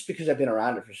think it's just because I've been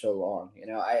around it for so long.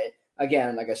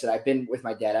 Like I said, I've been with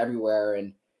my dad everywhere,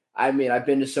 and I've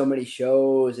been to so many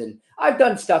shows, and I've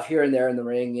done stuff here and there in the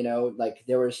ring. Like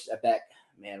there was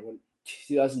when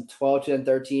 2012,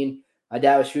 2013, my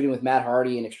dad was shooting with Matt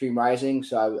Hardy in Extreme Rising,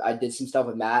 so I did some stuff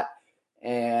with Matt,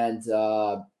 and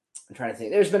I'm trying to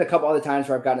think. There's been a couple other times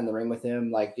where I've gotten in the ring with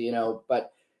him,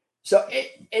 but so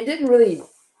it didn't really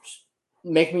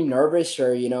make me nervous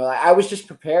or, I was just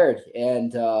prepared,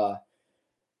 and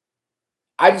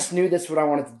I just knew that's what I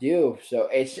wanted to do. So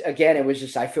it was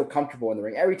just, I feel comfortable in the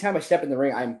ring. Every time I step in the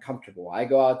ring, I'm comfortable. I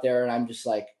go out there and I'm just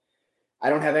like, I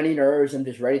don't have any nerves. I'm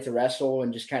just ready to wrestle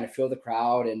and just kind of feel the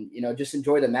crowd and, just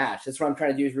enjoy the match. That's what I'm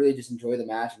trying to do, is really just enjoy the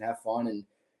match and have fun. And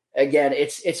again,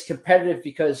 it's competitive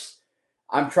because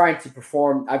I'm trying to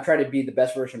perform. I'm trying to be the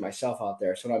best version of myself out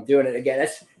there. So when I'm doing it again,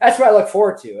 that's what I look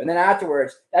forward to. And then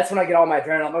afterwards, that's when I get all my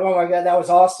adrenaline. I'm like, oh my God, that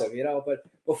was awesome. But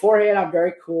beforehand, I'm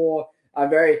very cool. I'm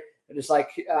very just like,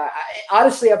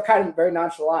 honestly, I'm kind of very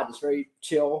nonchalant, just very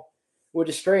chill, which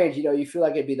is strange. You feel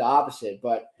like it'd be the opposite,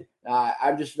 but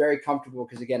I'm just very comfortable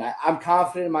because again, I'm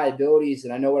confident in my abilities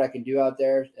and I know what I can do out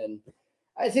there. And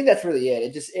I think that's really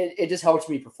it. It just helps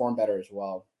me perform better as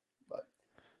well.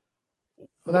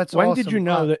 Well, that's when awesome. did you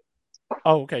know that?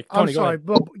 Oh, okay. Tony, I'm sorry,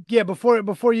 but yeah,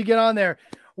 before you get on there,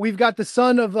 we've got the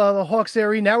son of the Hawks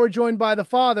Aerie. Now we're joined by the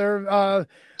father,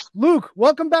 Luke.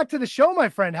 Welcome back to the show, my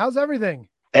friend. How's everything?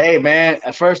 Hey, man.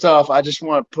 First off, I just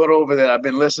want to put over that I've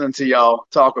been listening to y'all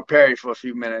talk with Perry for a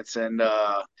few minutes, and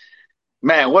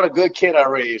man, what a good kid I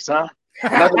raised, huh?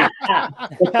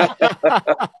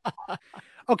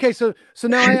 Okay, so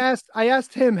now I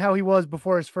asked him how he was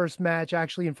before his first match,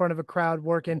 actually in front of a crowd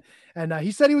working, and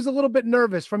he said he was a little bit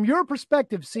nervous. From your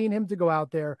perspective, seeing him to go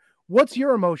out there, what's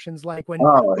your emotions like when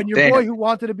your boy who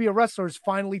wanted to be a wrestler is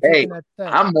finally taking that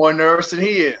step? I'm more nervous than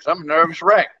he is. I'm a nervous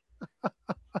wreck.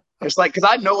 It's like, because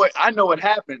I know what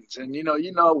happens, and you know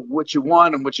what you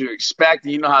want and what you expect,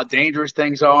 and you know how dangerous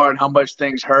things are and how much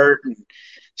things hurt, and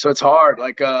so it's hard.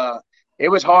 Like it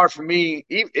was hard for me.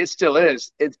 It still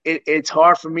is. It's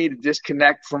hard for me to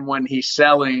disconnect from when he's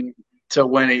selling to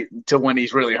when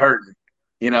he's really hurting.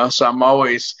 So I'm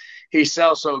always, he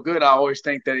sells so good. I always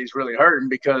think that he's really hurting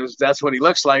because that's what he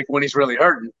looks like when he's really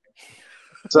hurting.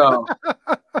 So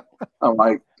I'm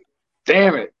like,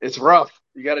 damn it, it's rough.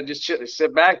 You got to just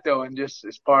sit back though, and just,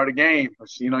 it's part of the game.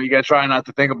 You got to try not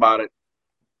to think about it.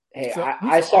 Hey,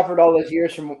 I suffered all those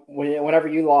years from whenever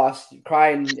you lost,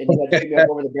 crying, and you had to pick me up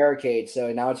over the barricade.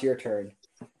 So now it's your turn.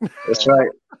 That's right.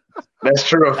 That's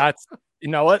true. That's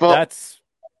what?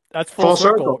 That's full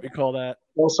circle. What we call that.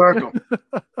 Full circle.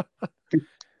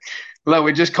 Look,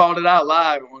 we just called it out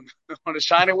live on the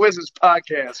Shining Wizards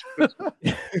podcast.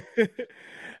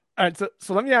 All right, so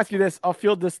let me ask you this. I'll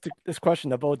field this question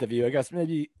to both of you. I guess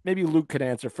maybe Luke could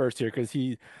answer first here because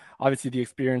he obviously the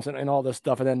experience and all this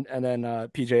stuff, and then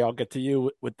PJ, I'll get to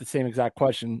you with the same exact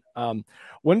question.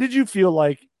 When did you feel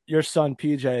like your son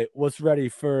PJ was ready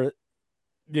for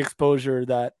the exposure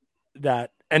that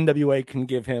NWA can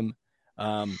give him,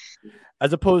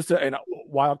 as opposed to, and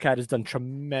Wildcat has done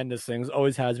tremendous things,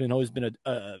 always been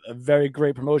a very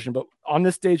great promotion, but on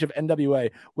this stage of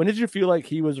NWA, when did you feel like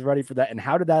he was ready for that, and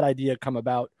how did that idea come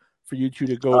about for you two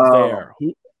to go there?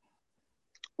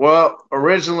 Well,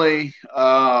 originally,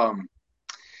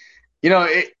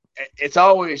 it's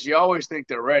always, you always think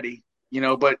they're ready,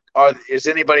 but is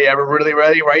anybody ever really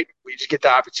ready, right? We just get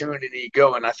the opportunity and you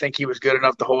go, and I think he was good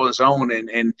enough to hold his own,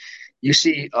 and you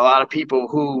see a lot of people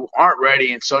who aren't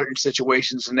ready in certain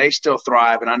situations and they still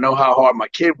thrive. And I know how hard my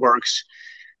kid works.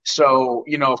 So,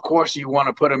 of course you want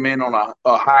to put him in on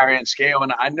a higher end scale.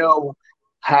 And I know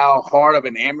how hard of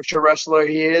an amateur wrestler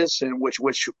he is, and which,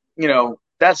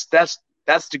 that's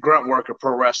the grunt work of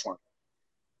pro wrestling.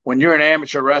 When you're an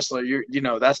amateur wrestler,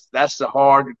 that's the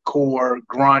hardcore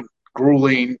grunt,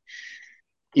 grueling,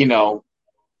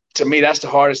 to me, that's the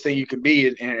hardest thing you can be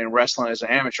in wrestling as an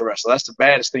amateur wrestler. That's the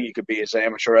baddest thing you could be as an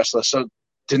amateur wrestler. So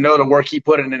to know the work he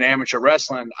put in amateur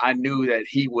wrestling, I knew that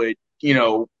he would,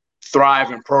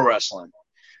 thrive in pro wrestling.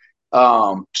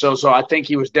 So I think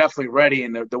he was definitely ready.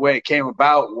 And the way it came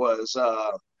about was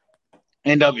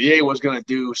NWA was going to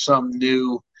do some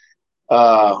new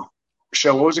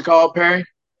show. What was it called, Perry?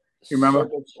 You remember?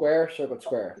 Circle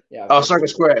Square. Yeah. Oh, Circle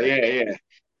Square. Yeah.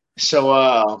 So,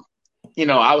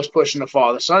 I was pushing the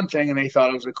father-son thing, and they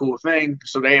thought it was a cool thing.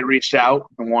 So they had reached out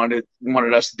and wanted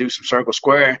us to do some Circle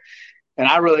Square. And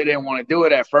I really didn't want to do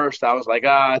it at first. I was like,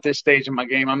 at this stage in my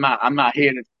game, I'm not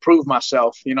here to prove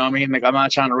myself. You know what I mean? Like, I'm not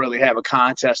trying to really have a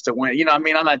contest to win. You know what I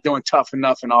mean? I'm not doing tough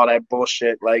enough and all that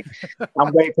bullshit. Like,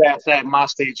 I'm way past that in my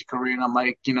stage of career. And I'm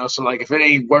like, so like, if it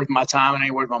ain't worth my time and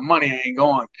ain't worth my money, I ain't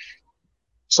going.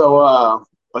 So,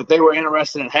 but they were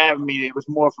interested in having me. It was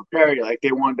more for Perry. Like,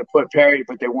 they wanted to put Perry,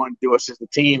 but they wanted to do us as a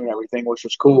team and everything, which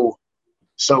was cool.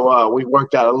 So we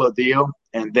worked out a little deal.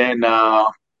 And then,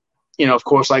 of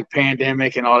course, like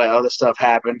pandemic and all that other stuff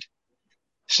happened.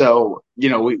 So,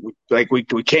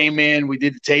 we came in, we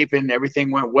did the taping,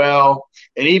 everything went well.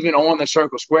 And even on the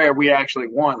Circle Square, we actually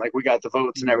won. Like, we got the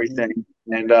votes and everything.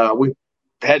 And we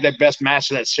had that best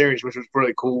match of that series, which was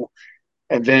really cool.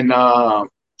 And then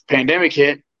pandemic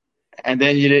hit. And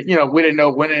then we didn't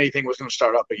know when anything was going to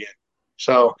start up again.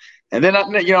 So, and then,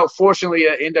 fortunately,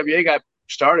 NWA got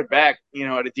started back,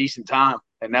 at a decent time.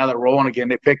 And now they're rolling again.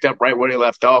 They picked up right where they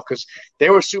left off because they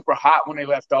were super hot when they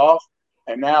left off.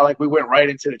 And now, like, we went right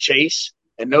into the chase.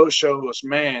 And those shows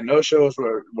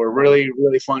were really,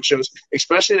 really fun shows,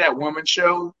 especially that women's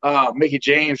show. Mickie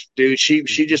James, dude, she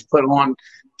just put on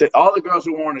all the girls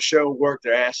who were on the show worked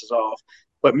their asses off.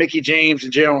 But Mickie James in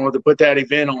general to put that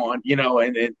event on,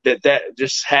 and that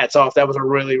just hats off. That was a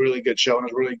really, really good show. And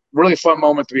it was a really, really fun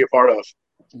moment to be a part of.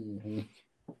 Mm-hmm.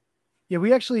 Yeah,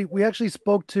 we actually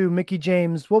spoke to Mickie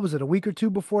James. What was it? A week or two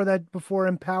before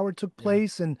Empower took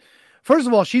place. And first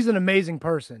of all, she's an amazing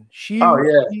person. She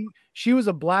was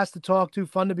a blast to talk to,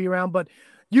 fun to be around. But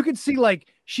you could see like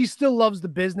she still loves the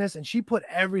business, and she put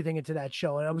everything into that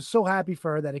show. And I was so happy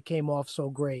for her that it came off so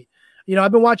great.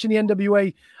 I've been watching the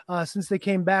NWA since they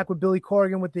came back with Billy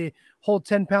Corgan with the whole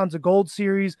 10 Pounds of Gold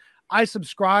series. I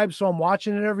subscribe, so I'm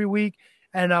watching it every week.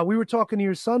 And we were talking to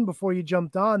your son before you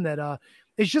jumped on that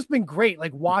it's just been great,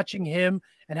 like watching him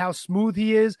and how smooth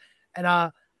he is. And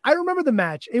I remember the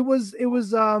match. It was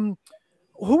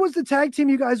who was the tag team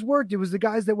you guys worked? It was the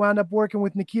guys that wound up working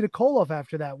with Nikita Koloff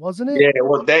after that, wasn't it? Yeah,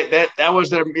 well, that was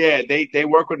their they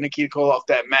worked with Nikita Koloff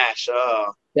that match.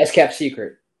 Best kept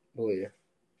secret, I believe.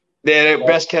 Yeah,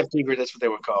 best kept secret. That's what they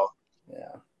were called.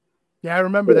 Yeah, I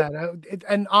remember that.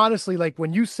 And honestly, like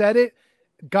when you said it,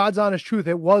 God's honest truth,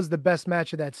 it was the best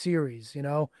match of that series.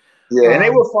 Yeah, and they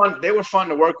were fun. They were fun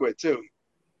to work with too.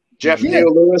 Jeff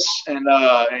Neal Lewis and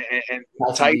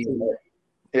Tyson.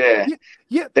 Yeah.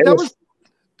 That was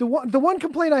the one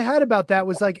complaint I had about that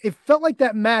was like it felt like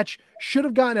that match should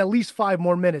have gotten at least 5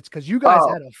 more minutes because you guys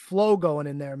had a flow going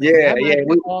in there. Man. Yeah.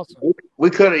 We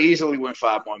could have easily went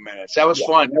 5 more minutes. That was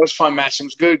fun. That was a fun match. It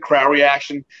was good crowd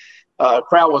reaction.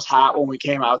 Crowd was hot when we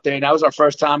came out there. And that was our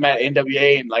first time at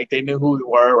NWA, and like they knew who we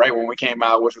were right when we came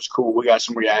out, which was cool. We got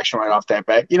some reaction right off that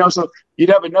bat. So you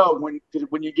never know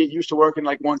when you get used to working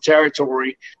like one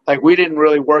territory. Like we didn't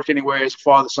really work anywhere as a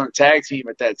father-son tag team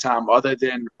at that time, other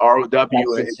than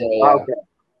ROW.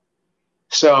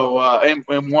 So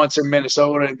and once in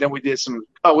Minnesota, and then we did some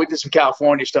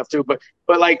California stuff too. But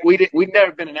like we'd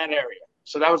never been in that area,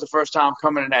 so that was the first time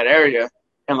coming in that area,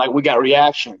 and like we got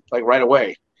reaction like right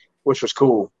away, which was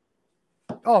cool.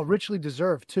 Oh, richly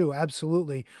deserved too.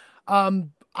 Absolutely.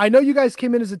 I know you guys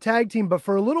came in as a tag team, but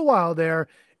for a little while there,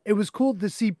 it was cool to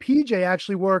see PJ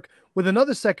actually work with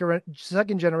another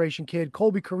second generation kid,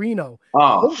 Colby Carino.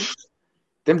 Oh,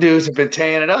 them dudes have been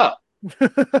tearing it up.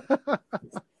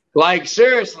 Like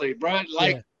seriously, bro.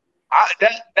 Like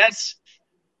that's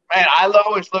man. I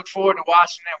always look forward to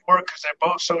watching them work because they're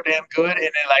both so damn good,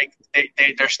 and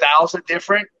then their styles are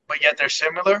different, but yet they're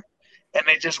similar. And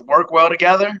they just work well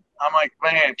together. I'm like,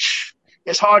 man,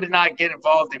 it's hard to not get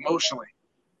involved emotionally.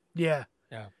 Yeah.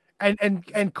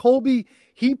 And Colby,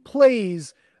 he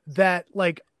plays that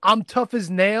like I'm tough as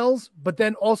nails, but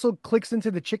then also clicks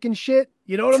into the chicken shit.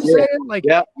 You know what I'm saying? Like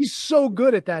he's so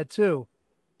good at that too.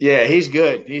 Yeah, he's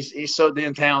good. He's so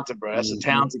damn talented, bro. That's a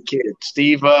talented kid.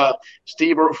 Steve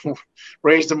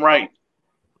raised him right.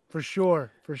 For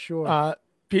sure.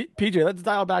 PJ, let's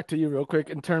dial back to you real quick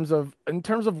in terms of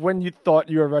when you thought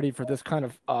you were ready for this kind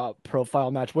of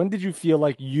profile match. When did you feel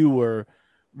like you were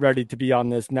ready to be on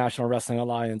this National Wrestling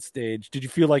Alliance stage? Did you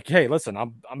feel like, hey, listen,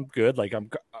 I'm good. Like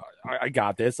I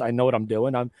got this. I know what I'm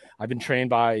doing. I've been trained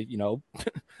by,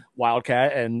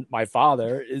 Wildcat and my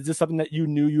father. Is this something that you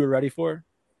knew you were ready for?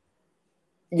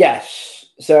 Yes.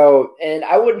 So, and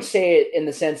I wouldn't say it in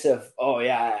the sense of, oh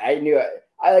yeah, I knew it.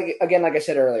 Like I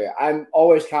said earlier, I'm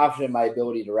always confident in my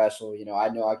ability to wrestle. I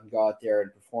know I can go out there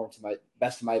and perform to my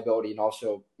best of my ability and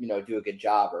also, do a good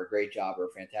job or a great job or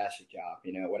a fantastic job,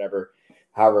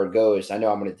 however it goes. I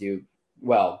know I'm going to do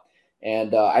well.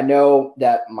 And I know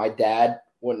that my dad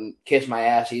wouldn't kiss my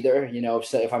ass either.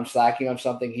 So if I'm slacking on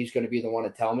something, he's going to be the one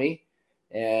to tell me.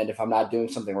 And if I'm not doing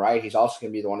something right, he's also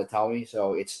going to be the one to tell me.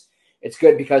 So it's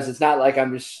good because it's not like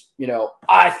I'm just,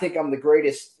 I think I'm the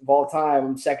greatest of all time.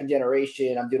 I'm second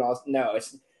generation. I'm doing all this. No,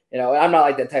 it's, I'm not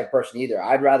like that type of person either.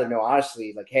 I'd rather know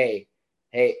honestly, like, hey,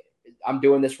 I'm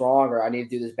doing this wrong or I need to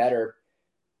do this better.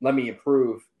 Let me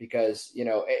improve because,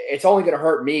 it's only going to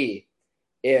hurt me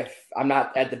if I'm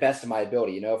not at the best of my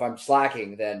ability. If I'm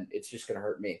slacking, then it's just going to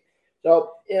hurt me.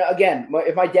 So, again,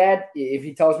 if my dad, if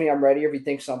he tells me I'm ready or if he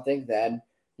thinks something, then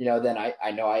then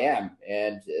I know I am.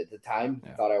 And at the time, I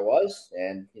thought I was.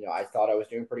 And, I thought I was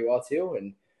doing pretty well too.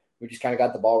 And we just kind of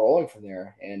got the ball rolling from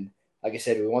there. And like I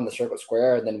said, we won the Circle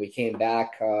Square. And then we came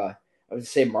back, I would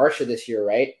say March of this year,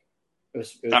 right? It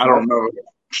was I don't know.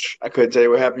 I couldn't tell you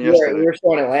what happened yesterday. We were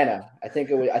still in Atlanta. I think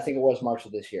it was March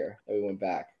of this year that we went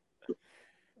back.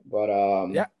 But,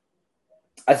 yeah,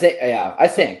 I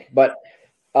think. But,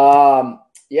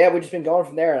 yeah, we've just been going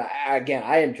from there. And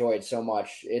I enjoy it so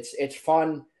much. It's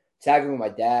fun tagging with my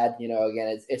dad.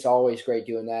 Again, it's always great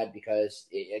doing that because,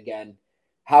 again,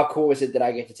 how cool is it that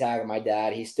I get to tag with my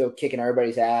dad? He's still kicking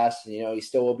everybody's ass. He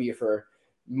still will be for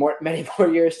many more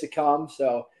years to come.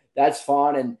 So that's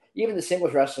fun. And even the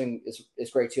singles wrestling is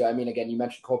great too. I mean, again, you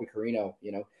mentioned Colby Carino.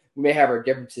 We may have our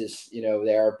differences,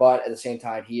 there, but at the same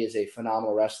time, he is a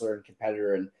phenomenal wrestler and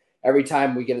competitor. And every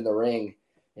time we get in the ring,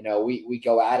 we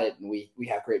go at it and we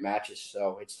have great matches.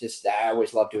 So it's just, I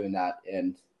always love doing that.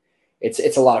 And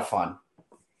it's a lot of fun.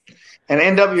 And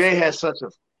NWA has such a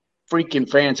freaking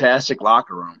fantastic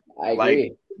locker room. I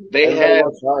agree. They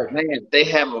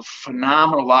have a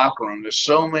phenomenal locker room. There's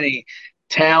so many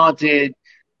talented,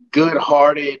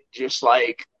 good-hearted, just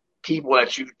like people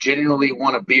that you genuinely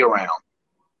want to be around.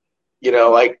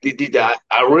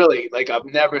 I really, I've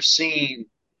never seen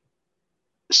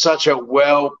such a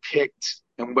well-picked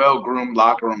and well-groomed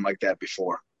locker room like that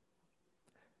before.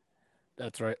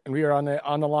 That's right. And we are on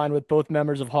the line with both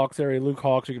members of Hawks Area, Luke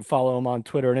Hawks. You can follow him on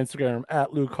Twitter and Instagram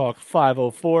at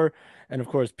LukeHawks504. And, of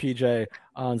course, PJ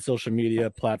on social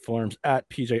media platforms at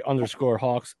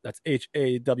PJ_Hawks. That's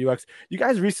HAWX. You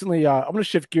guys recently, I'm going to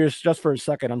shift gears just for a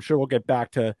second. I'm sure we'll get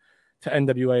back to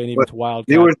NWA and even to Wildcat.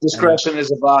 Viewer discretion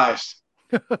is advised.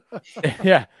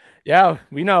 Yeah,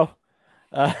 we know.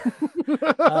 Not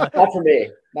for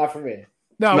me.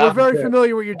 No, we're very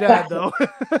familiar with your dad, though.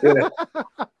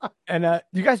 And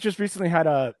you guys just recently had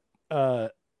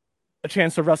a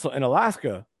chance to wrestle in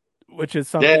Alaska, which is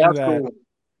something cool.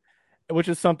 Which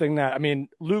is something that, I mean,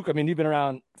 Luke, you've been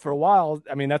around for a while.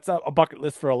 I mean, that's a bucket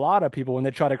list for a lot of people when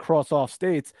they try to cross off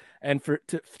states, and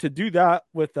to do that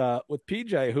with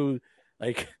PJ, who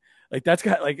like that's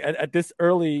got at this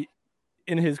early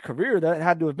in his career, that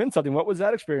had to have been something. What was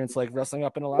that experience like wrestling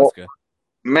up in Alaska?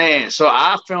 Man, so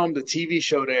I filmed a TV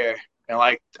show there in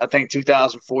I think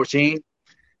 2014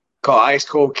 called Ice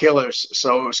Cold Killers.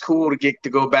 So it was cool to get to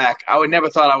go back. I would never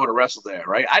thought I would have wrestled there,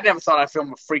 right? I never thought I'd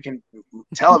film a freaking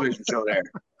television show there,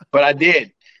 but I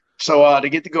did. So to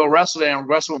get to go wrestle there and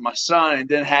wrestle with my son and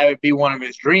then have it be one of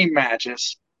his dream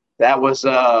matches, that was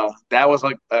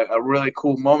like a really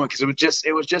cool moment because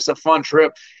it was just a fun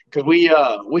trip because we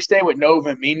stayed with Nova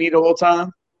and Mimi the whole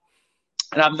time.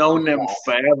 And I've known them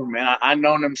forever, man. I've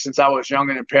known them since I was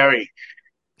younger than Perry.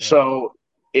 Yeah. So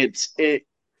it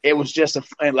was just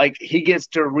he gets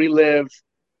to relive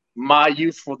my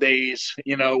youthful days,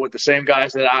 with the same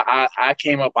guys that I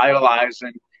came up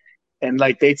idolizing. And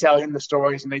they tell him the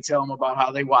stories and they tell him about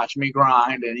how they watch me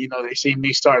grind and, they see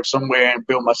me start somewhere and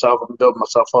build myself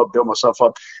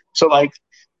up. So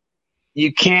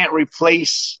you can't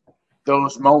replace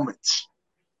those moments.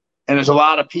 And there's a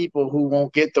lot of people who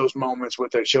won't get those moments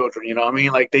with their children. You know what I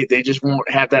mean? They just won't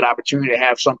have that opportunity to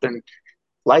have something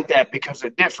like that because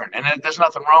they're different. And there's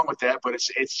nothing wrong with that, but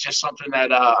it's just something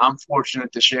that I'm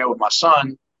fortunate to share with my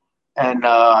son. And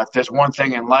if there's one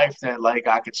thing in life that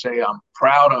I could say I'm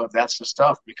proud of, that's the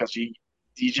stuff because you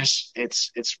just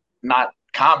it's not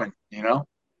common.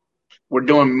 We're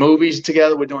doing movies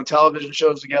together, we're doing television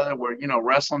shows together, we're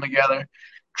wrestling together,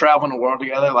 traveling the world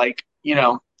together.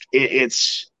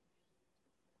 It's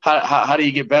how do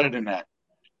you get better than that?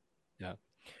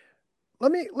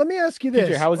 let me ask you this.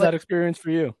 TJ, how was that experience for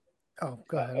you? Oh,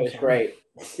 go ahead. It was great.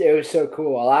 It was so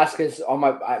cool. Alaska's on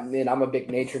my. I mean, I'm a big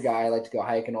nature guy. I like to go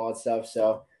hike and all that stuff.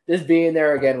 So just being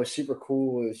there again was super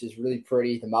cool. It was just really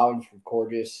pretty. The mountains were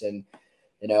gorgeous, and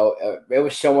it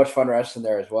was so much fun wrestling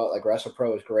there as well. Like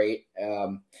WrestlePro was great.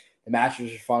 The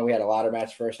matches were fun. We had a ladder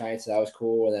match first night, so that was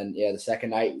cool. And then the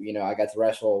second night, I got to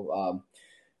wrestle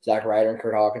Zack Ryder and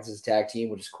Kurt Hawkins' tag team,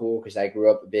 which is cool because I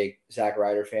grew up a big Zack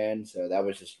Ryder fan. So that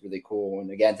was just really cool.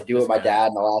 And again, to do it with my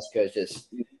dad in Alaska is just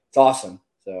it's awesome.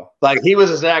 So like he was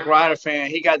a Zack Ryder fan.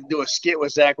 He got to do a skit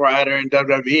with Zack Ryder in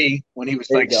WWE when he was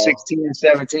like 16 and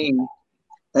 17.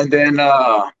 And then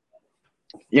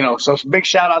so big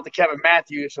shout out to Kevin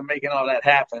Matthews for making all that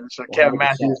happen. So 100%. Kevin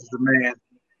Matthews is the man.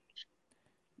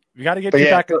 We got to get you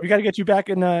back. We got to get you back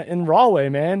in Rahway,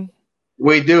 man.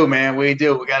 We do, man. We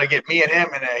do. We got to get me and him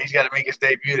in there. He's got to make his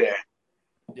debut there.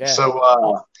 Yeah.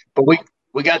 So, but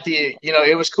we got the,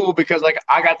 it was cool because like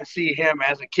I got to see him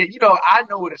as a kid. I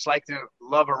know what it's like to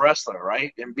love a wrestler,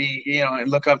 right? And be, and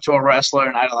look up to a wrestler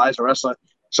and idolize a wrestler.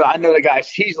 So I know the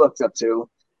guys he's looked up to.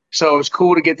 So it was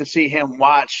cool to get to see him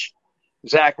watch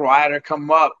Zack Ryder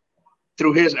come up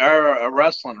through his era of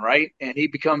wrestling, right? And he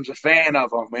becomes a fan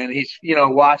of him, and he's,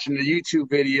 watching the YouTube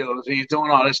videos, and he's doing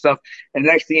all this stuff. And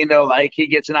next thing you know, like, he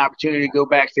gets an opportunity to go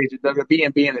backstage at WWE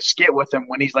and be in a skit with him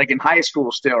when he's, like, in high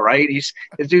school still, right? This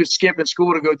dude's skipping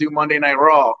school to go do Monday Night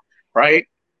Raw, right?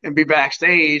 And be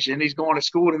backstage, and he's going to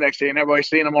school the next day, and everybody's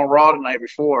seeing him on Raw the night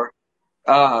before.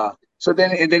 So then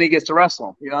he gets to wrestle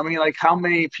him. You know what I mean? Like, how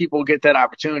many people get that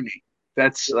opportunity?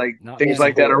 That's, like, things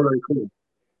like that are really cool.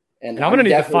 And I'm going to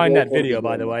need to find that video,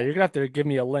 by the way. You're going to have to give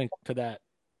me a link to that.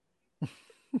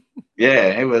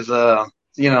 Yeah, it was, those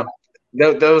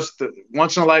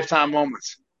once-in-a-lifetime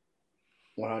moments.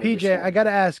 100%. PJ, I got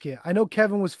to ask you. I know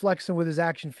Kevin was flexing with his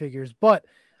action figures, but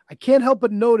I can't help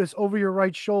but notice over your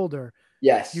right shoulder.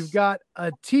 Yes. You've got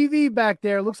a TV back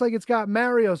there. Looks like it's got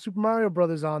Super Mario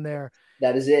Brothers on there.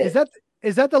 That is it.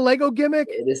 Is that the Lego gimmick?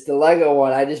 It is the Lego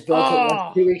one. I just built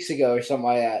it 2 weeks ago or something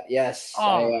like that. Yes.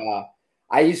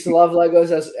 I used to love Legos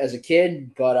as a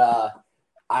kid, but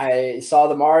I saw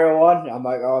the Mario one. I'm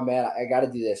like, oh, man, I got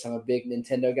to do this. I'm a big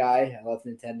Nintendo guy. I love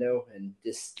Nintendo. And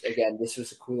this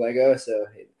was a cool Lego. So,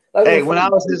 hey, when I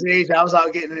was his age, I was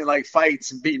out getting in, like,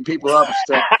 fights and beating people up and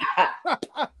stuff.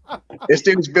 This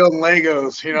dude's building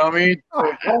Legos, you know what I mean?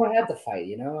 I don't have to fight,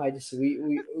 I just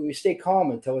we stay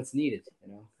calm until it's needed,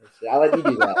 I let you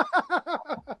do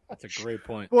that. That's a great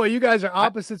point. Boy, you guys are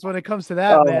opposites when it comes to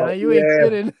that, man. You ain't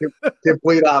kidding.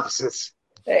 Complete opposites.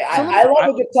 Hey, I love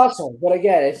a good tussle, but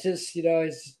again, it's just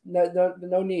it's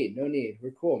no need.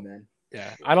 We're cool, man.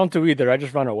 Yeah, I don't do either. I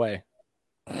just run away.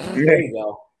 There you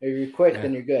go. If you're quick,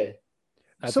 then you're good.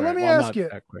 That's so right. let me I'm ask not you,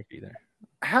 that quick either.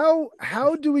 How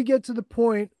do we get to the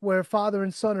point where father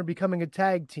and son are becoming a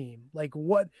tag team? Like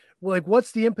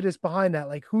what's the impetus behind that?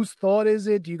 Like whose thought is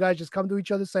it? Do you guys just come to each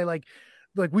other and say like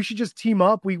we should just team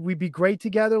up? We'd be great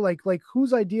together. Like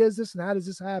whose idea is this and how does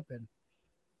this happen?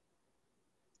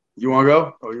 You want to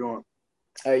go? Or you want?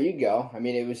 You go. I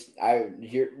mean, it was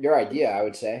your idea, I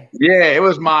would say. Yeah, it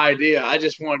was my idea. I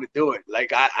just wanted to do it.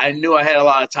 Like I knew I had a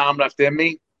lot of time left in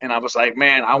me, and I was like,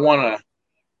 man, I want to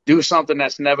do something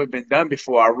that's never been done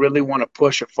before. I really want to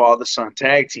push a father-son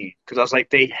tag team because I was like,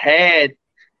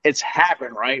 it's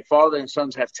happened, right? Father and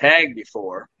sons have tagged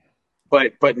before,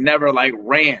 but never like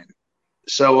ran.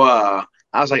 So I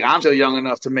was like, I'm still young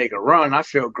enough to make a run. I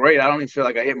feel great. I don't even feel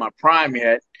like I hit my prime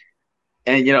yet.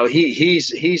 And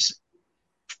he's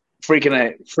freak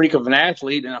of an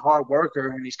athlete and a hard worker,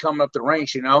 and he's coming up the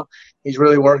ranks. He's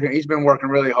really working. He's been working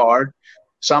really hard.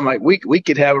 So I'm like, we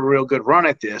could have a real good run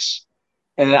at this.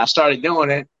 And then I started doing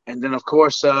it. And then, of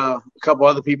course, a couple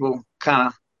other people kind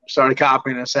of started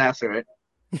copying us after it.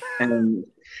 And,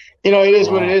 it is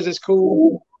what it is. It's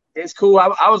cool. It's cool.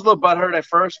 I was a little butthurt at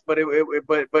first, but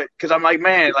because I'm like,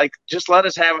 man, like, just let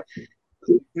us have it.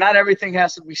 Not everything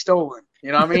has to be stolen.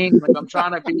 You know what I mean? Like, I'm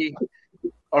trying to be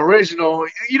original.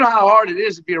 You know how hard it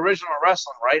is to be original in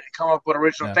wrestling, right? And come up with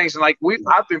original things. And, like,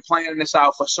 I've been planning this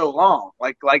out for so long.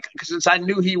 Like since I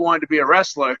knew he wanted to be a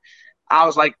wrestler, I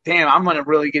was like, damn, I'm going to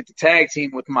really get the tag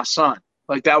team with my son.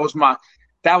 Like, that was my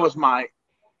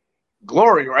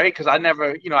glory, right? Because I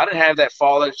never, I didn't have that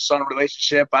father-son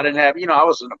relationship. I didn't have, I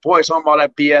wasn't a boy, so I'm all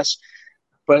that BS.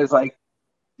 But it's like,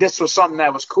 this was something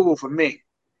that was cool for me.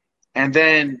 And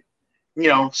then,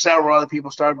 several other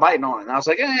people started biting on it. And I was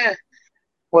like,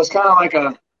 well, it's kind of like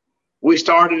we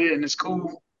started it and it's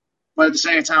cool. But at the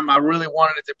same time, I really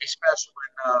wanted it to be special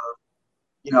and,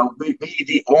 be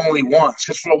the only ones.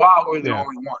 Because for a while, we were the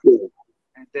only ones.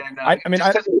 And then,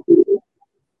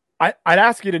 I'd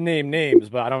ask you to name names,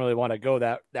 but I don't really want to go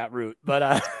that route.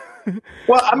 But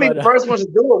well, I mean, the first ones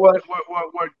to do it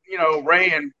were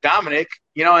Ray and Dominic.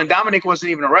 And Dominic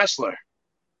wasn't even a wrestler,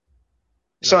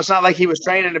 so it's not like he was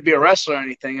training to be a wrestler or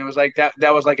anything. It was like that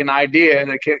was like an idea,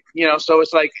 and so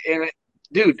it's like,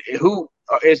 dude, who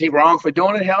is he wrong for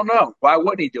doing it? Hell no. Why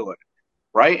wouldn't he do it?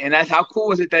 Right? And that's how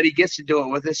cool is it that he gets to do it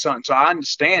with his son. So I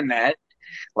understand that.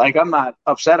 Like, I'm not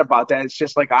upset about that. It's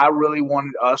just like I really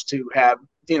wanted us to have,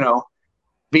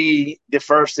 be the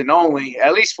first and only,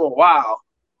 at least for a while.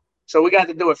 So we got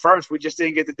to do it first. We just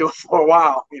didn't get to do it for a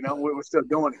while. We were still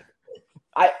doing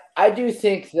it. I do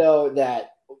think, though,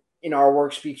 that, our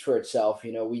work speaks for itself.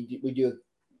 We do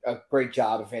a great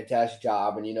job, a fantastic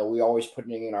job. And, we always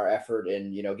putting in our effort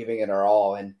and, giving it our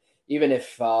all. And even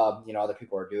if, other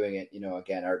people are doing it,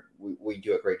 again, we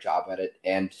do a great job at it.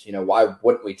 And, why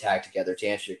wouldn't we tag together? To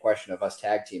answer your question of us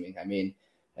tag teaming, I mean,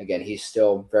 again, he's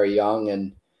still very young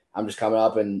and I'm just coming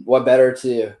up, and what better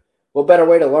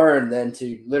way to learn than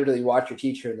to literally watch your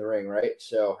teacher in the ring, right?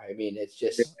 So, I mean, it's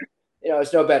just,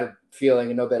 it's no better feeling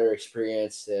and no better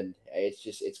experience, and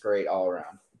it's great all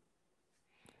around.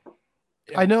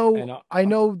 I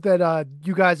know that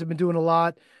you guys have been doing a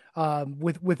lot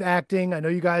with acting. I know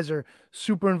you guys are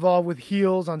super involved with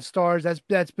Heels on Stars.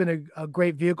 That's been a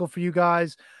great vehicle for you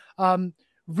guys.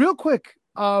 Real quick,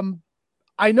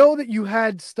 I know that you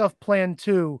had stuff planned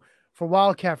too for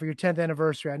Wildcat for your 10th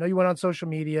anniversary. I know you went on social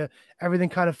media. Everything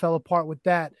kind of fell apart with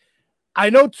that. I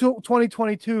know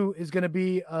 2022 is going to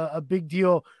be a big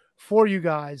deal for you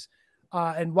guys,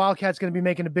 and Wildcat's going to be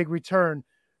making a big return.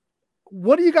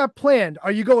 What do you got planned?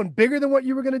 Are you going bigger than what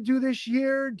you were going to do this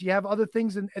year? Do you have other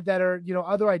things that are,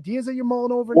 other ideas that you're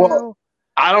mulling over now?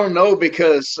 I don't know,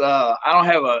 because I don't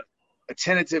have a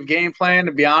tentative game plan,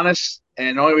 to be honest.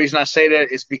 And the only reason I say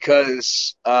that is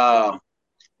because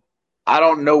I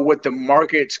don't know what the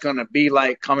market's going to be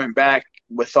like coming back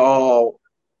with all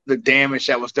the damage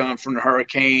that was done from the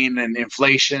hurricane and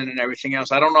inflation and everything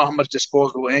else. I don't know how much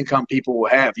disposable income people will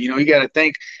have. You got to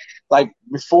think, like,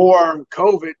 before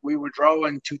COVID, we were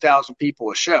drawing 2,000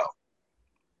 people a show.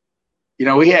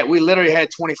 We literally had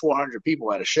 2,400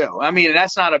 people at a show. I mean,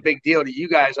 that's not a big deal to you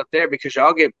guys up there because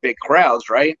y'all get big crowds,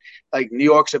 right? Like, New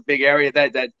York's a big area.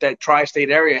 That tri-state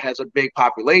area has a big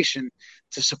population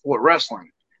to support wrestling.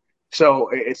 So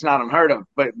it's not unheard of,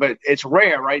 but it's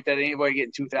rare, right, that anybody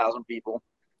getting 2,000 people.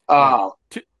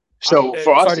 So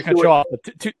for us, I'm sorry to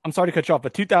cut you off,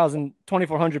 but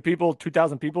 2,400 people,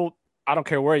 2,000 people, I don't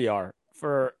care where you are,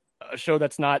 for a show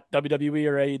that's not WWE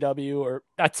or AEW,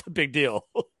 that's a big deal.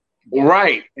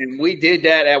 Right. And we did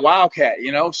that at Wildcat,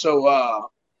 so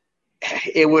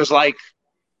it was like,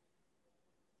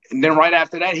 and then right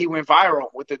after that, he went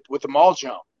viral with the mall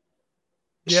jump.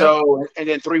 Yeah. So, and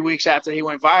then 3 weeks after he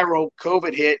went viral,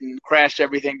 COVID hit and crashed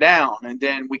everything down. And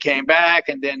then we came back,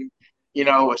 and then,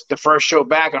 it's the first show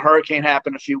back. A hurricane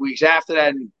happened a few weeks after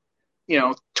that and,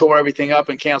 tore everything up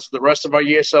and canceled the rest of our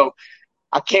year. So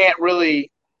I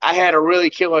had a really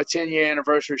killer 10-year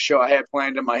anniversary show I had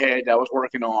planned in my head that I was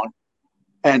working on.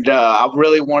 And I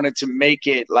really wanted to make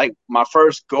it, like, my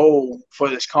first goal for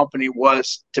this company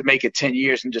was to make it 10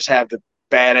 years and just have the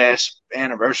badass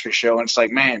anniversary show. And it's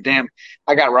like, man, damn,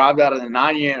 I got robbed out of the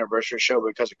 9-year anniversary show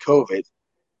because of COVID.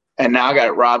 And now I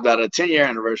got robbed out of a 10-year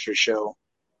anniversary show.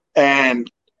 And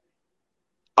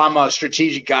I'm a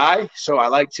strategic guy, so I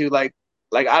like to, like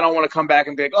I don't want to come back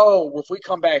and be like, oh, if we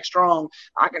come back strong,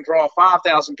 I can draw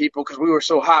 5,000 people because we were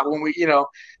so hot when we,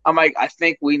 I'm like, I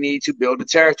think we need to build the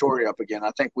territory up again.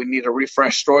 I think we need to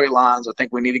refresh storylines. I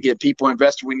think we need to get people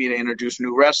invested. We need to introduce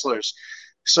new wrestlers.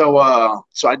 So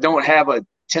I don't have a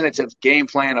tentative game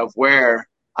plan of where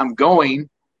I'm going.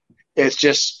 It's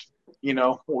just,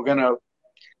 we're going to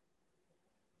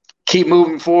keep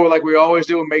moving forward like we always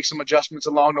do and make some adjustments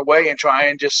along the way and try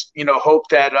and just, hope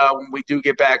that when we do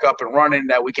get back up and running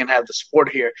that we can have the support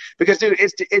here. Because, dude,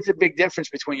 it's a big difference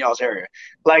between y'all's area.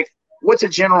 Like, what's a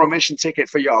general admission ticket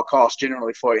for y'all cost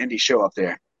generally for an indie show up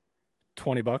there?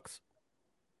 $20.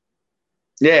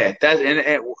 Yeah.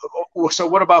 So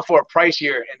what about for a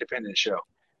pricier independent show?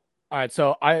 All right.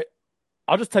 So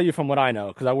I'll just tell you from what I know,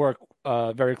 because I work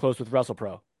very close with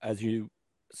WrestlePro, as you.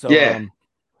 So, yeah.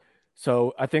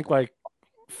 So I think like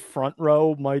front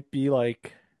row might be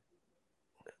like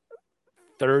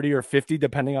 30 or 50,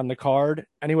 depending on the card.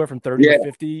 Anywhere from 30 to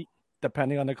 50,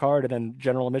 depending on the card, and then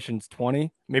general admissions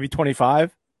 20, maybe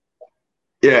 25.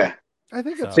 Yeah, I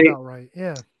think that's about right.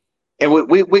 Yeah, and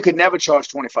we could never charge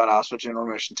 $25 for general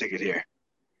admission ticket here.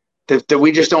 That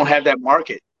we just don't have that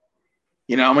market.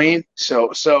 You know what I mean?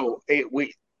 So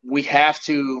we have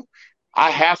to. I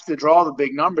have to draw the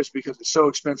big numbers because it's so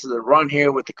expensive to run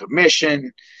here with the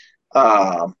commission.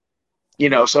 You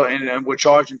know, so and we're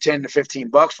charging $10 to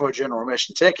 $15 for a general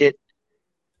admission ticket.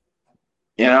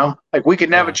 You know, like we could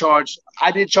never charge.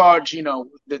 I did charge, you know,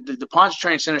 the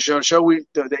Pontchartrain Center show the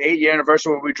 8-year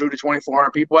anniversary where we drew the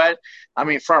 2,400 people at. I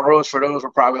mean, front rows for those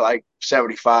were probably like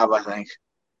 75, I think.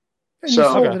 And you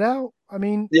sold it out. I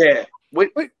mean, yeah.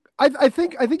 I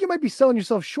think you might be selling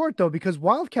yourself short though, because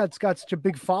Wildcats got such a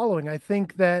big following. I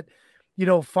think that, you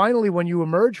know, finally when you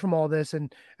emerge from all this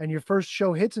and your first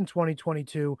show hits in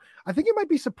 2022, I think you might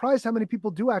be surprised how many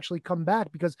people do actually come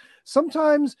back, because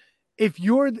sometimes if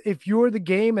you're the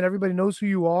game and everybody knows who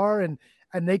you are and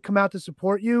they come out to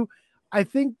support you, I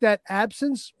think that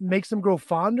absence makes them grow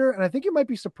fonder. And I think you might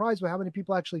be surprised by how many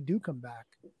people actually do come back.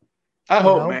 I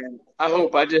hope, man. I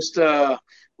hope. I just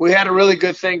we had a really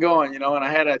good thing going, you know, and I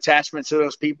had an attachment to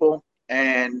those people,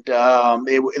 and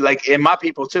and my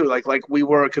people too. Like we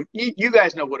were. You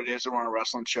guys know what it is to run a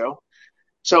wrestling show,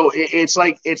 so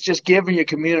it's just giving your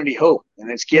community hope,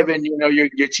 and it's giving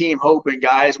your team hope, and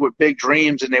guys with big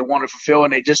dreams, and they want to fulfill,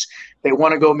 and they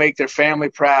want to go make their family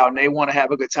proud, and they want to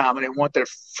have a good time, and they want their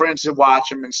friends to watch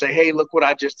them and say, hey, look what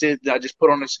I just did. I just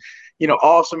put on this,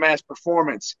 awesome ass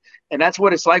performance. And that's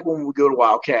what it's like when we go to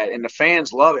Wildcat, and the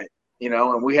fans love it,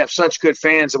 and we have such good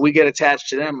fans that we get attached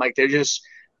to them. Like they're just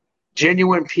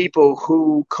genuine people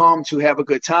who come to have a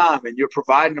good time, and you're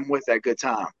providing them with that good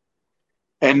time.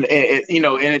 And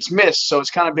it's missed. So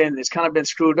it's kind of been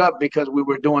screwed up because we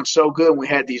were doing so good and we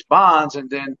had these bonds, and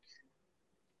then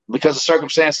because of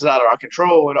circumstances out of our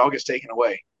control, it all gets taken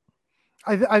away.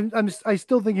 I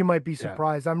still think you might be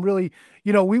surprised. I'm really,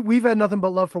 we've had nothing but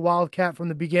love for Wildcat from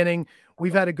the beginning.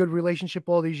 We've had a good relationship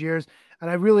all these years. And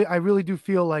I really do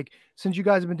feel like since you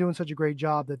guys have been doing such a great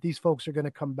job that these folks are going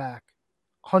to come back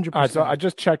 100%. All right, so I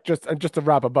just checked, just to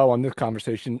wrap a bow on this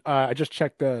conversation, I just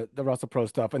checked the Russell Pro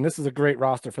stuff, and this is a great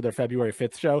roster for their February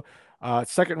 5th show.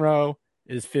 Second row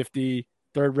is 50,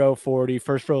 third row 40,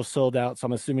 first row sold out, so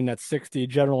I'm assuming that's 60.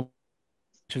 General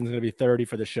is going to be 30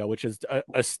 for the show, which is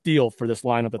a steal for this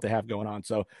lineup that they have going on.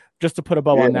 So just to put a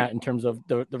bow on that in terms of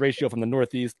the ratio from the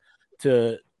Northeast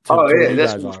to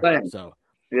that's what I'm saying. So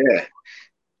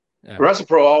yeah. Russell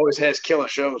Pro always has killer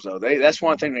shows though. That's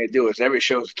one thing they do is every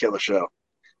show is a killer show.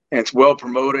 And it's well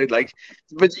promoted.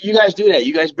 But you guys do that.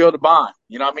 You guys build a bond.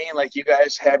 You know what I mean? Like you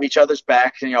guys have each other's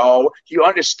backs, and you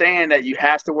understand that you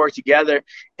have to work together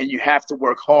and you have to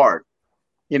work hard.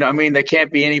 You know what I mean? There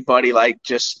can't be anybody like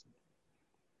just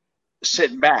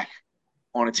sitting back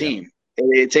on a team.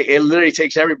 It literally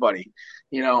takes everybody.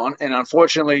 And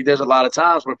unfortunately, there's a lot of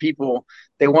times where people,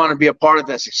 they want to be a part of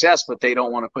that success, but they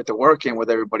don't want to put the work in with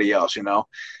everybody else,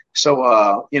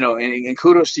 So, and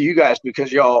kudos to you guys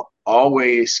because y'all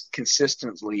always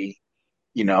consistently,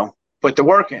 put the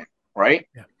work in, right?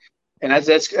 Yeah. And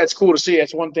that's cool to see.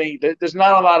 That's one thing. There's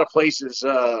not a lot of places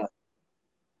that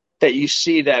you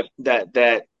see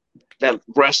that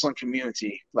wrestling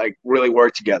community like really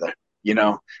work together,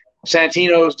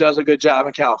 Santino's does a good job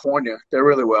in California. They're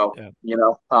really well,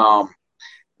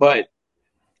 but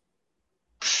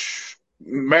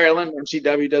Maryland,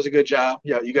 MCW does a good job.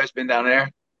 Yeah. You guys been down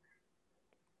there?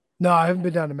 No, I haven't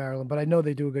been down to Maryland, but I know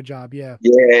they do a good job. Yeah.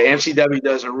 Yeah. MCW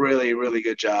does a really, really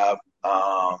good job.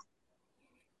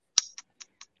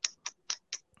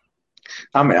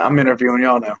 I'm interviewing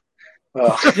y'all now.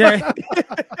 Yeah.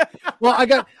 Well, I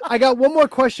got one more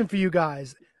question for you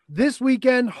guys. This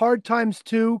weekend, Hard Times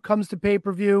 2 comes to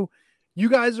pay-per-view. You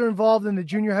guys are involved in the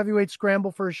junior heavyweight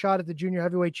scramble for a shot at the junior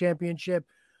heavyweight championship.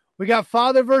 We got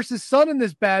father versus son in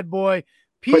this bad boy.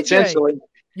 PJ,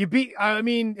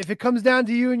 if it comes down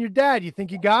to you and your dad, you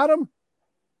think you got him?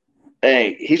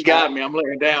 Hey, he's got me. I'm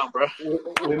laying down, bro.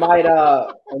 We might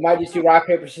just do rock,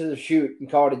 paper, scissors, shoot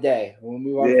and call it a day. We'll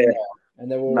move on from there.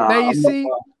 And then we'll now you see,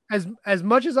 as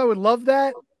much as I would love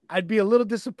that, I'd be a little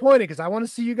disappointed because I want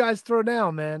to see you guys throw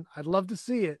down, man. I'd love to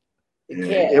see it. You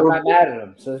can't. I'm not mad at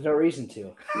him, so there's no reason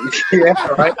to. Yeah,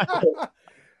 right.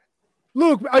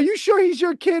 Luke, are you sure he's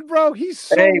your kid, bro? He's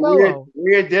so mellow.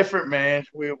 We're different, man.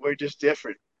 We're just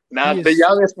different. Now the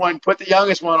youngest one, put the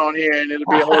youngest one on here, and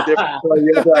it'll be a whole different story.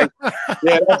 You'll be like,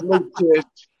 yeah, that's Luke's kid.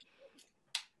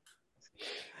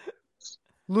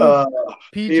 Luke,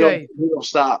 PJ, he don't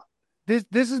stop.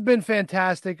 This has been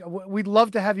fantastic. We'd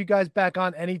love to have you guys back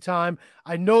on anytime.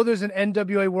 I know there's an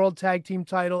NWA World Tag Team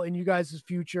title in you guys'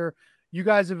 future. You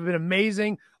guys have been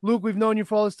amazing. Luke, we've known you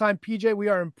for all this time. PJ, we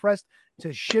are impressed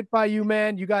to shit by you,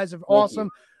 man. You guys are awesome.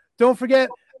 Don't forget,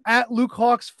 at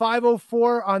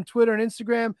LukeHawks504 on Twitter and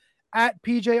Instagram, at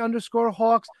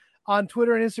PJ_Hawks on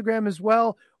Twitter and Instagram as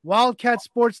well.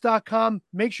 WildcatSports.com.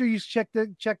 Make sure you check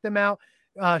them out.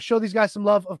 Show these guys some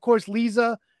love. Of course,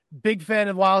 Lisa, Big fan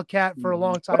of Wildcat for a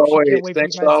long time. She Always. can't wait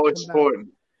Thanks for for you guys always to come back. supporting.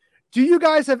 Do you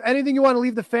guys have anything you want to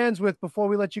leave the fans with before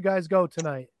we let you guys go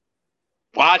tonight?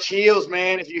 Watch Heels,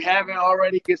 man. If you haven't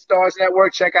already, get Stars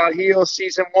Network. Check out Heels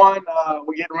Season 1.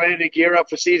 We're getting ready to gear up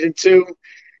for Season 2.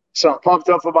 So I'm pumped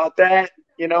up about that.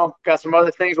 You know, got some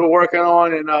other things we're working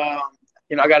on. And,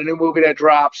 you know, I got a new movie that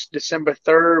drops December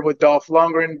 3rd with Dolph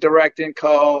Lundgren directing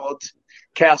called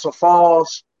Castle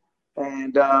Falls.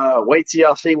 And wait till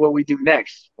y'all see what we do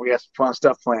next. We got some fun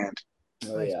stuff planned.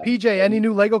 Nice. PJ, any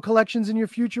new Lego collections in your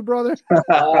future, brother?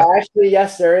 Actually,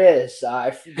 yes, there is.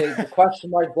 The question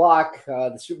mark block,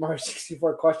 the Super Mario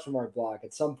 64 question mark block.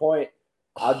 At some point,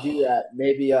 I'll do that.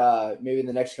 Maybe in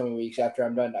the next coming weeks after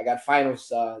I'm done. I got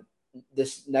finals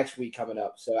this next week coming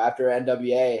up. So after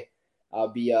NWA, I'll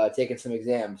be taking some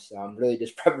exams. So I'm really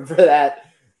just prepping for that.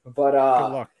 But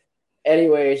Good luck.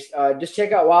 anyways, just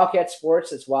check out Wildcat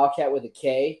Sports. It's Wildcat with a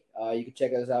K. You can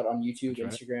check us out on YouTube,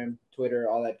 Instagram, Twitter,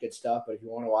 all that good stuff. But if you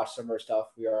want to watch some of our stuff,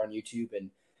 we are on YouTube. And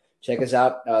check us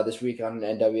out this week on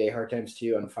NWA Hard Times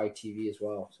 2 on Fight TV as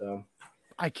well. So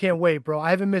I can't wait, bro.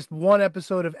 I haven't missed one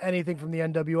episode of anything from the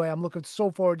NWA. I'm looking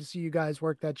so forward to see you guys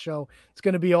work that show. It's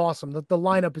going to be awesome. The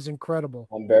lineup is incredible.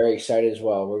 I'm very excited as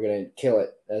well. We're going to kill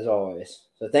it, as always.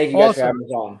 So thank you guys for having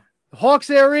us on. Hawks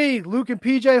Air, Luke and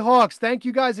PJ Hawks, thank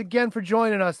you guys again for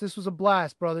joining us. This was a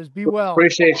blast, brothers. Be well.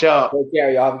 Appreciate y'all. Take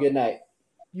care. Y'all have a good night.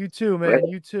 You too, man.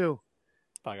 You too.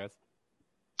 Bye, guys.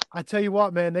 I tell you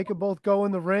what, man, they could both go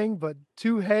in the ring, but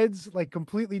two heads, like,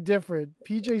 completely different.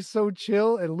 PJ's so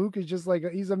chill, and Luke is just like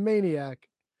he's a maniac.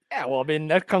 Yeah, well, I mean,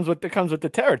 that comes with the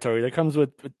territory. That comes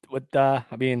with I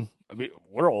mean,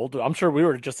 we're old. I'm sure we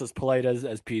were just as polite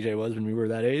as PJ was when we were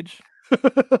that age.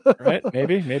 Right?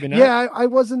 Maybe not. Yeah, I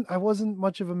wasn't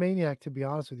much of a maniac, to be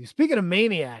honest with you. Speaking of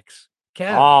maniacs,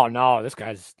 Ken. Oh no, this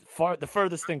guy's the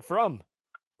furthest thing from.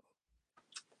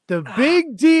 The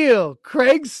big deal,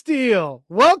 Craig Steele.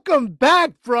 Welcome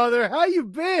back, brother. How you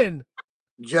been?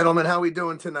 Gentlemen, how we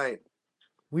doing tonight?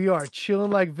 We are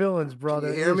chilling like villains, brother.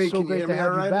 Can you hear me? It's so Can you great hear to me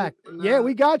have all you right back. in, Yeah,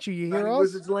 we got you. You hear Shining us?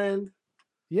 Wizards Land?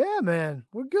 Yeah, man.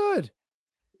 We're good.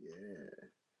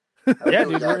 Yeah,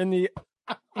 dude, we're in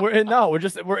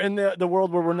the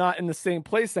world where we're not in the same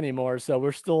place anymore. So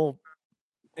we're still,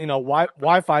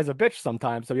 Wi-Fi is a bitch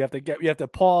sometimes. So we have to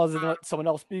pause and let someone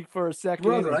else speak for a second.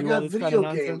 Brother, I got video kind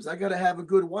of games. I got to have a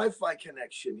good Wi-Fi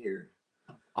connection here.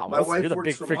 Oh, My wife you're the works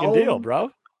big from freaking home. deal,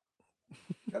 bro.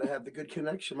 Got to have the good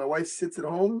connection. My wife sits at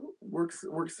home, works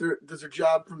does her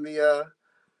job from the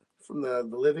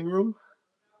living room.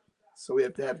 So we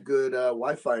have to have good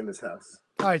Wi-Fi in this house.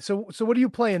 All right. So what are you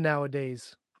playing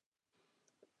nowadays?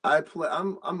 I'm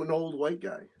an old white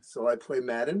guy, so I play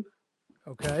Madden.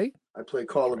 Okay. I play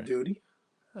Call of Duty.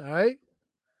 All right.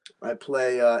 I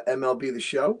play MLB The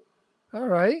Show. All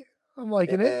right. I'm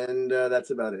liking it. And that's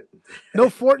about it. No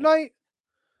Fortnite?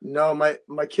 No, my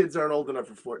kids aren't old enough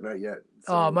for Fortnite yet.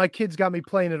 Oh, my kids got me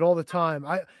playing it all the time.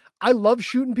 I love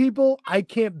shooting people. I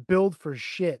can't build for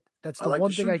shit. That's the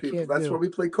one thing I can't do. That's why we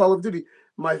play Call of Duty.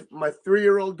 My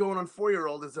 3-year-old going on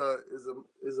 4-year-old is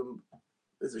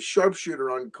a sharpshooter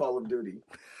on Call of Duty.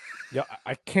 Yeah,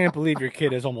 I can't believe your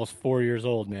kid is almost 4 years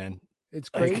old, man. It's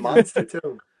He's crazy. a monster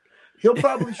too. He'll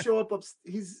probably show up.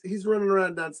 He's running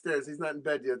around downstairs. He's not in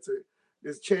bed yet, so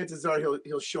there's chances are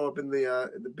he'll show up in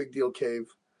the Big Deal Cave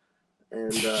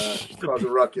and cause a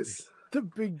ruckus. The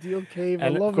Big Deal Cave.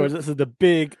 And I love of course, it. this is the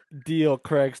Big Deal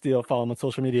Craig Steele. Follow him on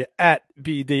social media at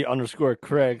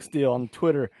BD_Craig Steele on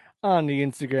Twitter, on the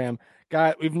Instagram.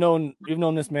 Guy, we've known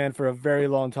this man for a very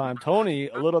long time. Tony,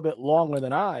 a little bit longer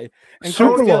than I. And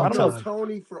Tony, Steele, I've known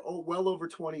Tony for well over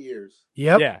 20 years.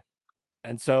 Yep. Yeah.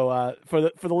 And so for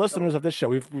the listeners of this show,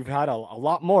 we've had a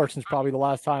lot more since probably the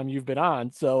last time you've been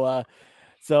on. So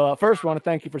first, we want to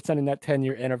thank you for sending that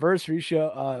 10-year anniversary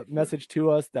show message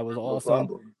to us. That was awesome.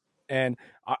 Problem. And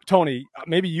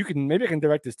maybe I can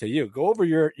direct this to you. Go over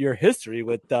your history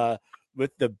with the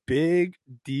Big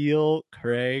Deal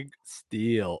Craig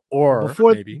Steele, or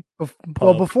before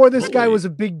this bully. guy was a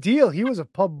big deal. He was a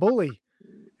pub bully,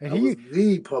 and was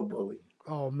the pub bully.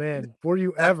 Oh man, were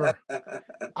you ever?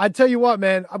 I tell you what,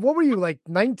 man. What were you, like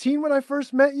 19 when I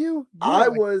first met you?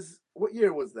 What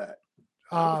year was that?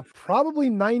 Probably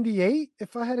 98,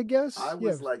 if I had to guess. I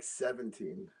was like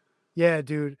 17. Yeah,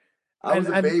 dude. I was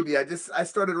a baby. I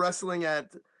started wrestling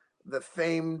at the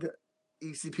famed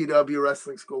ECPW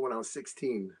wrestling school when I was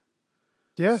 16.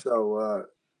 Yeah. So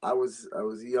I was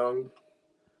young,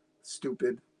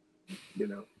 stupid,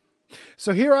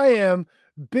 So here I am,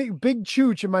 big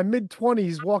chooch in my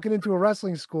mid-20s, walking into a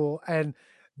wrestling school, and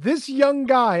this young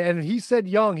guy, and he said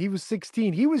young, he was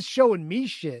 16. He was showing me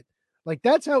shit. Like,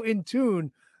 that's how in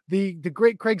tune the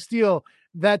great Craig Steele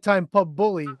that time Pub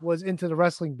Bully was into the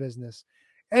wrestling business.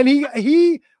 And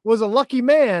he was a lucky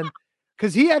man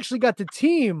because he actually got to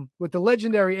team with the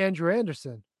legendary Andrew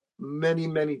Anderson.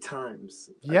 Many times.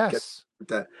 Yes.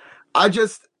 I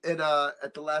just at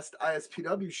the last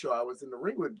ISPW show, I was in the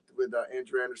ring with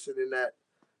Andrew Anderson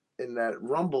in that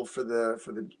Rumble for the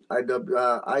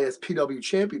ISPW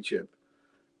Championship,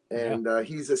 and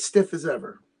he's as stiff as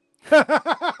ever.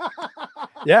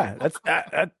 Yeah,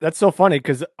 that's so funny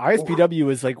because ISPW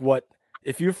is like what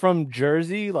if you're from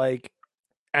Jersey, like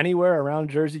anywhere around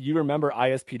Jersey, you remember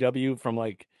ISPW from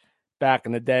like back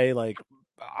in the day. Like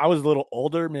I was a little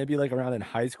older, maybe like around in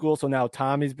high school. So now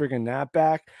Tommy's bringing that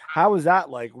back. How was that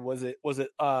like? Was it?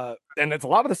 And it's a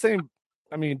lot of the same.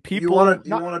 I mean, people. You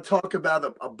want to talk about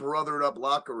a brothered up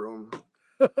locker room?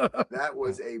 That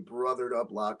was a brothered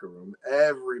up locker room.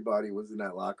 Everybody was in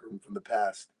that locker room from the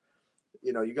past.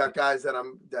 You know, you got guys that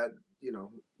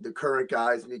the current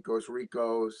guys, Nikos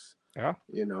Ricos,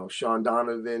 Sean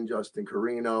Donovan, Justin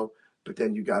Carino, but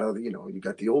then you got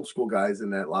the old school guys in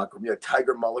that locker room. You had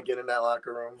Tiger Mulligan in that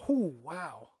locker room. Oh,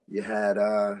 wow. You had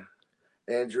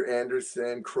Andrew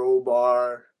Anderson,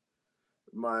 Crowbar,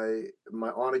 my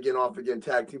on again, off again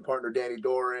tag team partner, Danny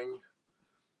Doring.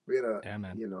 We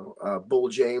had Bull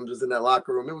James was in that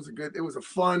locker room. It was a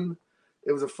fun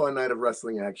night of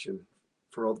wrestling action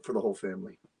for the whole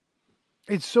family.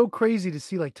 It's so crazy to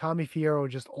see like Tommy Fierro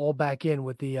just all back in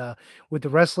with the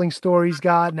wrestling story he's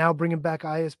got now, bringing back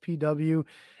ISPW.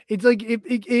 It's like it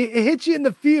hits you in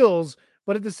the feels,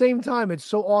 but at the same time, it's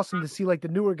so awesome to see like the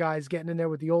newer guys getting in there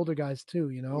with the older guys too.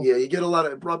 You know? Yeah, you get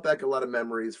it brought back a lot of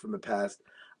memories from the past.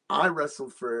 I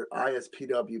wrestled for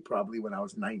ISPW probably when I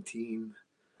was 19.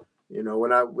 You know,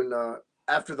 when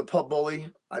after the Pub Bully,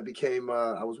 I became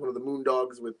I was one of the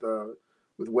Moondogs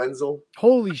with Wenzel.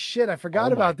 Holy shit, I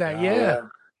forgot about that. God. Yeah.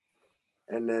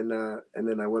 And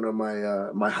then I went on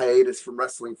my hiatus from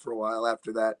wrestling for a while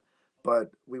after that.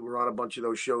 But we were on a bunch of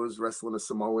those shows wrestling the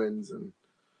Samoans, and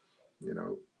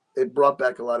it brought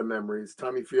back a lot of memories.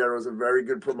 Tommy Fierro is a very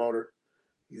good promoter.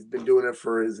 He's been doing it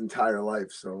for his entire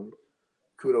life. So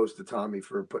kudos to Tommy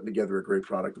for putting together a great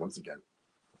product once again.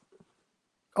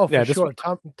 Oh, for sure.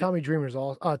 Tommy Dreamer's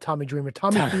awesome. Tommy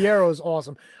Fierro is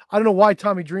awesome. I don't know why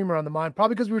Tommy Dreamer on the mind.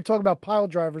 Probably because we were talking about pile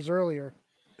drivers earlier.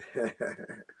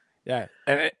 Yeah,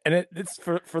 and it's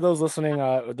for those listening,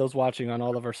 those watching on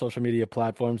all of our social media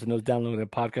platforms and those downloading the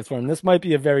podcast form. This might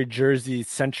be a very Jersey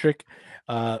centric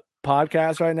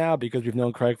podcast right now because we've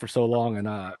known Craig for so long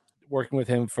and working with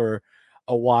him for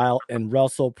a while in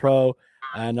Wrestle Pro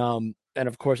and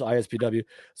of course ISPW.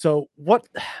 So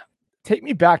take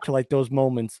me back to like those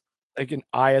moments like in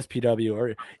ISPW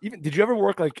or even did you ever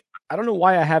work like I don't know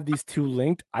why I have these two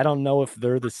linked. I don't know if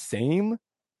they're the same.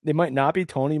 They might not be.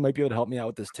 Tony might be able to help me out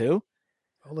with this too.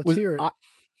 Oh, let's hear it.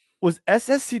 Was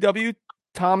SSCW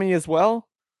Tommy as well?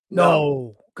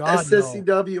 No. God,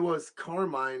 SSCW was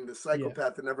Carmine, the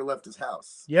psychopath that never left his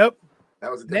house. Yep. That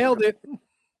was nailed it.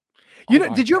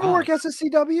 Did you ever work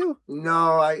SSCW?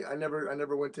 No, I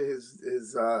never went to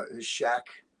his shack.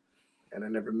 And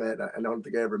I don't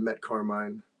think I ever met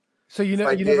Carmine. So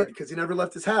never because he never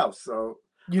left his house. So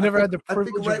you never had the privilege.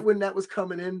 I think right when that was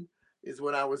coming in is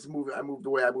when I was moving. I moved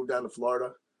away. I moved down to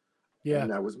Florida. Yeah,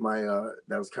 and that was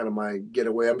kind of my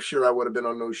getaway. I'm sure I would have been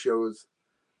on those shows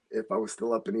if I was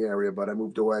still up in the area, but I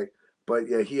moved away. But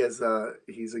yeah, he's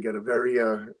got a very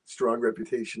strong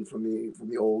reputation from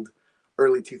the old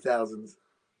early 2000s.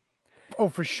 Oh,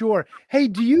 for sure. Hey,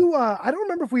 do you? I don't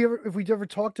remember if we ever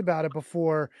talked about it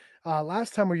before.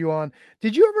 Last time were you on?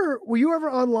 Were you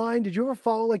ever online? Did you ever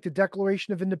follow like the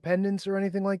Declaration of Independence or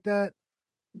anything like that?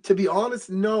 To be honest,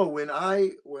 no. When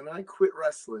I quit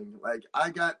wrestling, like I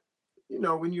got,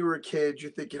 when you were a kid,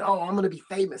 you're thinking, oh, I'm gonna be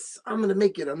famous. I'm gonna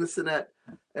make it. I'm this and that.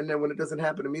 And then when it doesn't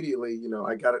happen immediately,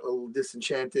 I got a little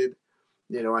disenchanted.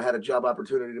 I had a job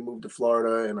opportunity to move to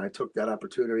Florida, and I took that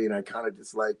opportunity, and I kind of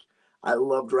just I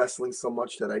loved wrestling so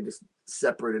much that I just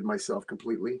separated myself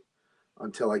completely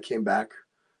until I came back.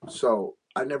 So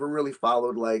I never really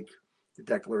followed like the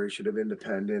Declaration of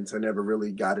Independence. I never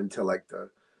really got into like the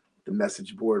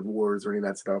message board wars or any of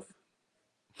that stuff.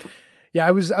 Yeah,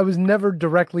 I was never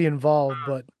directly involved,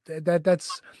 but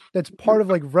that's part of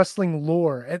like wrestling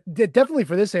lore. Definitely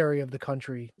for this area of the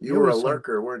country. You were a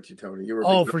lurker, weren't you, Tony? You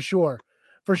were. For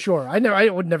sure. I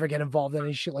would never get involved in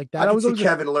any shit like that. I was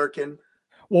Kevin lurking.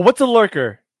 Well, what's a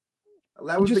lurker?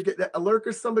 That was a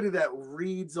lurker, somebody that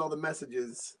reads all the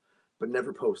messages but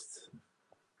never posts.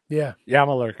 Yeah. Yeah, I'm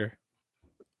a lurker.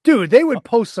 Dude, they would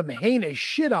post some heinous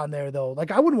shit on there though.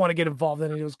 Like I wouldn't want to get involved in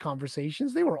any of those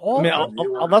conversations. They were all. I mean,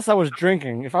 unless I was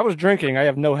drinking. If I was drinking, I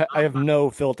have no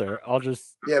filter. I'll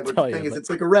just but the thing is,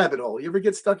 it's like a rabbit hole. You ever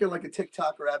get stuck in like a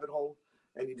TikTok rabbit hole,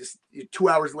 and you 2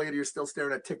 hours later you're still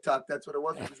staring at TikTok? That's what it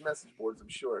was with these message boards. I'm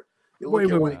sure. You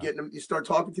look at when you get them, you start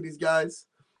talking to these guys,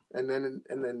 and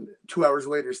then 2 hours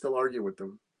later you're still arguing with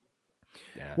them.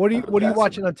 Yeah. What are you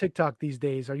watching on TikTok these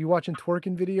days? Are you watching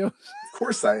twerking videos? Of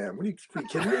course I am. Are you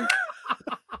kidding me?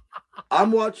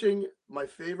 I'm watching my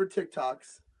favorite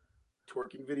TikToks,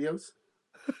 twerking videos,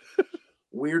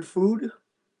 weird food,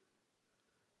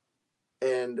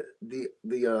 and the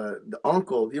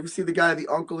uncle. You ever see the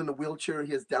uncle in the wheelchair?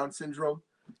 He has Down syndrome.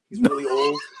 He's really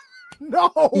old.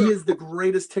 No, he is the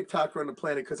greatest TikToker on the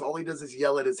planet because all he does is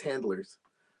yell at his handlers.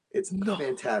 It's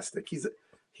fantastic.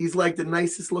 He's like the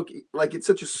nicest look. Like it's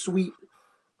such a sweet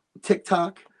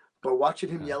TikTok, but watching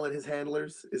him yell at his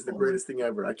handlers is the greatest thing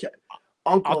ever. I can't.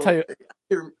 Uncle, I'll tell you,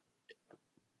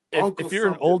 if you're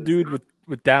an old dude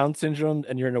with Down syndrome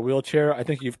and you're in a wheelchair, I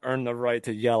think you've earned the right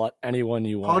to yell at anyone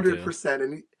you want.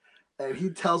 100%, and he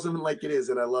tells them like it is,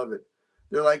 and I love it.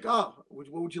 They're like, "Oh, what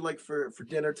would you like for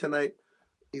dinner tonight?"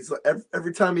 He's like,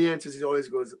 every time he answers, he always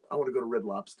goes, "I want to go to Red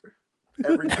Lobster."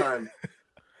 Every time.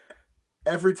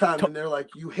 Every time, and they're like,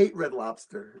 "You hate Red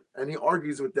Lobster," and he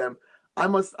argues with them.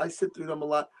 I sit through them a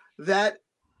lot. That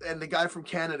and the guy from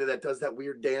Canada that does that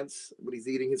weird dance when he's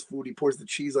eating his food, he pours the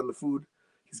cheese on the food.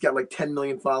 He's got like 10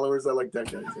 million followers. I like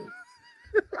that guy too.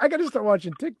 I gotta start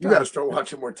watching TikTok. You gotta start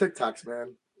watching more TikToks,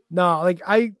 man. No, like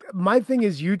my thing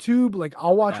is YouTube. Like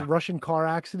I'll watch Russian car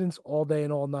accidents all day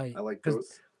and all night. I like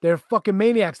those. They're fucking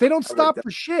maniacs. They don't stop for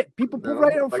shit. People pull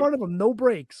right in front of them, no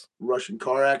brakes. Russian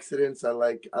car accidents. I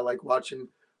like watching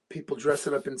people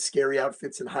dressing up in scary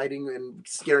outfits and hiding and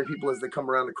scaring people as they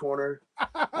come around the corner.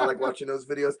 I like watching those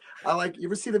videos. You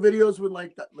ever see the videos when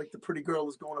like the pretty girl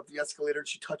is going up the escalator and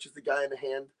she touches the guy in the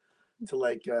hand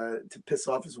to piss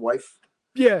off his wife?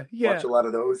 Yeah. Watch a lot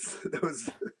of those.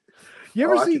 You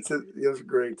ever see? Those are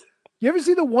great. You ever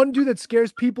see the one dude that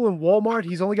scares people in Walmart?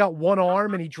 He's only got one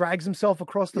arm and he drags himself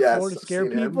across the floor to scare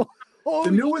people.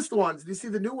 The newest ones. Do you see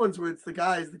the new ones where it's the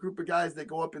group of guys that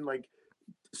go up and like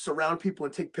surround people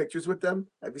and take pictures with them?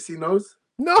 Have you seen those?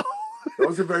 No.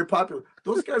 Those are very popular.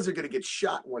 Those guys are going to get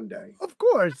shot one day. Of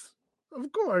course.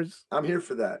 I'm here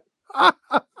for that.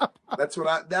 That's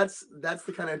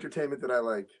the kind of entertainment that I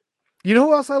like. You know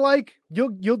who else I like?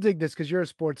 You'll dig this because you're a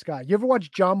sports guy. You ever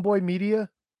watch John Boy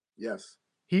Media? Yes.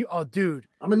 Dude.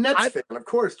 I'm a Nets fan, of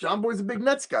course. John Boy's a big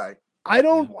Nets guy. I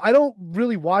don't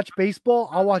really watch baseball.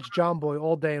 I'll watch John Boy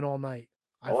all day and all night.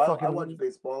 I watch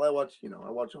baseball. I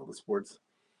watch all the sports.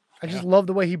 I just love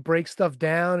the way he breaks stuff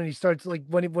down and he starts like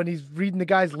when he's reading the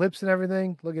guy's lips and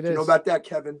everything. Look at this. You know about that,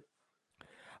 Kevin?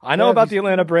 I know about the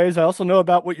Atlanta Braves. I also know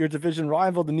about what your division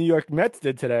rival, the New York Mets,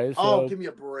 did today. So. Oh, give me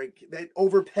a break. That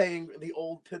overpaying the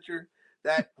old pitcher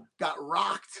that got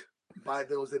rocked by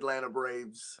those Atlanta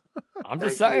Braves. I'm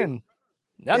just saying.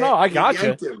 No, I got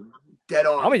you. Dead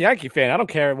on. I'm a Yankee fan. I don't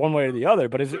care one way or the other,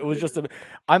 but it was just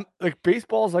I'm like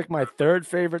baseball is like my third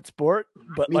favorite sport,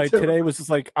 but Me like too. today was just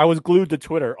like I was glued to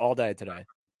Twitter all day today.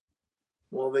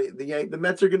 Well, the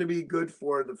Mets are going to be good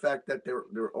for the fact that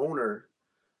their owner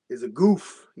is a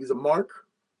goof. He's a mark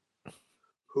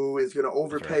who is going to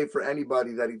overpay for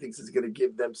anybody that he thinks is going to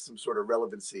give them some sort of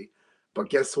relevancy. But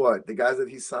guess what? The guys that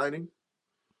he's signing,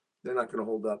 they're not going to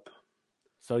hold up.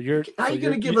 How are you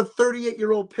going to give a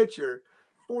 38-year-old pitcher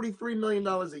 $43 million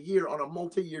a year on a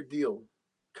multi-year deal?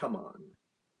 Come on.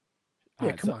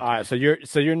 Yeah, come on. All right, so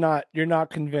you're not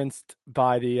convinced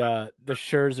by the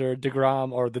Scherzer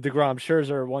DeGrom or the DeGrom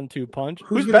Scherzer 1-2 punch.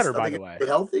 Who's better, by the way? Stay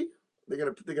healthy? They're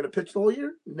gonna pitch the whole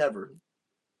year? Never.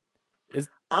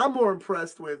 I'm more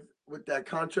impressed with that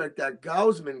contract that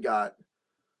Gausman got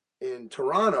in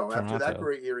Toronto after that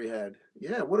great year he had.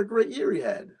 Yeah, what a great year he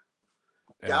had.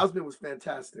 Yeah. Gausman was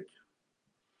fantastic,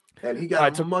 and he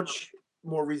got a much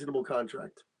more reasonable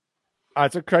contract. All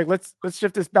right, so Craig, let's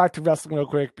shift this back to wrestling real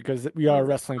quick because we are a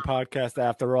wrestling podcast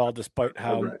after all, despite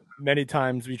how many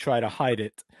times we try to hide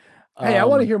it. Hey, I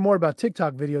want to hear more about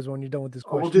TikTok videos when you're done with this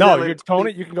question. No,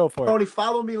 Tony, you can go for it. Tony,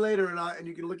 follow me later, and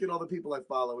you can look at all the people I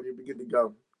follow, and you'll be good to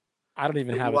go. I don't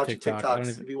even have a TikTok.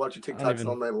 Be watching TikToks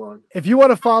all night long. If you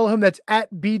want to follow him, that's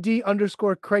at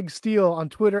BD_Craig Steele on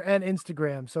Twitter and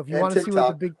Instagram. So if you want to see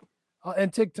what the big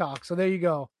and TikTok, so there you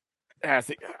go. Yeah,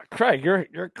 see, Craig,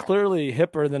 you're clearly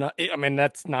hipper than I mean.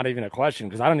 That's not even a question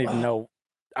because I don't even know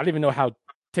how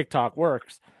TikTok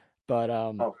works. But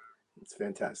it's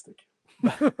fantastic.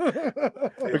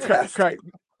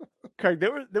 Craig,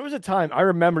 there was a time I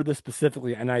remember this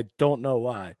specifically, and I don't know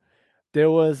why.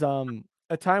 There was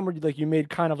a time where you made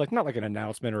kind of like not like an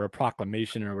announcement or a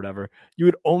proclamation or whatever. You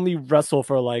would only wrestle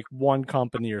for like one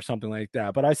company or something like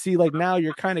that. But I see like now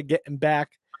you're kind of getting back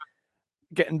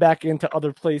into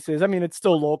other places. I mean, it's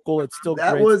still local. It's still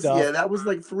great stuff. Yeah, that was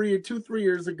like 3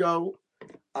 years ago.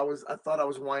 I thought I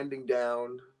was winding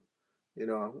down. You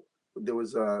know, there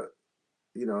was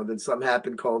then something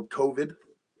happened called COVID.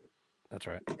 That's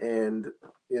right. And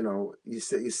you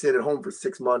sit at home for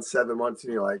 6 months, 7 months,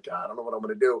 and you're like, I don't know what I'm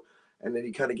gonna do. And then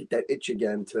you kind of get that itch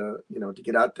again to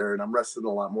get out there. And I'm wrestling a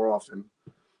lot more often.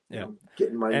 Yeah,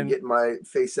 getting my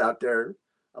face out there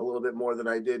a little bit more than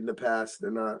I did in the past,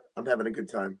 and I'm having a good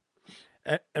time.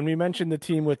 And we mentioned the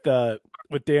team with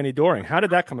Danny Doring. How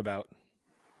did that come about?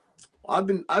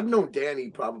 I've known Danny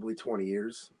probably 20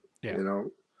 years. Yeah.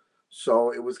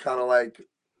 So it was kind of like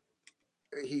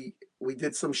we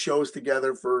did some shows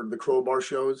together for the Crowbar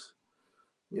shows.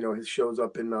 His shows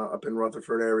up in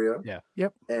Rutherford area. Yeah.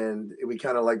 Yep. And we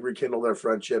kind of like rekindled our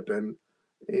friendship, and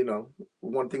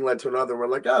one thing led to another. We're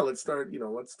like, let's start.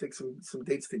 Let's take some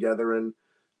dates together. And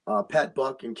Pat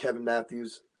Buck and Kevin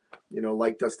Matthews,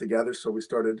 liked us together, so we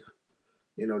started,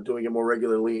 doing it more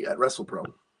regularly at WrestlePro.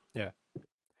 Yeah.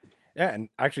 Yeah, and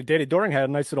actually, Danny Doring had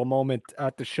a nice little moment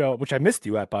at the show, which I missed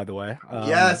you at, by the way.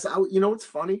 Yes, it's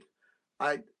funny.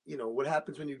 What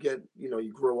happens when you get,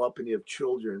 you grow up and you have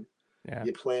children. Yeah.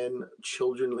 You plan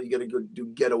children. You got to go do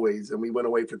getaways, and we went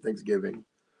away for Thanksgiving.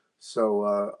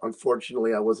 So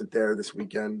unfortunately, I wasn't there this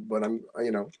weekend, but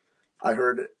I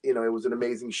heard, it was an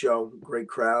amazing show, great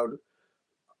crowd.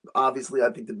 Obviously, I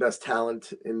think the best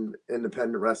talent in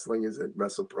independent wrestling is at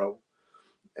WrestlePro,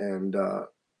 and I'm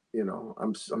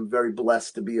very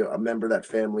blessed to be a member of that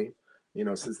family,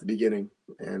 since the beginning,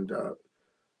 and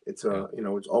it's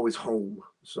it's always home,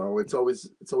 so it's always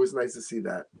nice to see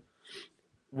that.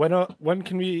 When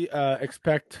can we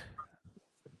expect?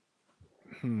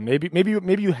 Maybe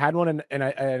you had one and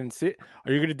I didn't see it.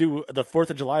 Are you going to do the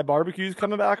 4th of July barbecues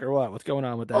coming back or what? What's going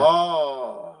on with that?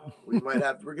 Oh, we might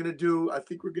have. I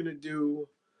think we're gonna do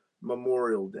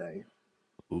Memorial Day.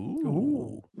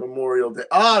 Ooh. Memorial Day.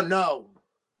 Oh no.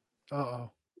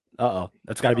 Uh-oh.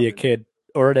 That's got to be a kid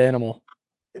or an animal.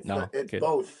 It's kid.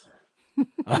 Both.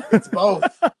 It's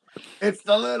both. It's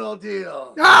the little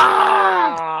deal. So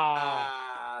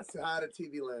hi to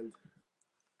TV Land.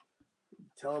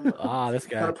 Tell them. This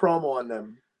guy. Got a promo on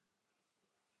them.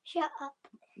 Shut up.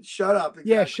 Shut up.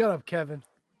 Exactly. Yeah, shut up, Kevin.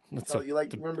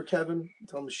 Remember Kevin?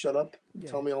 Tell him to shut up. Yeah.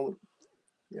 Tell me all.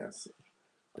 Yes.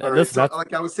 Yeah, all right. So,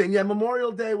 like I was saying,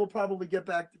 Memorial Day we'll probably get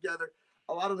back together.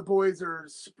 A lot of the boys are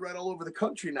spread all over the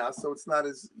country now, so it's not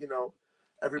as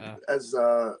as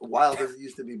wild as it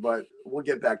used to be. But we'll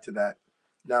get back to that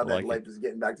now that life is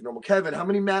getting back to normal. Kevin, how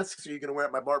many masks are you going to wear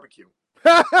at my barbecue?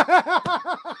 Hold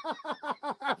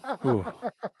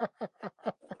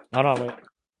on, wait.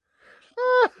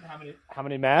 How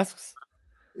many masks?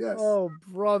 Yes. Oh,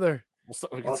 brother.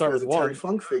 We can start with one. Terry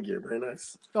Funk figure. Very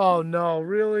nice. Oh no,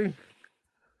 really?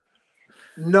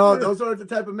 No, those aren't the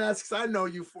type of masks I know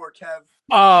you for, Kev.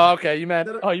 Oh, okay. You meant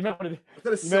one of these.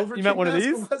 You meant one of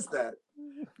these? What was that?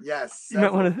 Yes. You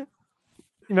meant one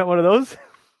of those?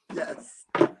 Yes.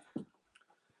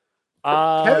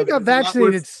 Kevin got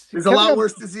vaccinated. There's a lot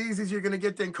worse diseases you're gonna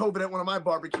get than COVID at one of my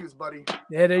barbecues, buddy.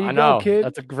 Yeah, there you go, kid.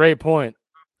 That's a great point.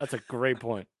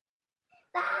 Tony,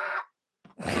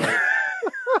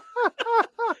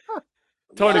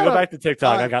 go back to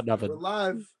TikTok. I got nothing. We're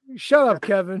live. Shut up,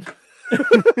 Kevin.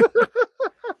 It's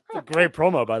a great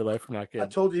promo, by the way, from that kid. I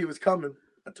told you he was coming.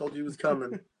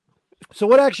 So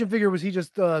what action figure was he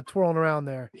just twirling around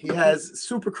there? He has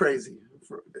Super Crazy.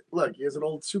 Look, he has an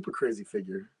old Super Crazy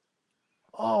figure.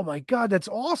 Oh my God, that's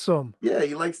awesome. Yeah,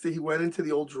 he went into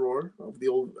the old drawer of the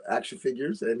old action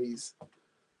figures, and he's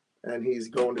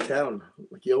going to town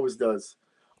like he always does.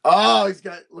 Oh,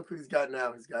 look what he's got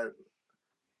now. He's got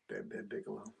Bam Bam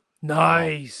Bigelow.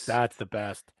 Nice. Oh, that's the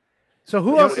best. So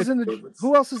who else is in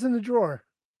the drawer?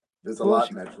 There's a lot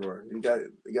in that drawer. You got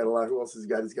a lot. Who else has he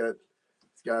got? He's got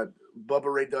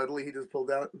Bubba Ray Dudley. He just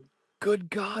pulled out. Good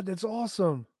God, that's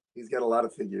awesome. He's got a lot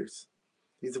of figures.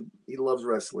 He loves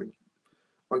wrestling.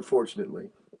 Unfortunately.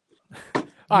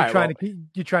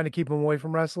 You trying to keep him away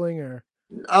from wrestling, or?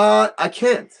 I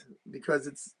can't, because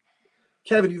it's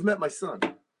Kevin. You've met my son.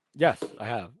 Yes, I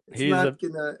have.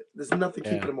 There's nothing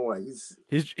keeping him away.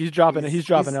 He's dropping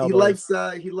elbows.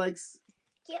 He likes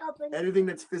anything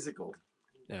that's physical.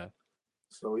 Yeah.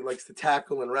 So he likes to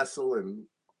tackle and wrestle and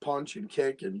punch and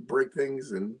kick and break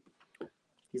things, and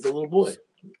he's a little boy.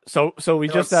 So we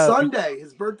just Sunday.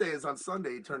 His birthday is on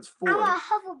Sunday. He turns 4. I want a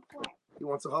hoverboard. He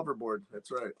wants a hoverboard.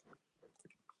 That's right.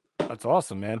 That's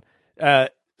awesome, man.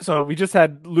 So we just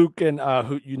had Luke and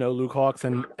Luke Hawks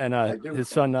and his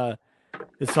son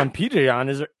PJ on.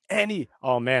 Is there any?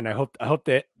 Oh man, I hope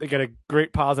they get a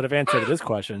great positive answer to this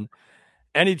question.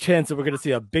 Any chance that we're going to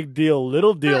see a big deal,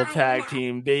 little deal tag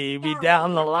team, baby,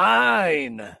 down the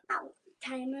line?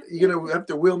 You're gonna have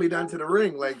to wheel me down to the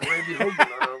ring like Randy Hogan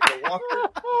on a walker.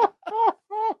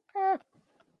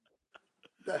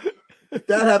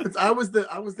 That happens. I was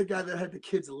the guy that had the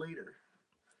kids later.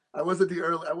 I wasn't the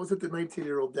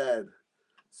 19-year-old dad.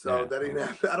 So that ain't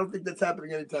happening. I don't think that's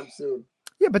happening anytime soon.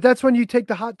 Yeah, but that's when you take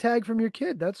the hot tag from your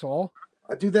kid. That's all.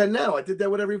 I do that now. I did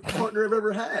that with every partner I've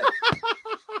ever had.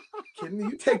 Kidding me?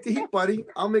 You take the heat, buddy.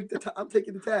 I'm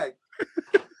taking the tag.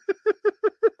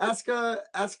 Ask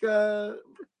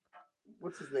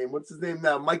what's his name? What's his name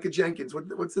now? Micah Jenkins.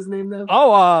 What's his name now?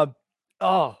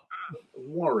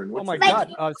 Warren. Oh my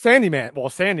God. Sandyman. Well,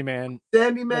 Sandyman,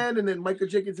 and then Micah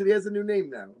Jenkins, and he has a new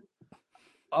name now.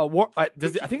 I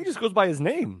think he just goes by his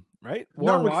name, right?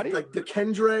 Warren Roddy? Like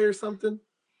DeKendre or something.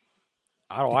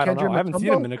 I don't know. I haven't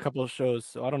seen him in a couple of shows,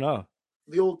 so I don't know.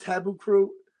 The old Taboo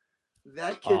Crew.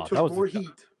 That kid took more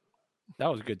heat. That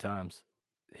was good times.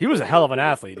 He was a hell of an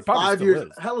athlete. He probably 5 years,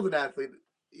 is. hell of an athlete.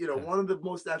 One of the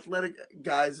most athletic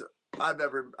guys I've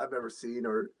ever seen,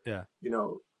 or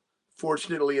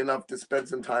fortunately enough to spend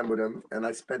some time with him. And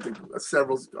I spent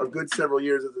a good several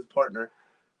years as his partner,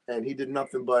 and he did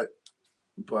nothing but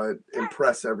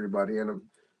impress everybody. And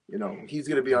he's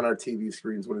going to be on our TV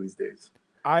screens one of these days.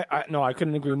 I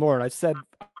couldn't agree more. And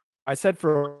I said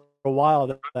for a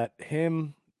while that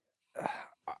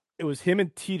it was him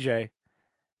and TJ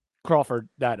Crawford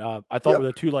that I thought were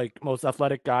the two most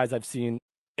athletic guys I've seen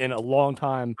in a long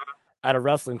time at a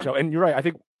wrestling show. And you're right. I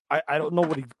think I don't know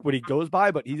what he goes by,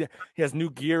 but he has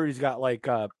new gear. He's got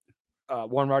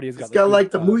Warren Roddy has got. He's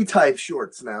got the Muay Thai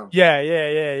shorts now.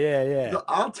 Yeah. So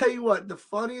I'll tell you what. The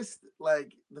funniest,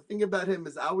 the thing about him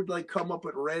is, I would come up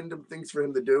with random things for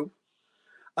him to do.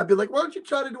 I'd be like, "Why don't you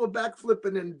try to do a backflip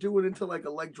and then do it into a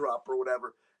leg drop or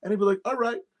whatever?" And he'd be like, "All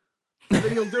right," and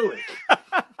then he'll do it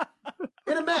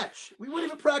in a match. We wouldn't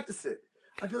even practice it.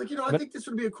 I'd be like, I think this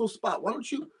would be a cool spot. Why don't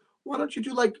you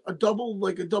do a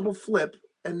double flip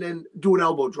and then do an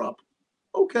elbow drop?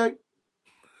 Okay.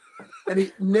 And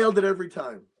he nailed it every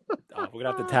time. We're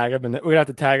gonna have to tag him, and we're gonna have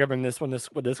to tag him in this when this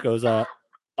goes up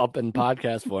in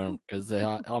podcast form, because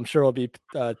I'm sure he'll be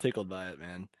tickled by it,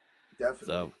 man. Definitely.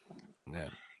 So, yeah.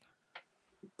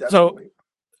 Definitely.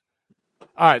 So,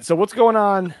 all right. So what's going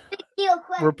on?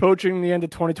 We're approaching the end of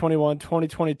 2021,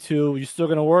 2022. You're still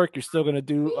gonna work? You're still gonna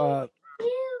do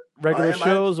regular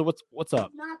shows, or what's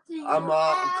up? I'm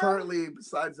currently,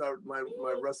 besides my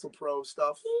WrestlePro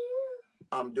stuff,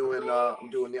 I'm doing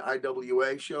the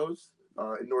IWA shows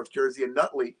in North Jersey and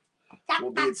Nutley.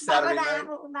 We'll be at Saturday night.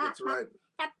 That's right.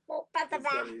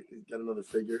 He's got another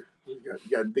figure. You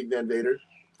got Big Van Vader.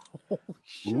 Ooh,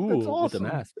 that's awesome. With the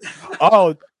mask.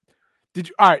 Oh, did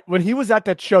you? All right. When he was at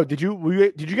that show, did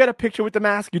you get a picture with the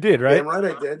mask? You did, right? Damn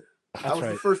right, I did. I was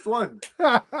the first one.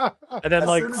 And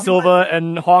then Silva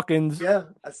and Hawkins. Yeah.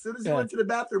 As soon as he went to the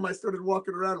bathroom, I started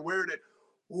walking around wearing it.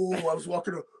 Oh, I was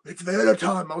walking. It's Vader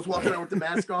time. I was walking around with the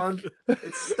mask on.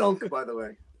 It stunk, by the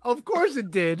way. Of course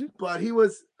it did. But he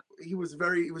was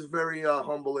very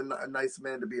humble and a nice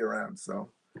man to be around. So,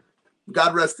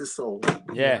 God rest his soul.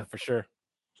 Yeah, for sure.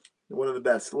 One of the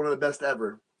best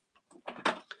ever.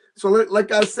 So,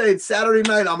 like I was saying, Saturday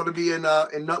night I'm going to be in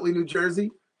Nutley, New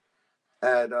Jersey,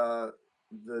 at the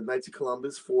Knights of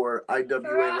Columbus for IWA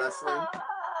Wrestling,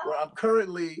 where I'm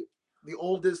currently the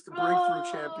oldest breakthrough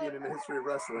champion in the history of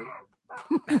wrestling.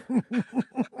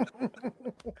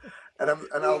 and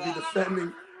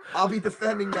I'll be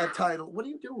defending that title. What are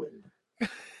you doing?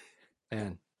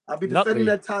 Man. I'll be defending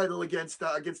that title against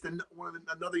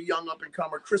another young up and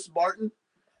comer, Chris Barton.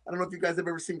 I don't know if you guys have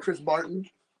ever seen Chris Barton.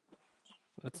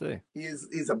 Let's see.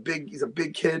 He's a big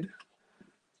kid.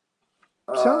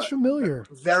 Sounds familiar.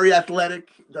 Very athletic.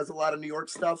 Does a lot of New York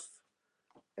stuff.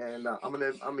 And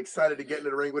I'm excited to get into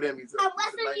the ring with him.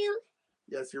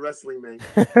 Yes, you're wrestling me.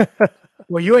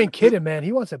 Well, you ain't kidding, man.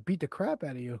 He wants to beat the crap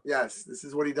out of you. Yes, this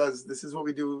is what he does. This is what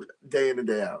we do day in and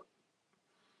day out.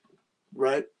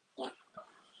 Right? Yeah.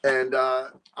 And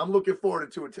I'm looking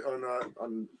forward to it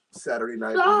on Saturday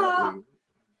night.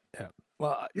 Yeah.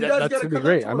 Well, that's gonna be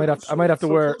great. I might have to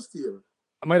wear.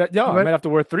 I might have to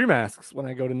wear 3 masks when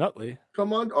I go to Nutley.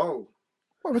 Come on. Oh.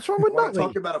 Well, what's wrong with Nutley?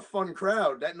 Talk about a fun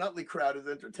crowd. That Nutley crowd is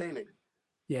entertaining.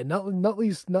 Yeah,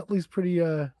 Nutley's pretty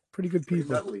good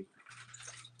people. Nutley.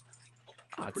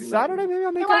 Saturday, maybe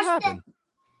I'll make that happen.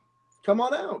 Come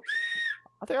on out.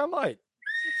 I think I might.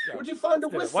 Would you find a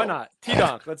whistle? Why not?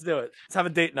 T-Donk, let's do it. Let's have a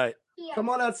date night. Come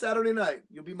on out Saturday night.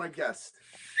 You'll be my guest.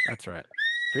 That's right.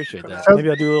 Appreciate that. Sounds- Maybe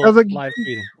I'll do a sounds little like- live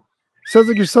tweeting. Sounds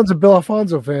like your son's a Bill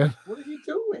Alfonso fan. What are you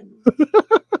doing?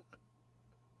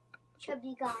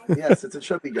 Chubby guy. Yes, it's a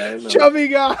chubby guy. I know. Chubby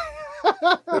guy.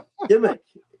 Gimmick.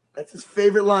 That's his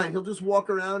favorite line. He'll just walk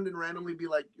around and randomly be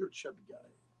like, "You're a chubby guy."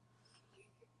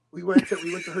 We went to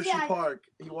Hershey Yeah. Park.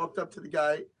 He walked up to the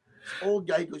guy, this old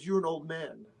guy. He goes, "You're an old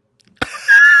man."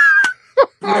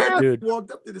 Dude. He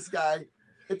walked up to this guy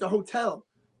at the hotel.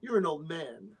 "You're an old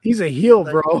man." He's a heel,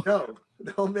 Like, bro. No,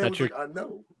 the old man That's was your- like, "I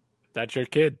know." That's your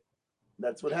kid.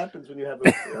 That's what happens when you have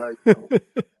a.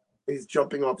 He's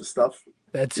jumping off the stuff.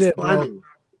 That's He's it, bro. climbing.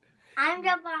 I'm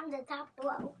jumping on the top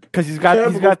row. Because he's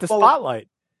got the spotlight.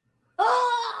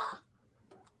 Oh!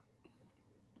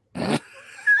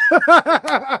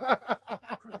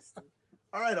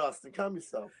 All right, Austin, calm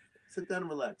yourself. Sit down and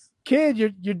relax. Kid,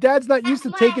 your dad's not used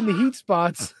to taking the heat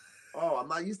spots. Oh, I'm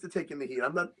not used to taking the heat.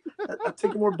 I've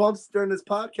taken more bumps during this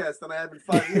podcast than I have in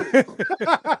 5 years.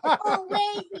 Oh,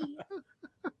 lady.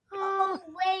 Oh,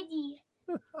 lady.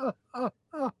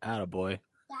 Attaboy.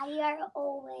 Daddy, you're an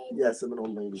old lady. Yes, I'm an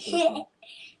old lady.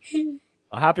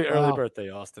 A happy early Wow. birthday,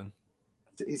 Austin.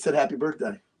 He said happy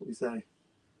birthday. What do you say?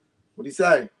 What do you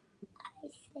say?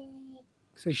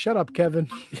 Say, shut up, Kevin.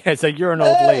 Yeah, it's like you're an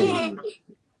old lady.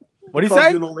 What do you Called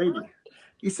say? you an old lady.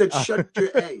 He said, "Shut your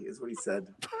A," is what he said.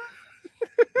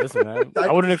 Listen, man.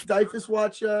 I wouldn't. Dyfus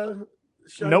watch Shining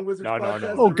Nope. Wizards No.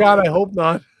 podcast? Oh God, I hope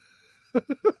not.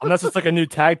 Unless it's like a new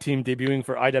tag team debuting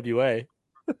for IWA.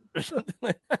 Or something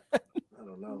like that. I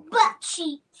don't know. Butt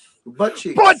cheeks. Butt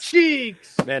cheeks. Butt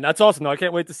cheeks. Man, that's awesome. I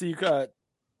can't wait to see you cut.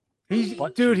 He's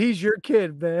your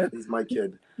kid, man. He's my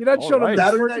kid. You're not All showing him right. the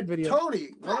Saturday twerking night, video. Tony,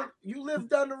 you live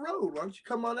down the road. Why don't you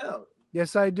come on out?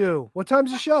 Yes, I do. What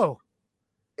time's the show?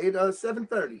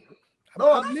 7:30.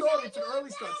 Oh, I'm sorry. It's an early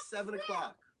start.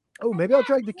 7:00. Oh, maybe I'll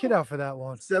drag the kid out for that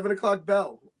one. 7:00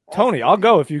 bell. Tony, I'll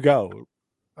go if you go.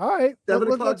 All right, 7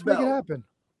 o'clock let's make it bell. happen.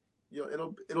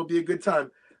 It'll be a good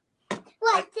time.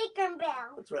 What? Chicken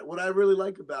bell. That's right. What I really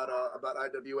like about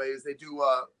IWA is they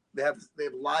have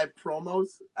live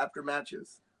promos after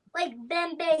matches. Like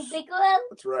Ben Ben Bigelow.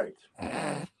 That's right.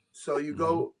 So you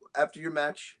go after your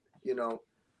match, they'll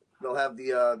have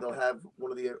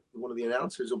one of the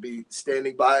announcers will be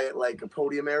standing by at like a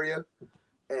podium area,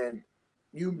 and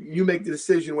you make the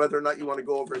decision whether or not you want to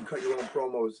go over and cut your own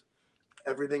promos.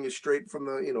 Everything is straight from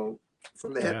the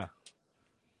hip. Yeah.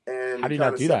 And How do you it not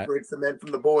kinda do that? separates the men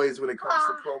from the boys when it comes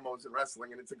to promos and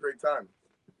wrestling, and it's a great time.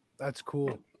 That's cool.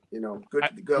 Good, yeah,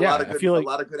 a lot I feel like- a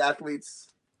lot of good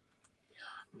athletes.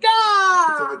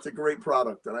 Dog. It's a great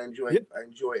product, and I enjoy it.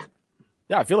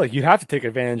 Yeah, I feel like you have to take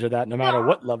advantage of that no matter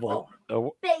what level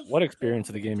or what experience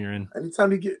of the game you're in.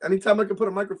 Anytime I can put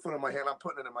a microphone in my hand, I'm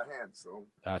putting it in my hand. So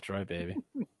That's right, baby.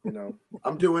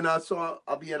 I'm doing so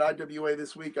I'll be at IWA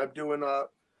this week. I'm doing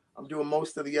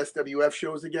most of the SWF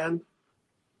shows again.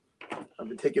 I've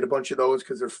been taking a bunch of those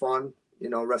because they're fun.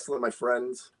 Wrestling my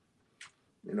friends.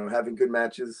 Having good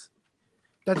matches.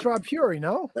 That's Rob Fury,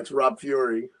 no? That's Rob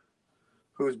Fury,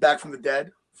 who's back from the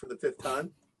dead for the 5th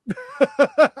time.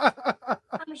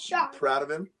 I'm shocked. Proud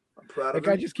of him. I'm proud That of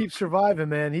guy him. just keeps surviving,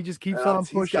 man. He just keeps And on he's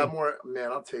pushing. got more.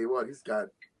 Man, I'll tell you what. He's got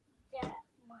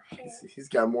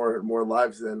more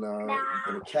lives than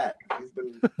a cat. He's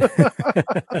been.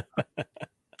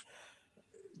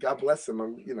 God bless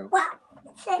him.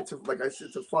 It's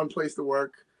it's a fun place to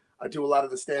work. I do a lot of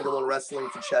the standalone wrestling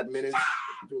for Chad Minage.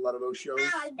 I do a lot of those shows.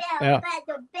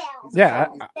 Yeah.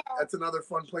 That's another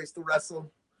fun place to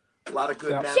wrestle. A lot of good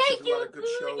Yeah. matches, a lot of good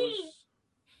shows.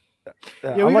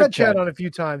 Yeah, we've had Chad on a few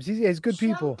times. He's good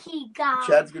people.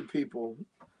 Chad's good people,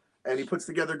 and he puts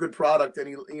together good product. And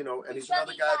and he's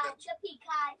another guy that,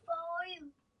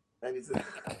 and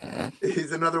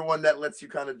he's another one that lets you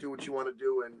kind of do what you want to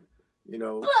do, and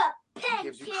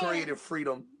gives you creative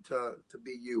freedom to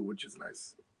be you, which is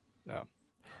nice.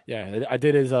 Yeah, I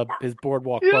did his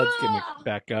Boardwalk Buds gimmick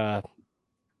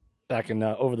back in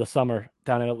over the summer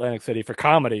down in Atlantic City for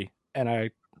comedy, and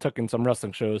I took in some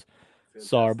wrestling shows.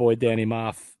 Saw our boy Danny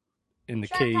Moff in the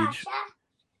cage,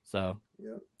 so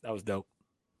that was dope.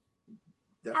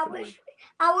 I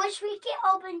wish we could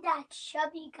open that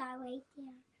chubby guy right there.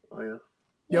 Oh yeah.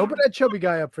 Yeah, open that chubby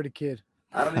guy up for the kid.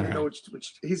 I don't even know which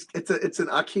it's an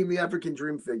Akeem the African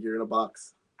Dream figure in a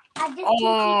box.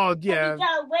 Oh yeah.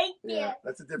 Wait there. Yeah,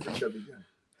 that's a different chubby guy.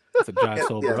 That's a giant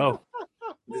silver bro.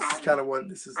 This is kind of what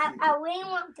this is. I really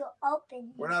want to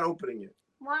open it. We're not opening it.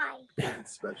 Why?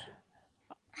 It's special.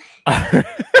 All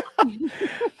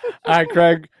right,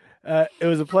 Craig. It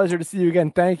was a pleasure to see you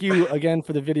again. Thank you again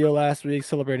for the video last week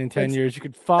celebrating 10 years. You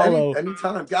could follow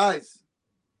anytime, guys.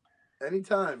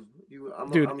 Anytime.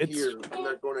 I'm Dude, here. I'm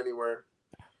not going anywhere.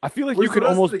 I feel like Where's you could the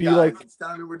rest almost of the be like,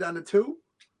 guys? We're down to 2.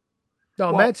 No,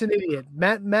 Well- Matt's an idiot.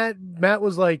 Matt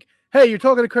was like, "Hey, you're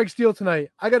talking to Craig Steele tonight.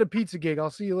 I got a pizza gig.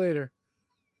 I'll see you later."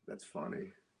 That's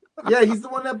funny. Yeah, he's the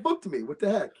one that booked me. What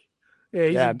the heck? Yeah,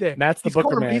 he's Yeah, a dick. Matt's the He's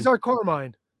booker man. He's our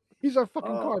Carmine. He's our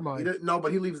fucking He Carmine. didn't, no,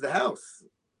 but he leaves the house.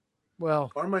 Well,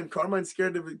 Carmine's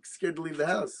scared to leave the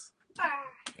house.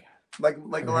 Like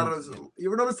a lot of those. You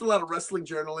ever notice a lot of wrestling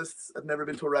journalists have never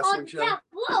been to a wrestling show?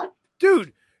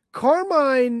 dude,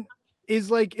 Carmine is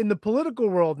like in the political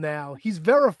world now. He's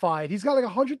verified. He's got like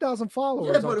 100,000 followers.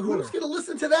 Yeah, but on Twitter. who's gonna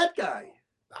listen to that guy?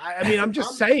 I mean, I'm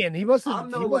just saying he must have.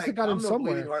 He must have got I'm him no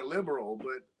somewhere. bleeding heart liberal,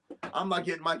 but I'm not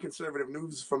getting my conservative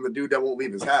news from the dude that won't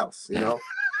leave his house. You know.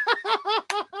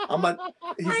 I'm not.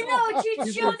 I know what you're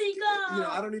shooting on. You know,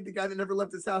 I don't need the guy that never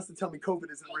left his house to tell me COVID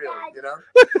isn't real. You know.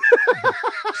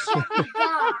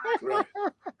 Right.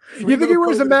 So You think he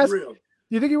wears a COVID is mask? real.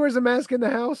 You think he wears a mask in the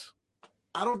house?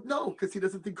 I don't know because he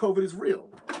doesn't think COVID is real.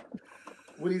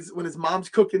 When his mom's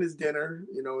cooking his dinner,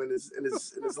 you know, in his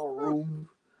little room,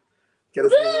 get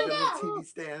his little TV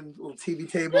stand, little TV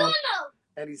table,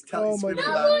 and he's telling screaming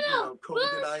about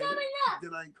COVID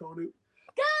denying COVID.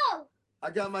 Go. I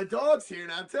got my dogs here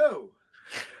now too.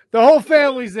 The whole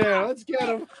family's there. Let's get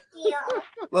him.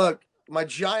 Look, my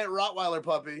giant Rottweiler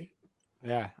puppy.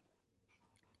 yeah.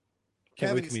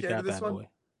 Kevin, Can't wait you to meet scared that of this bad one? boy.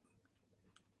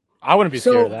 I wouldn't be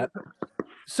scared of that.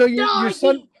 So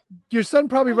your son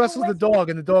probably wrestles the dog,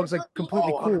 and the dog's like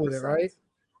completely cool with it, 100%. right?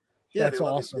 Yeah, That's they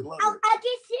love awesome. It. They love I it.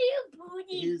 can see your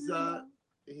booty.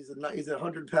 He's a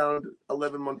 100-pound,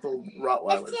 11-month-old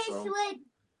Rottweiler. It tastes So like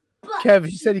butt. Kev,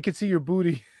 he said he could see your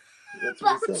booty. that's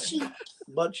what he Butt said. cheeks.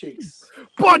 Butt cheeks.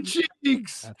 Butt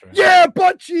cheeks. That's right. Yeah,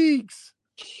 butt cheeks.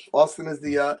 Austin is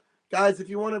the guys. If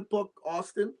you want to book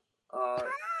Austin,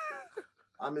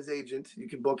 I'm his agent. You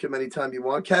can book him anytime you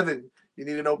want. Kevin, you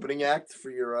need an opening act for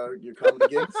your comedy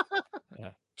gigs.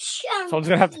 Someone's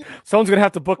gonna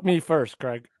have to book me first,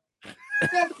 Craig.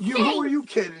 Who are you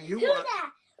kidding? Do that.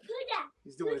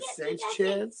 He's doing his Saints that.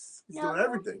 chants. He's No. doing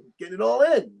everything. Getting it all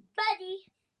in. Buddy.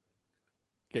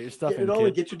 Get your stuff Get it in, all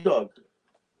in. kid. Get your dog.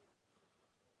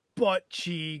 Butt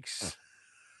cheeks.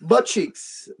 Butt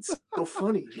cheeks. It's so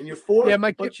funny. And you're 4. Yeah,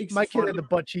 my butt kid, cheeks my is kid funny. had the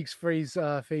butt cheeks phase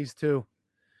 2.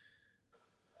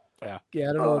 Yeah. Yeah,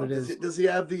 I don't know what it is. Does he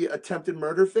have the attempted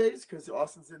murder phase? Because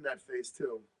Austin's in that phase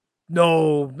too.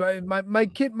 No, my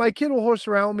kid will horse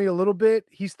around with me a little bit.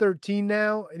 He's 13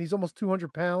 now, and he's almost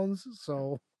 200 pounds.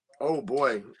 So, oh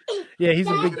boy, yeah, he's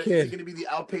a Is big he kid. going to be the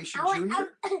outpatient junior?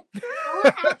 I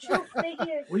want actual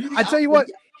figures. I tell you what,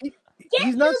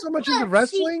 he's not so much into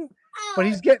wrestling, but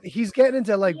he's getting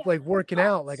into like working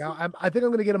out. Like I think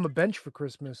I'm gonna get him a bench for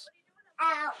Christmas.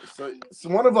 So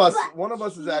one of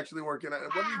us is actually working out.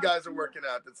 One of you guys are working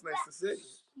out. That's nice to see.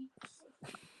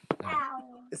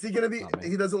 Is he gonna be?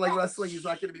 He doesn't like wrestling. He's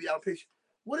not gonna be the outpatient.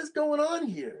 What is going on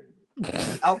here?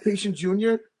 Outpatient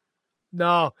junior?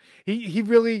 No, he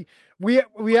really.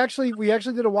 We actually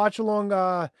did a watch along.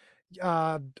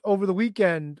 Over the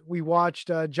weekend, we watched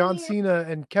John Cena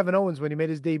and Kevin Owens when he made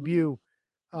his debut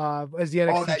as the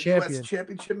NXT that champion. US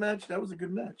championship match. That was a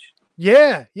good match.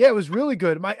 Yeah, it was really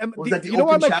good. Was that the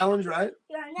open challenge, right?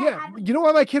 Yeah, you know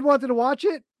why my kid wanted to watch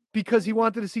it? Because he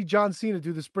wanted to see John Cena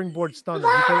do the springboard stunner.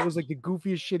 He thought it was like the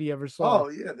goofiest shit he ever saw. Oh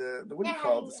yeah, the what do you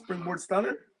call it? The springboard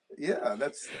stunner? Yeah,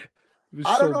 that's. It was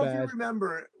I don't so know if you bad.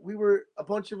 remember. We were a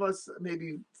bunch of us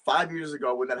maybe 5 years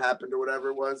ago when that happened or whatever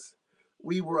it was.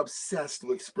 We were obsessed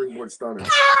with springboard stunners.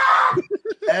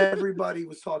 Everybody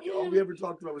was talking. All we ever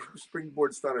talked about was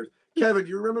springboard stunners. Kevin, do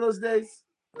you remember those days?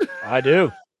 I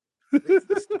do.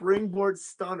 The springboard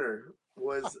stunner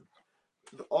was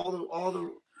all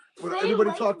the what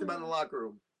everybody talked about in the locker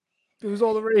room. It was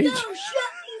all the rage.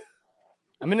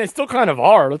 I mean, they still kind of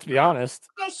are. Let's be honest.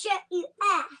 Shut your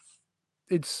ass.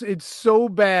 It's so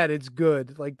bad. It's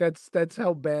good. Like that's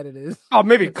how bad it is. Oh,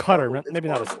 maybe It's cutter. horrible. Maybe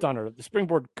It's not a horrible. stunner. The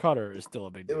springboard cutter is still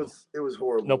a big deal. It was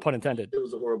horrible. No pun intended. It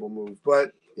was a horrible move,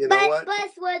 but you know what? Bus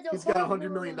was a He's got horrible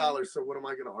 $100 million. So what am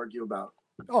I going to argue about?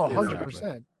 Oh, You know.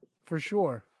 100%. For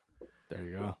sure. There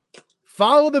you go.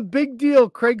 Follow the big deal,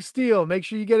 Craig Steele. Make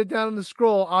sure you get it down on the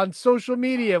scroll on social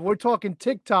media. We're talking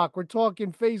TikTok. We're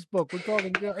talking Facebook. We're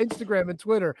talking Instagram and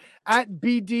Twitter at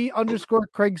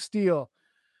BD_Craig Steele.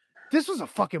 This was a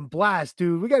fucking blast,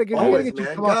 dude. We gotta get Always, you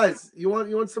man. come up. Guys, you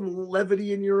want some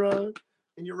levity in your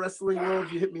wrestling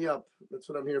world? You hit me up. That's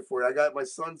what I'm here for. I got my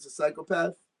son's a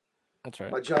psychopath. That's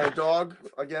right. My giant dog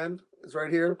again is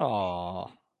right here, Aw.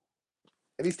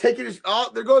 and he's taking his. Oh,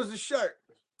 there goes his shirt.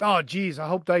 Oh, geez. I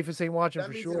hope Dyfus ain't watching That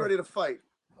for means sure. he's ready to fight.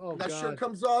 Oh, When that God. shirt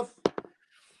comes off,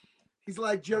 he's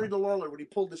like Jerry the Lawler when he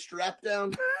pulled the strap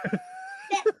down.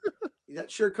 That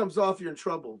shirt comes off, you're in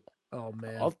trouble. Oh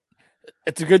man.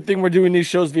 It's a good thing we're doing these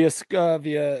shows via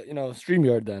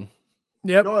StreamYard then.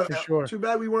 Yep, No, for sure. Too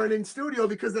bad we weren't in studio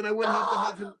because then I wouldn't have to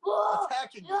have him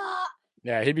attacking you.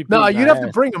 Yeah, he'd be. No, beating you'd my have to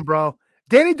ass. bring him, bro.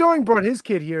 Danny Doring brought his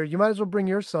kid here. You might as well bring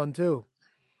your son too.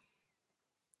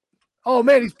 Oh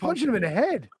man, he's punching him in the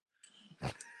head.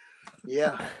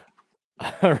 Yeah.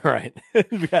 All right.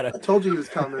 I told you he was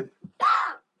coming.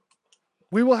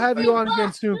 We will have you on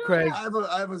again soon, Craig.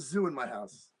 I have a zoo in my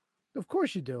house. Of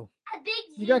course you do. A big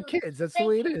You got kids. That's the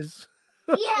way it is.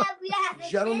 We have a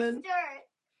Gentlemen, sister.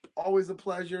 always a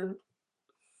pleasure.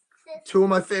 Two of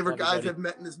my favorite Love you, guys buddy. I've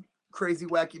met in this crazy,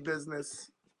 wacky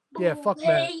business. Yeah, fuck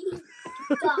that.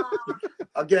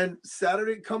 Again,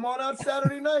 Saturday. Come on out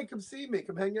Saturday night. Come see me.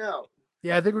 Come hang out.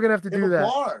 Yeah, I think we're gonna have to They have do a that.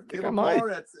 bar. They have a bar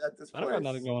at this I don't place. got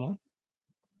nothing going on.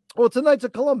 Well, it's the Knights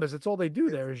of Columbus. It's all they do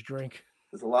there is drink.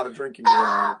 There's a lot of drinking going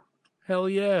on. Hell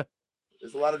yeah.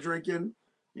 There's a lot of drinking.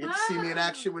 You get to see me in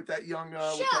action with that young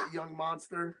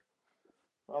monster.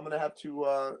 I'm gonna have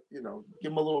to give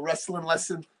him a little wrestling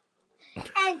lesson.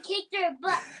 And kick their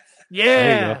butt.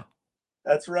 Yeah.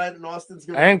 That's right. And Austin's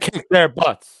gonna And kick their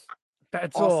butts.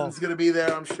 That's Austin's gonna be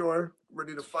there, I'm sure,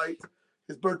 ready to fight.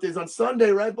 His birthday's on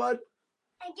Sunday, right, bud?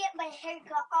 And get my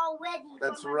haircut all ready.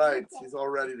 That's for my right. birthday. He's all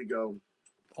ready to go.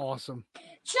 Awesome.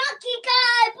 Chucky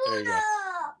guy, There you go.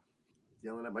 Buddha.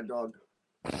 Yelling at my dog.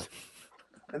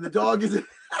 And the dog is.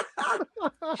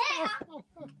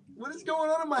 What is going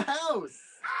on in my house?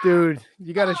 Dude,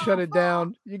 you gotta shut it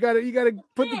down. You gotta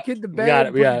put the kid to bed. got it,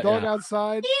 Put we the got it, dog yeah.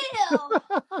 outside. Ew,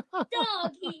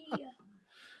 doggy.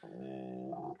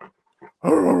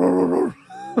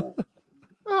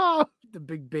 Oh, the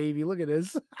big baby. Look at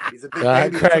this. He's a big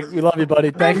baby. Craig, we love you,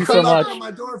 buddy. Thank you so Come knock much. on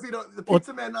my door if you don't. The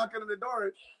pizza man knocking on the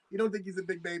door. You don't think he's a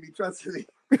big baby? Trust me.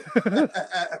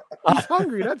 He's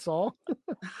hungry, that's all.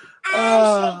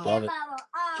 Love it.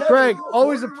 Craig,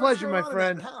 always a pleasure, my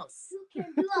friend. A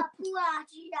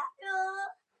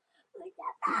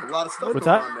lot of stuff What's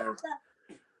going that? on there.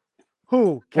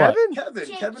 Who? Kevin?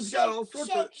 Kevin's got all sorts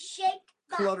of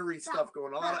cluttery stuff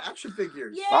going on. A lot of action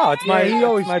figures. Oh, it's my Yeah, he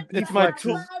always- he it's my flexes.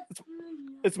 tool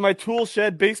it's my tool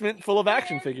shed basement full of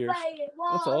action figures.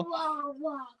 That's all.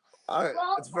 All right,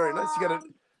 that's very nice. You got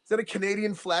is that a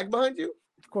Canadian flag behind you?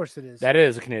 Of course it is. That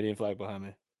is a Canadian flag behind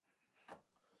me.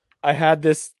 I had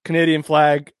this Canadian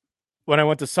flag when I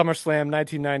went to SummerSlam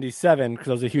 1997 because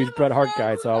I was a huge Bret Hart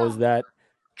guy. So I was that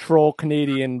troll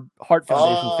Canadian Hart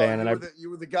Foundation fan, and you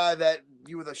were the guy that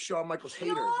you were the Shawn Michaels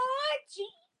hater.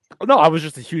 no, I was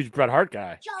just a huge Bret Hart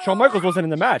guy. Shawn Michaels wasn't in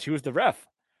the match; he was the ref.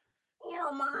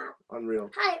 Mom. Unreal.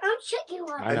 Hi, I'm checking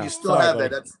one. I And know. you still Sorry, have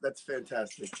buddy. that. That's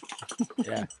fantastic.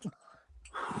 Yeah.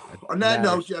 On that Matters.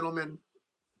 note, gentlemen,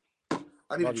 I need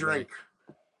Love a you, buddy. drink.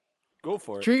 Go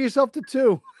for it. Treat yourself to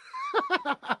two.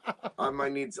 I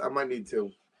might need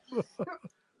to.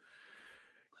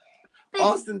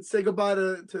 Austin, say goodbye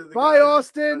to the Bye, guys.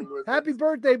 Austin. Happy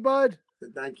birthday, bud.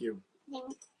 Thank you. Oh,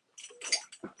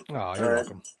 All you're right.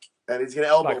 welcome. And he's gonna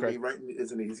elbow Bye, Craig. me, right?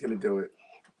 Isn't he? He's gonna do it.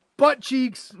 Butt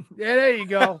cheeks. Yeah, there you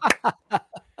go.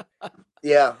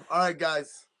 Yeah. All right,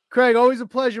 guys. Craig, always a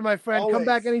pleasure, my friend. Come Always.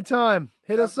 back anytime.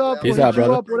 Hit us up. Peace We'll out, hit you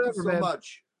brother. up, Thank whatever, you so man.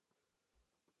 much.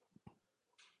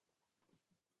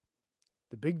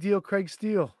 The big deal, Craig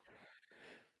Steele.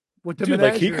 With the Dude,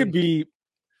 like he menagerie.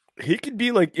 could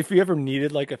be like if we ever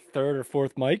needed like a third or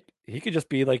fourth mic, he could just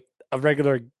be like a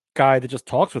regular guy that just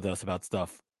talks with us about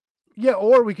stuff. Yeah,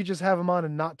 or we could just have him on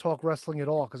and not talk wrestling at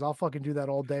all, because I'll fucking do that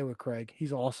all day with Craig.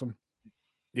 He's awesome.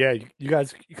 Yeah, you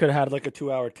guys could have had like a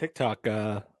 2-hour TikTok.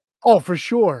 Oh, for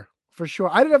sure. For sure.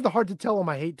 I didn't have the heart to tell him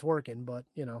I hate twerking, but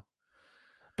you know.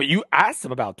 But you asked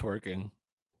him about twerking.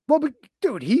 Well, but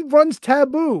dude, he runs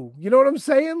Taboo. You know what I'm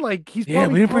saying? Like he's Yeah,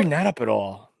 probably we didn't bring that up at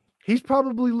all. He's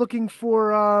probably looking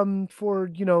for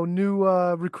new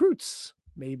recruits,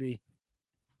 maybe.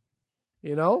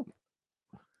 You know?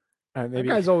 Maybe That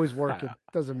guy's always working.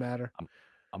 Doesn't matter.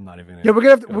 I'm not even. Yeah, we're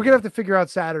gonna have to figure out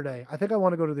Saturday. I think I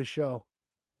want to go to the show.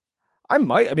 I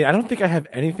might. I mean, I don't think I have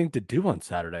anything to do on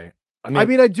Saturday. I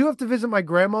mean, I do have to visit my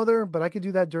grandmother, but I could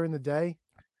do that during the day.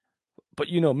 But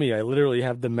you know me, I literally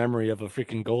have the memory of a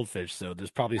freaking goldfish. So there's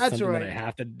probably That's something that I right.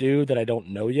 have to do that I don't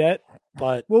know yet.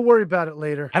 But We'll worry about it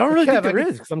later. I don't But really think Kev, I there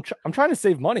could- is because I'm trying to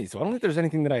save money. So I don't think there's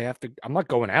anything that I have to. I'm not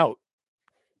going out.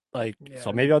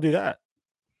 So maybe I'll do that.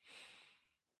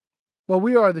 Well,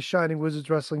 we are the Shining Wizards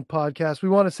Wrestling Podcast. We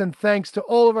want to send thanks to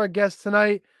all of our guests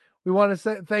tonight. We want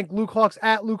to thank Luke Hawks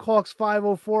at Luke Hawks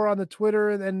 504 on the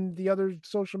Twitter and the other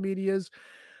social medias.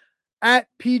 At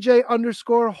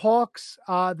PJ_Hawks.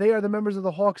 They are the members of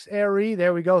the Hawks Airy.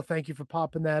 There we go. Thank you for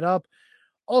popping that up.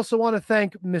 Also want to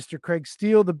thank Mr. Craig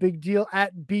Steele, the big deal,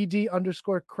 at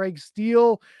BD_Craig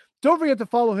Steele. Don't forget to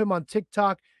follow him on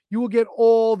TikTok. You will get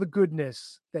all the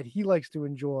goodness that he likes to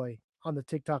enjoy on the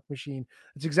TikTok machine.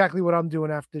 That's exactly what I'm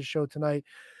doing after this show tonight.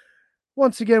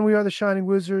 Once again, we are the Shining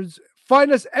Wizards.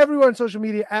 Find us everywhere on social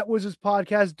media at Wizards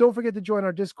Podcast. Don't forget to join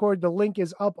our Discord. The link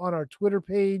is up on our Twitter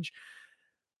page,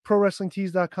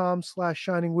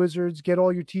 ProWrestlingTees.com/Shining Wizards. Get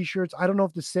all your t-shirts. I don't know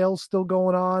if the sale's still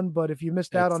going on, but if you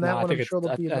missed out on that one, I'm sure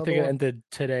there'll be another one. I think it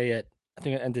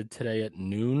ended today at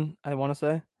noon, I want to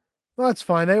say. Well, that's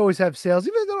fine. They always have sales.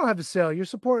 Even if they don't have a sale, you're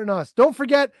supporting us. Don't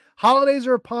forget, holidays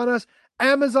are upon us.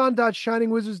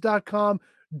 Amazon.shiningwizards.com.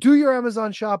 Do your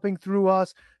Amazon shopping through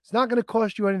us. It's not going to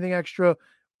cost you anything extra. A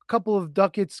couple of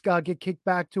ducats get kicked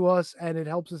back to us, and it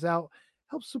helps us out.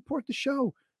 Helps support the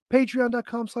show.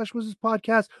 Patreon.com/Wizards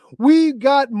Podcast. We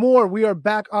got more. We are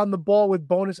back on the ball with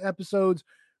bonus episodes.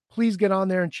 Please get on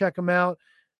there and check them out.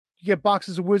 You get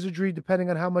boxes of wizardry depending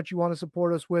on how much you want to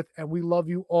support us with, and we love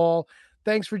you all.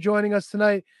 Thanks for joining us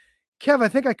tonight. Kev, I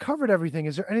think I covered everything.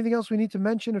 Is there anything else we need to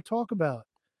mention or talk about?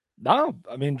 No,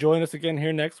 I mean, join us again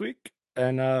here next week,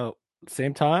 and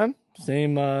same time,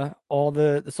 same all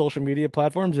the social media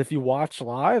platforms. If you watch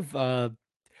live,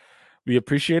 we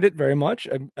appreciate it very much,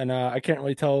 and I can't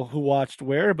really tell who watched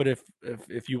where, but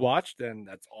if you watched, then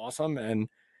that's awesome, and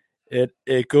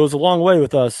it goes a long way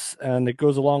with us, and it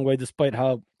goes a long way despite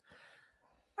how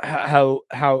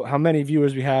many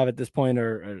viewers we have at this point,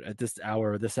 or at this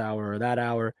hour, or that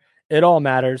hour. It all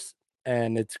matters,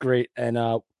 and it's great. And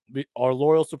our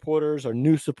loyal supporters, our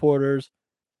new supporters,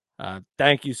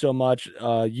 thank you so much.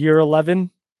 Year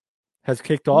 11 has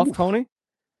kicked off. Oof. Tony,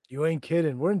 you ain't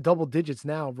kidding. We're in double digits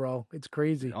now, bro. It's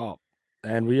crazy. Oh,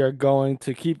 and we are going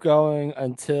to keep going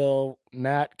until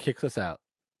Matt kicks us out.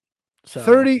 So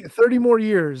 30 more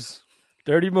years.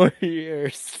 30 more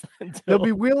years. They'll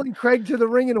be wheeling Craig to the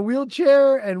ring in a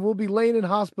wheelchair, and we'll be laying in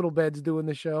hospital beds doing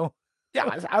the show.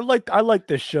 Yeah, I like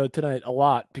this show tonight a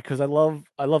lot because I love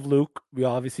Luke. We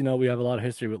obviously know we have a lot of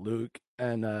history with Luke,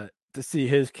 and to see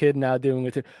his kid now doing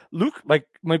it. Luke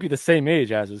might be the same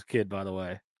age as his kid, by the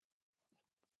way.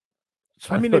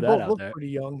 I mean, they both look pretty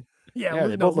young. Yeah,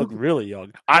 they both look really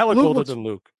young. I look older than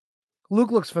Luke.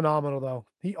 Luke looks phenomenal, though.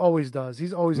 He always does.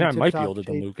 He's always in might be older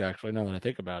than Luke, actually, now that I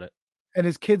think about it. And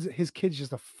his kid's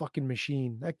just a fucking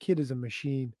machine. That kid is a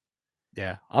machine.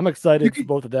 Yeah, I'm excited for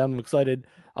both of them. I'm excited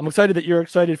that you're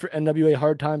excited for NWA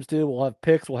Hard Times too. We'll have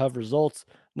picks. We'll have results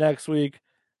next week.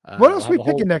 What else are we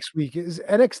picking next week? Is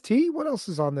NXT? What else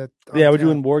is on the? We're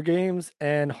doing War Games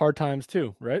and Hard Times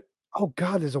too, right? Oh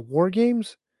God, there's a War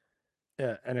Games.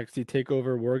 Yeah, NXT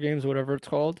Takeover War Games, whatever it's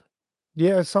called.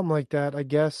 Yeah, something like that, I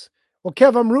guess. Well,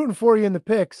 Kev, I'm rooting for you in the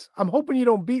picks. I'm hoping you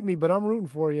don't beat me, but I'm rooting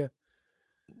for you.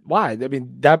 Why? I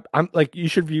mean, I'm like, you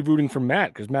should be rooting for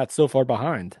Matt because Matt's so far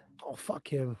behind. Oh, fuck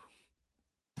him.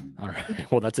 All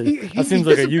right. Well, that seems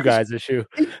like a you guys issue.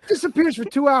 He disappears for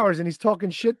 2 hours and he's talking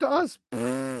shit to us.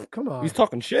 Come on. He's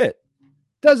talking shit.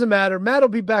 Doesn't matter. Matt will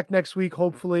be back next week,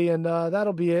 hopefully, and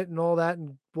that'll be it and all that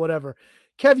and whatever.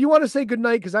 Kev, you want to say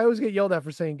goodnight? Because I always get yelled at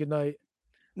for saying goodnight.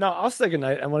 No, I'll say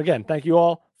goodnight. And again, thank you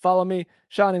all. Follow me,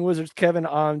 Shining Wizards Kevin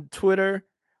on Twitter.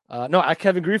 At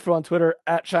Kevin Griefer on Twitter,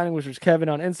 at Shining Wizards Kevin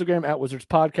on Instagram, at Wizards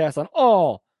Podcast on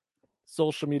all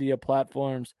social media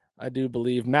platforms. I do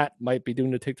believe Matt might be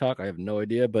doing the TikTok. I have no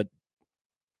idea, but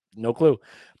no clue.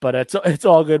 But it's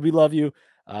all good. We love you.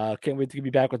 Can't wait to be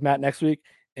back with Matt next week.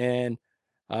 And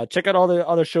check out all the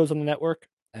other shows on the network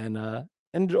and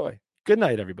enjoy. Good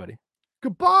night, everybody.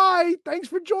 Goodbye. Thanks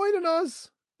for joining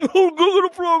us.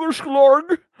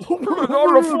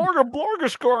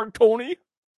 Tony.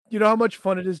 You know how much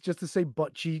fun it is just to say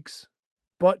butt cheeks?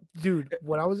 But dude,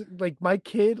 when I was like, my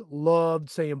kid loved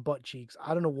saying butt cheeks.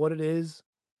 I don't know what it is.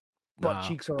 Butt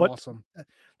cheeks are awesome.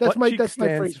 That's my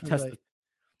phrase for tonight.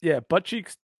 Yeah, butt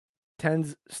cheeks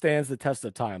stands the test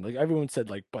of time. Like everyone said,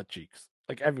 like butt cheeks.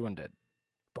 Like everyone did.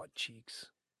 Butt cheeks.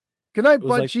 Good night,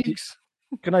 butt cheeks.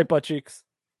 Good night, butt cheeks.